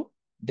frame two,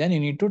 then you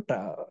need to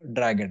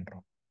drag and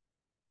drop.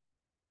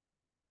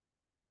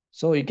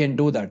 So you can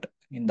do that.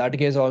 In that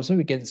case also,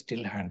 we can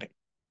still handle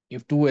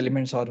if two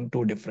elements are in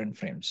two different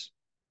frames.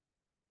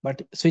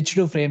 But switch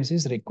to frames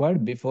is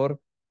required before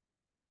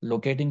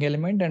locating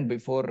element and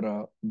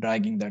before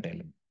dragging that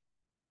element.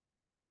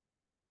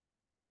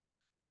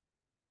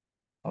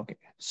 Okay,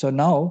 so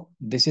now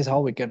this is how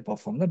we can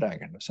perform the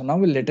drag and drop. So now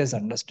let us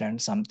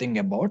understand something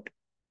about,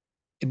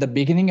 in the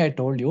beginning I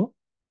told you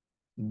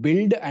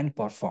build and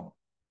perform,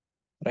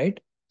 right?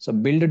 So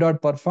build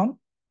dot perform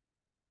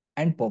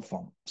and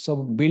perform. So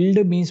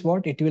build means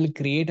what? It will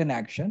create an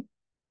action.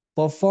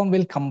 Perform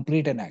will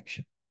complete an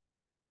action.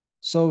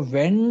 So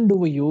when do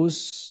we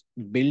use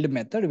build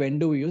method? When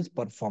do we use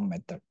perform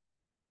method?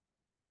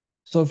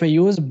 So if I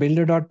use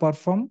build dot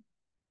perform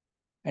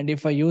and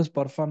if I use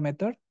perform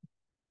method,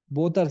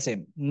 both are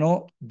same,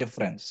 no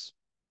difference.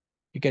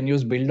 You can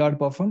use build dot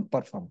perform,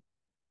 perform.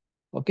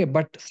 Okay,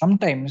 but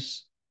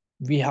sometimes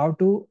we have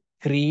to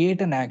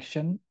create an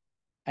action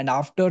and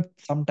after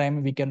some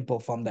time we can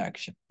perform the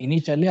action.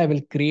 Initially, I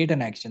will create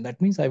an action.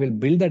 That means I will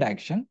build that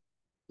action.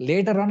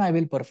 Later on, I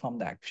will perform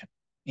the action.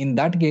 In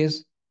that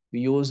case,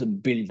 we use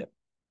build.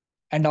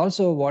 And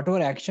also,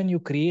 whatever action you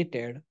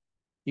created,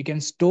 you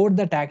can store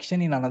that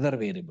action in another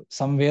variable,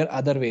 somewhere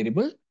other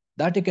variable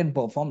that you can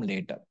perform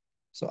later.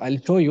 So I'll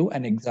show you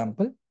an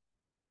example.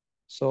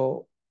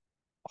 So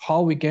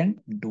how we can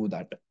do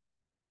that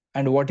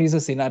and what is a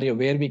scenario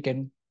where we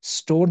can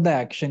store the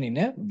action in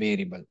a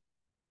variable.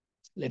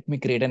 Let me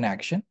create an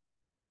action.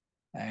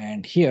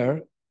 And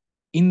here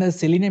in the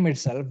Selenium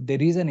itself,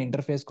 there is an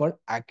interface called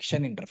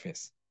action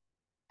interface.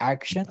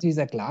 Actions is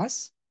a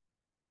class.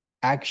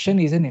 Action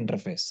is an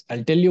interface.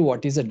 I'll tell you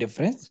what is the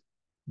difference.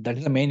 That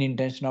is the main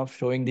intention of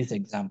showing this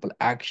example.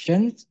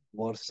 Actions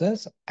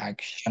versus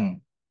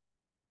action.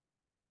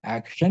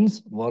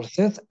 Actions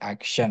versus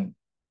action.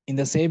 In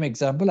the same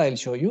example, I'll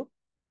show you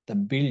the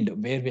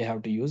build where we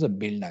have to use a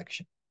build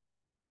action.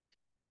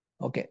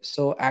 Okay,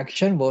 so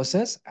action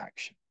versus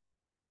action.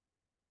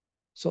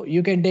 So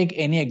you can take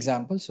any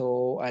example.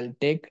 So I'll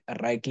take a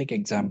right click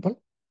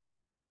example.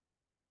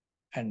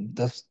 And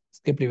the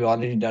script we've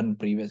already done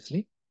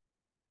previously.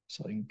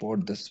 So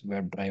import this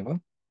web driver.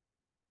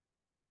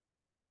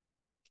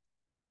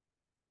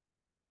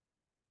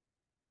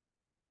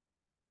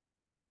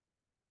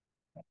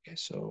 Okay,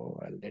 so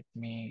let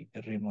me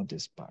remove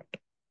this part.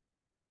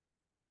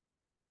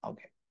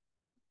 Okay.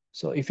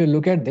 So if you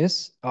look at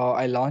this,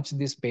 I launched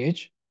this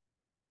page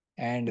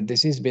and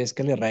this is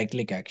basically a right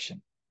click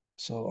action.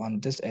 So on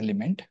this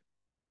element,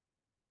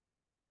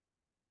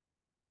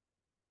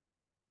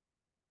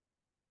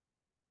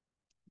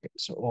 okay,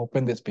 so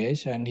open this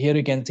page and here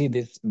you can see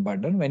this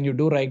button. When you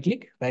do right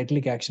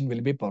click action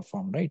will be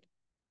performed, right?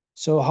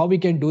 So how we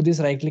can do this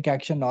right click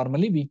action?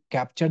 Normally we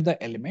capture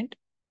the element,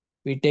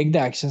 we take the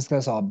actions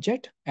class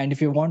object, and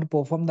if you want to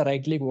perform the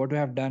right click, what we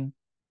have done,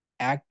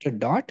 act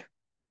dot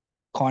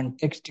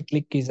context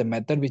click is a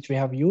method which we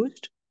have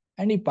used,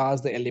 and we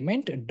pass the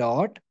element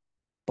dot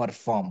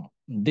perform.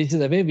 This is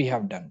the way we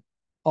have done.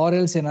 Or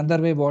else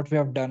another way what we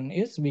have done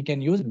is we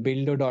can use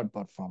build dot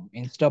perform.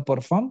 Instead of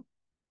perform,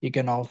 you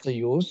can also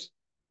use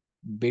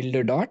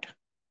build dot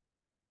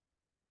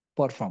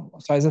perform.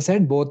 So as I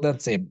said, both are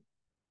same.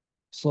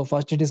 So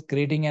first it is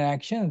creating an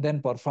action,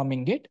 then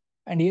performing it,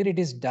 and here it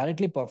is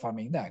directly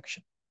performing the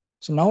action.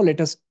 So now let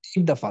us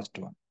take the first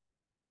one.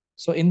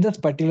 So in this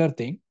particular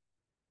thing,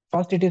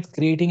 first it is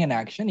creating an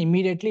action,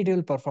 immediately it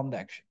will perform the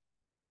action.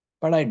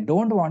 But I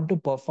don't want to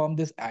perform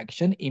this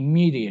action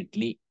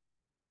immediately.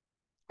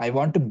 I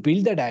want to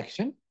build that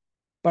action,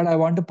 but I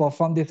want to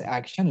perform this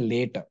action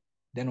later.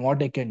 Then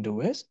what I can do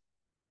is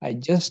I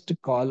just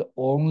call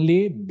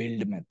only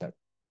build method.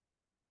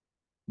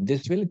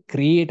 This will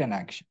create an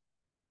action.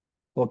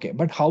 Okay,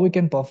 but how we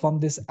can perform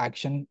this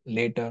action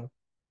later?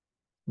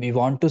 We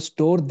want to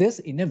store this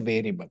in a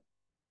variable.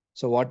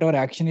 So whatever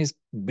action is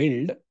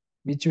build,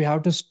 which we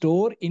have to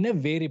store in a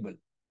variable.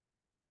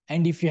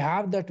 And if you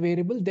have that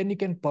variable, then you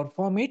can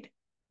perform it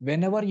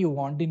whenever you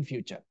want in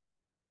future.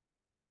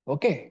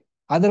 Okay.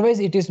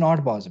 Otherwise, it is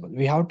not possible.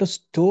 We have to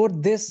store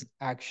this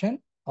action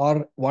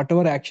or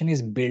whatever action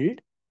is built,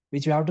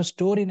 which we have to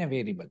store in a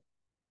variable.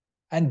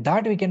 And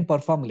that we can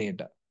perform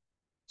later.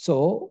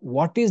 So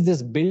what is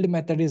this build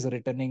method is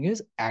returning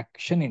is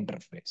action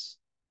interface.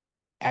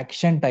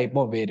 Action type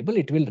of variable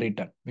it will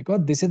return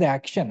because this is the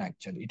action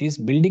actually. It is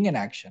building an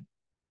action.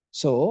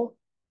 So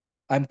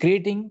I'm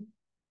creating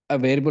a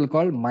variable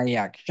called my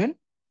action.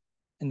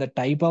 And the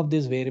type of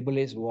this variable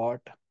is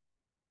what?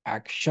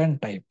 Action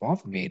type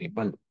of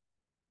variable.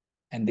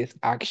 And this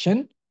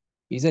action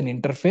is an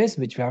interface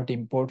which we have to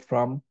import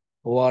from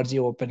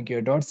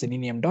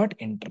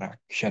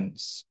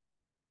org.openqa.selenium.interactions.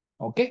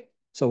 Okay.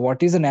 So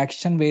what is an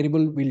action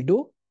variable will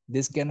do?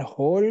 This can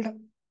hold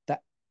the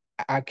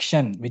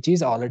action which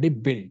is already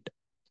built.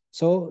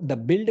 So the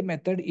build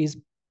method is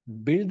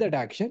build that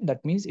action.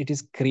 That means it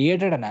is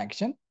created an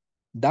action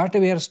that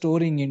we are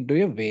storing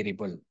into a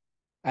variable.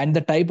 And the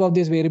type of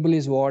this variable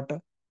is what?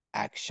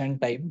 Action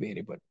type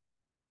variable.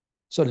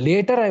 So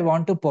later I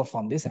want to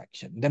perform this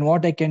action. Then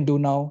what I can do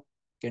now?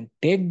 I can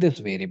take this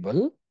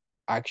variable,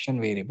 action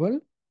variable,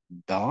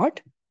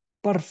 dot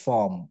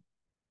perform.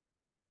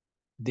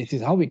 This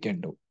is how we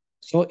can do.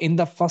 So in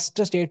the first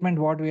statement,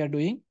 what we are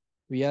doing?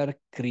 We are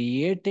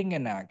creating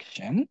an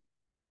action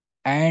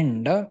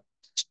and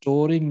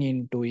storing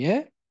into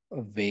a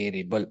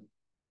variable.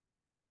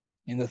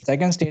 In the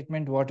second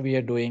statement, what we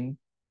are doing?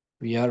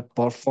 We are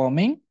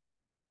performing,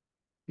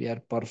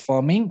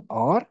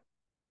 or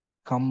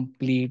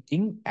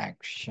completing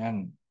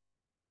action.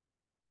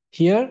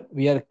 Here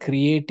we are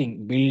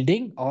creating,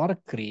 building or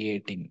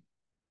creating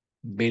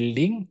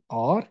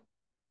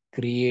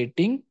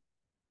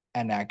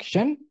an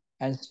action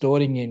and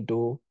storing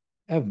into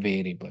a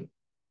variable.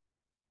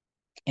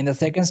 In the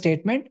second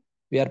statement,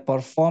 we are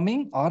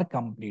performing or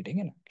completing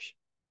an action.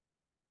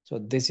 So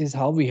this is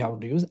how we have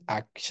to use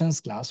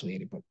actions class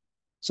variable.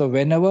 So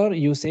whenever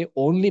you say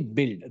only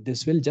build,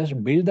 this will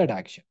just build that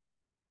action.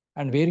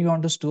 And where you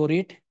want to store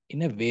it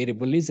in a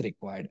variable is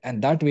required.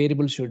 And that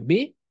variable should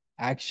be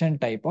action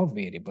type of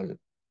variable.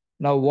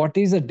 Now, what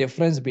is the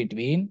difference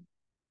between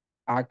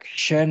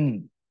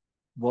action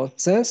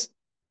versus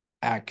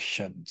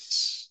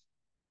actions?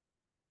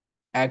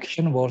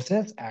 Action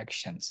versus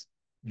actions.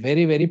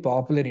 Very, very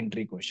popular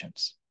entry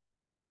questions.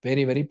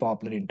 Very, very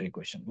popular entry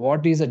question.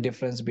 What is the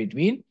difference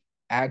between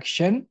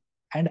action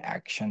and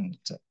actions?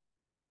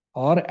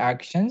 Or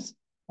actions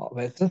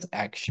versus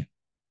action?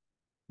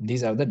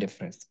 These are the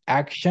difference.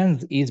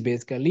 Actions is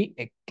basically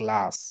a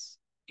class.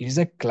 It is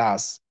a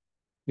class.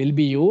 Will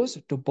be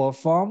used to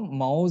perform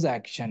mouse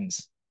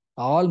actions.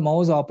 All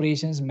mouse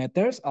operations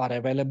methods are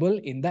available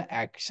in the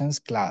actions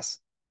class.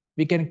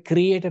 We can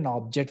create an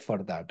object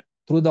for that.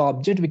 Through the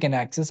object, we can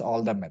access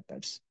all the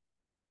methods.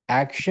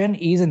 Action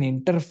is an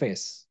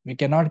interface. We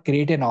cannot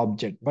create an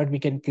object, but we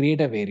can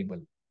create a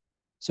variable.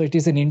 So it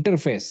is an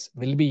interface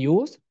will be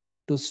used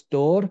to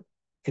store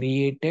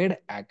created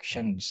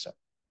actions,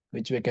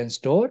 which we can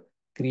store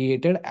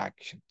created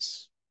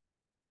actions.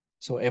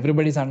 So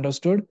everybody's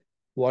understood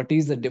what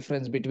is the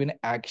difference between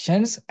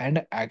actions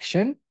and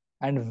action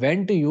and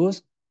when to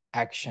use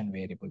action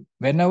variable.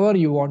 Whenever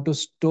you want to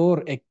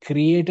store a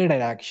created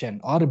action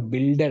or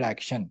builded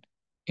action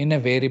in a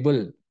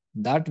variable,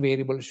 that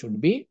variable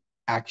should be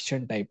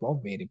action type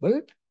of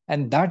variable.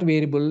 And that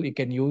variable you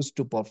can use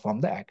to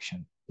perform the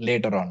action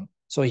later on.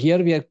 So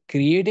here we are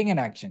creating an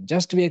action.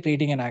 Just we are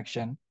creating an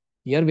action.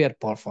 Here we are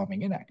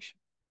performing an action.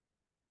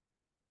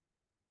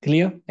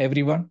 Clear,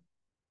 everyone?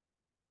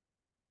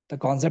 The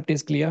concept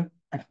is clear.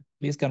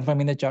 Please confirm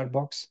in the chat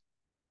box.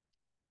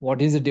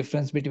 What is the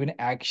difference between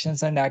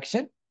actions and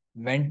action?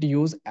 When to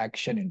use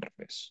action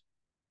interface?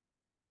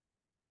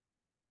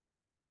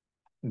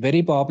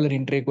 Very popular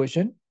intro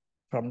question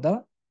from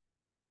the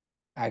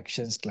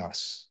actions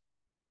class.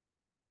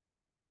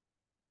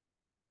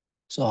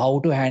 So how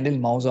to handle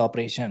mouse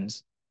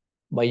operations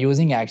by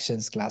using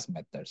actions class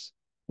methods.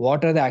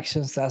 What are the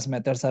actions class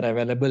methods are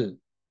available?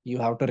 You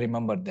have to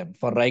remember them.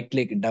 For right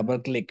click, double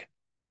click,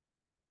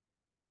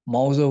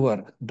 mouse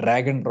over,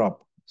 drag and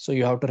drop. So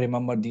you have to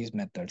remember these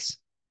methods.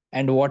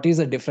 And what is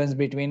the difference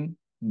between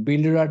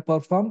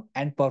build.perform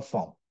and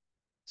perform?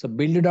 So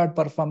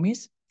build.perform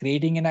is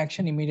creating an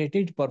action,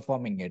 immediately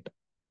performing it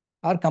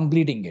or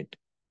completing it.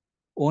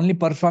 Only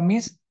perform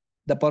is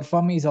the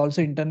perform is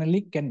also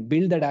internally can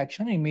build that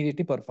action and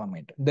immediately perform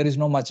it. There is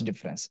no much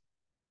difference.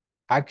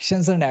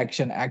 Actions and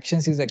action.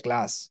 Actions is a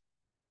class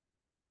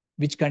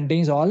which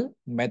contains all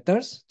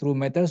methods. Through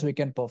methods, we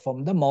can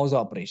perform the mouse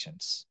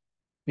operations.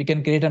 We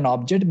can create an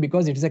object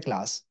because it is a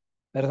class.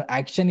 Whereas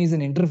action is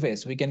an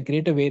interface. We can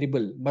create a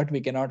variable, but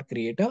we cannot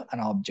create an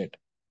object.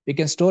 We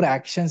can store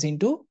actions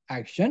into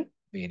action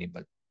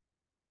variable.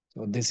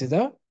 So this is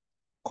the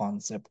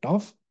concept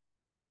of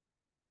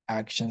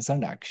actions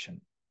and action.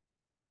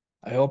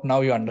 I hope now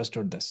you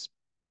understood this.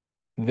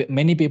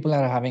 Many people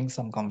are having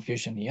some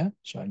confusion here,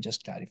 so I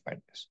just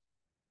clarified this.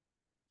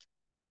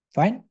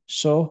 Fine.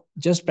 So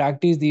just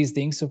practice these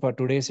things for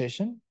today's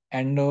session.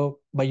 And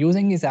by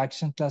using these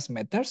action class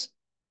methods,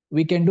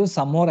 we can do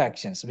some more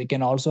actions. We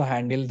can also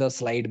handle the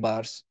slide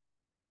bars.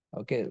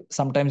 Okay.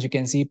 Sometimes you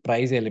can see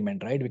price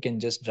element, right? We can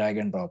just drag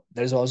and drop.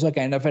 There's also a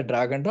kind of a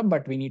drag and drop,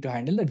 but we need to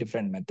handle the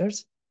different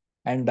methods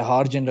and the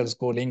horizontal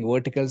scrolling,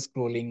 vertical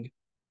scrolling.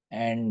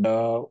 And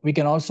we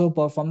can also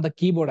perform the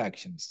keyboard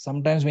actions.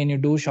 Sometimes when you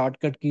do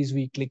shortcut keys,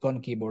 we click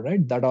on keyboard,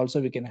 right? That also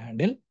we can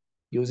handle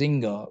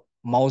using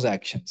mouse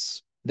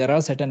actions. There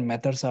are certain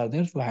methods are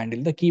there to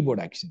handle the keyboard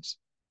actions.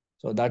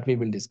 So that we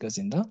will discuss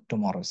in the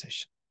tomorrow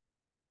session.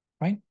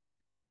 Fine.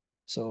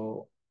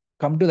 So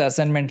come to the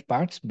assignment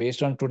parts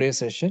based on today's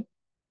session.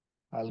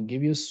 I'll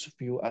give you a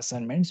few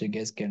assignments you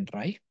guys can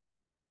try.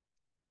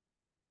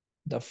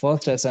 The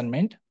first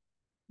assignment,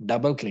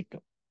 double click.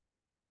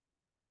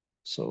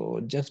 So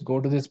just go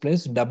to this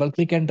place, double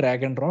click and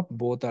drag and drop.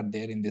 Both are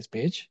there in this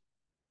page.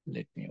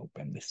 Let me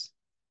open this.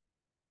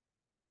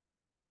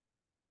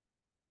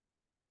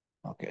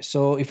 Okay,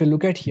 so if you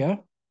look at here,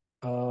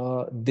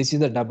 this is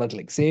the double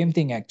click. Same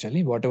thing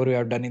actually. Whatever we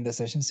have done in the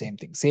session, same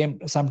thing.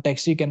 Some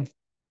text you can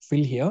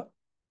fill here.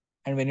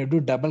 And when you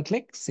do double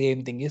click,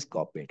 same thing is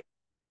copied.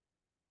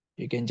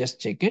 You can just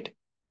check it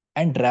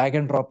and drag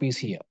and drop is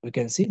here. We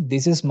can see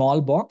this is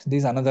small box, this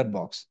is another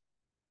box.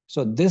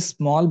 So this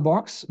small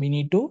box, we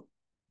need to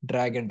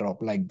drag and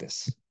drop like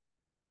this.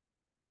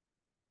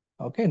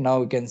 Okay, now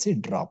we can see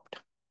dropped.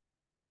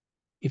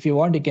 If you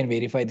want, you can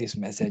verify this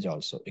message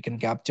also. You can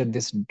capture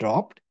this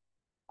dropped.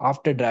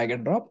 After drag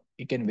and drop,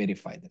 you can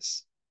verify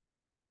this.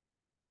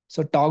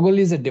 So toggle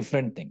is a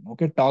different thing.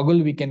 Okay,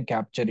 toggle we can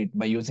capture it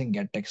by using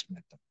getText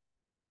method.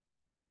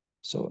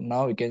 So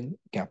now we can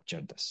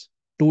capture this.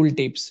 Tool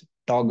tips,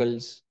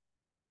 toggles,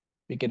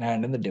 we can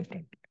handle the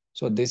different.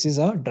 So this is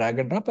a drag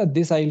and drop. And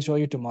this I will show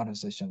you tomorrow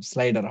session.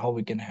 Slider, how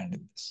we can handle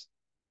this.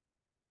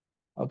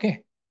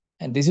 Okay.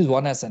 And this is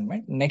one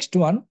assignment. Next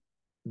one,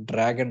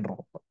 drag and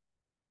drop.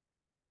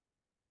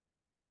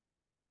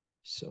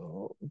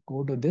 So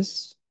go to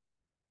this.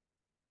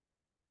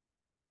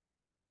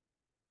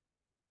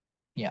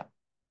 Yeah,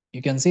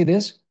 you can see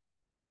this.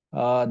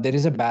 There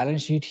is a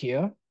balance sheet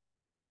here.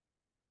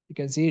 You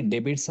can see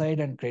debit side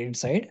and credit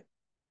side,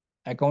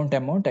 account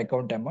amount,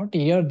 account amount.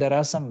 Here there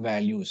are some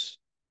values.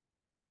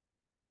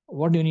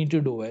 What you need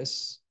to do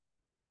is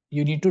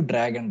you need to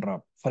drag and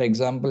drop. For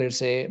example, let's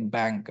say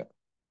bank.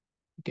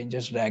 You can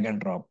just drag and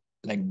drop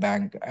like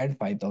bank and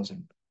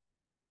 5,000.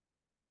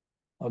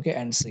 Okay,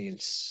 and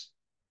sales.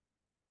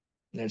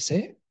 Let's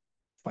say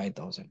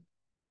 5,000.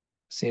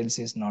 Sales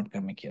is not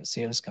coming here.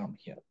 Sales come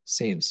here.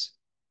 Sales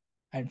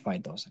and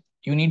 5,000.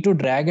 You need to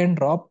drag and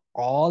drop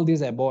all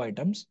these above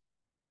items,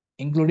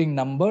 including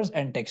numbers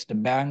and text,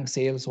 bank,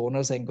 sales,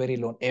 owner's inquiry,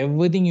 loan,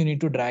 everything you need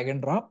to drag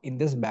and drop in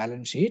this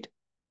balance sheet.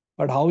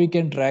 But how we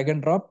can drag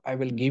and drop, I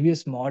will give you a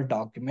small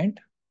document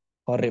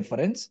for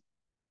reference.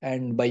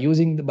 And by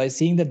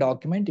seeing the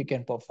document, you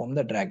can perform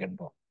the drag and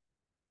drop.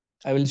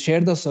 I will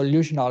share the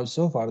solution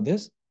also for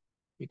this.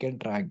 You can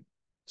drag.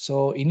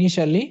 So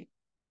initially,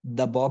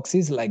 the box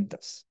is like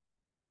this.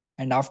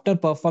 And after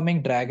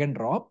performing drag and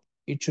drop,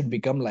 it should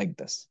become like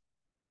this.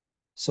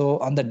 So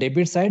on the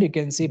debit side, you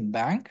can see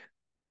bank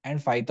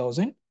and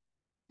 5,000.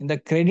 In the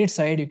credit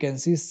side, you can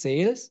see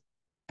sales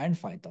and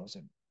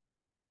 5,000.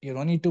 You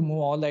don't need to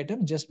move all the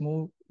items, just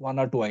move one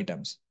or two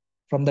items.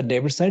 From the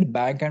debit side,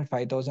 bank and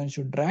 5,000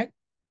 should drag.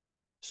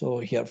 So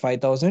here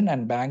 5,000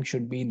 and bank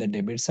should be in the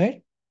debit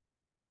side.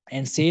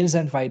 And sales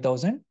and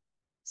 5,000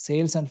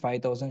 Sales and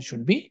 5,000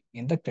 should be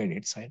in the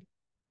credit side.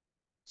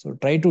 So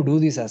try to do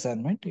this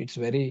assignment. It's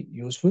very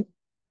useful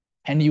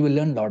and you will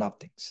learn a lot of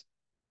things.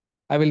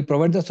 I will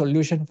provide the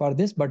solution for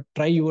this, but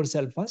try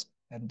yourself first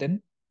and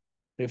then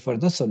refer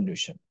the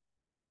solution.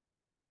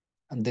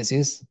 And this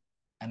is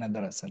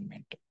another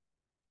assignment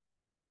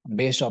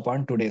based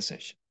upon today's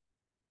session.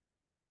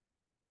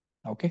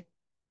 Okay.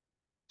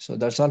 So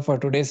that's all for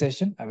today's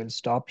session. I will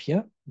stop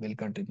here. We'll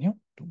continue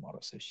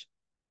tomorrow's session.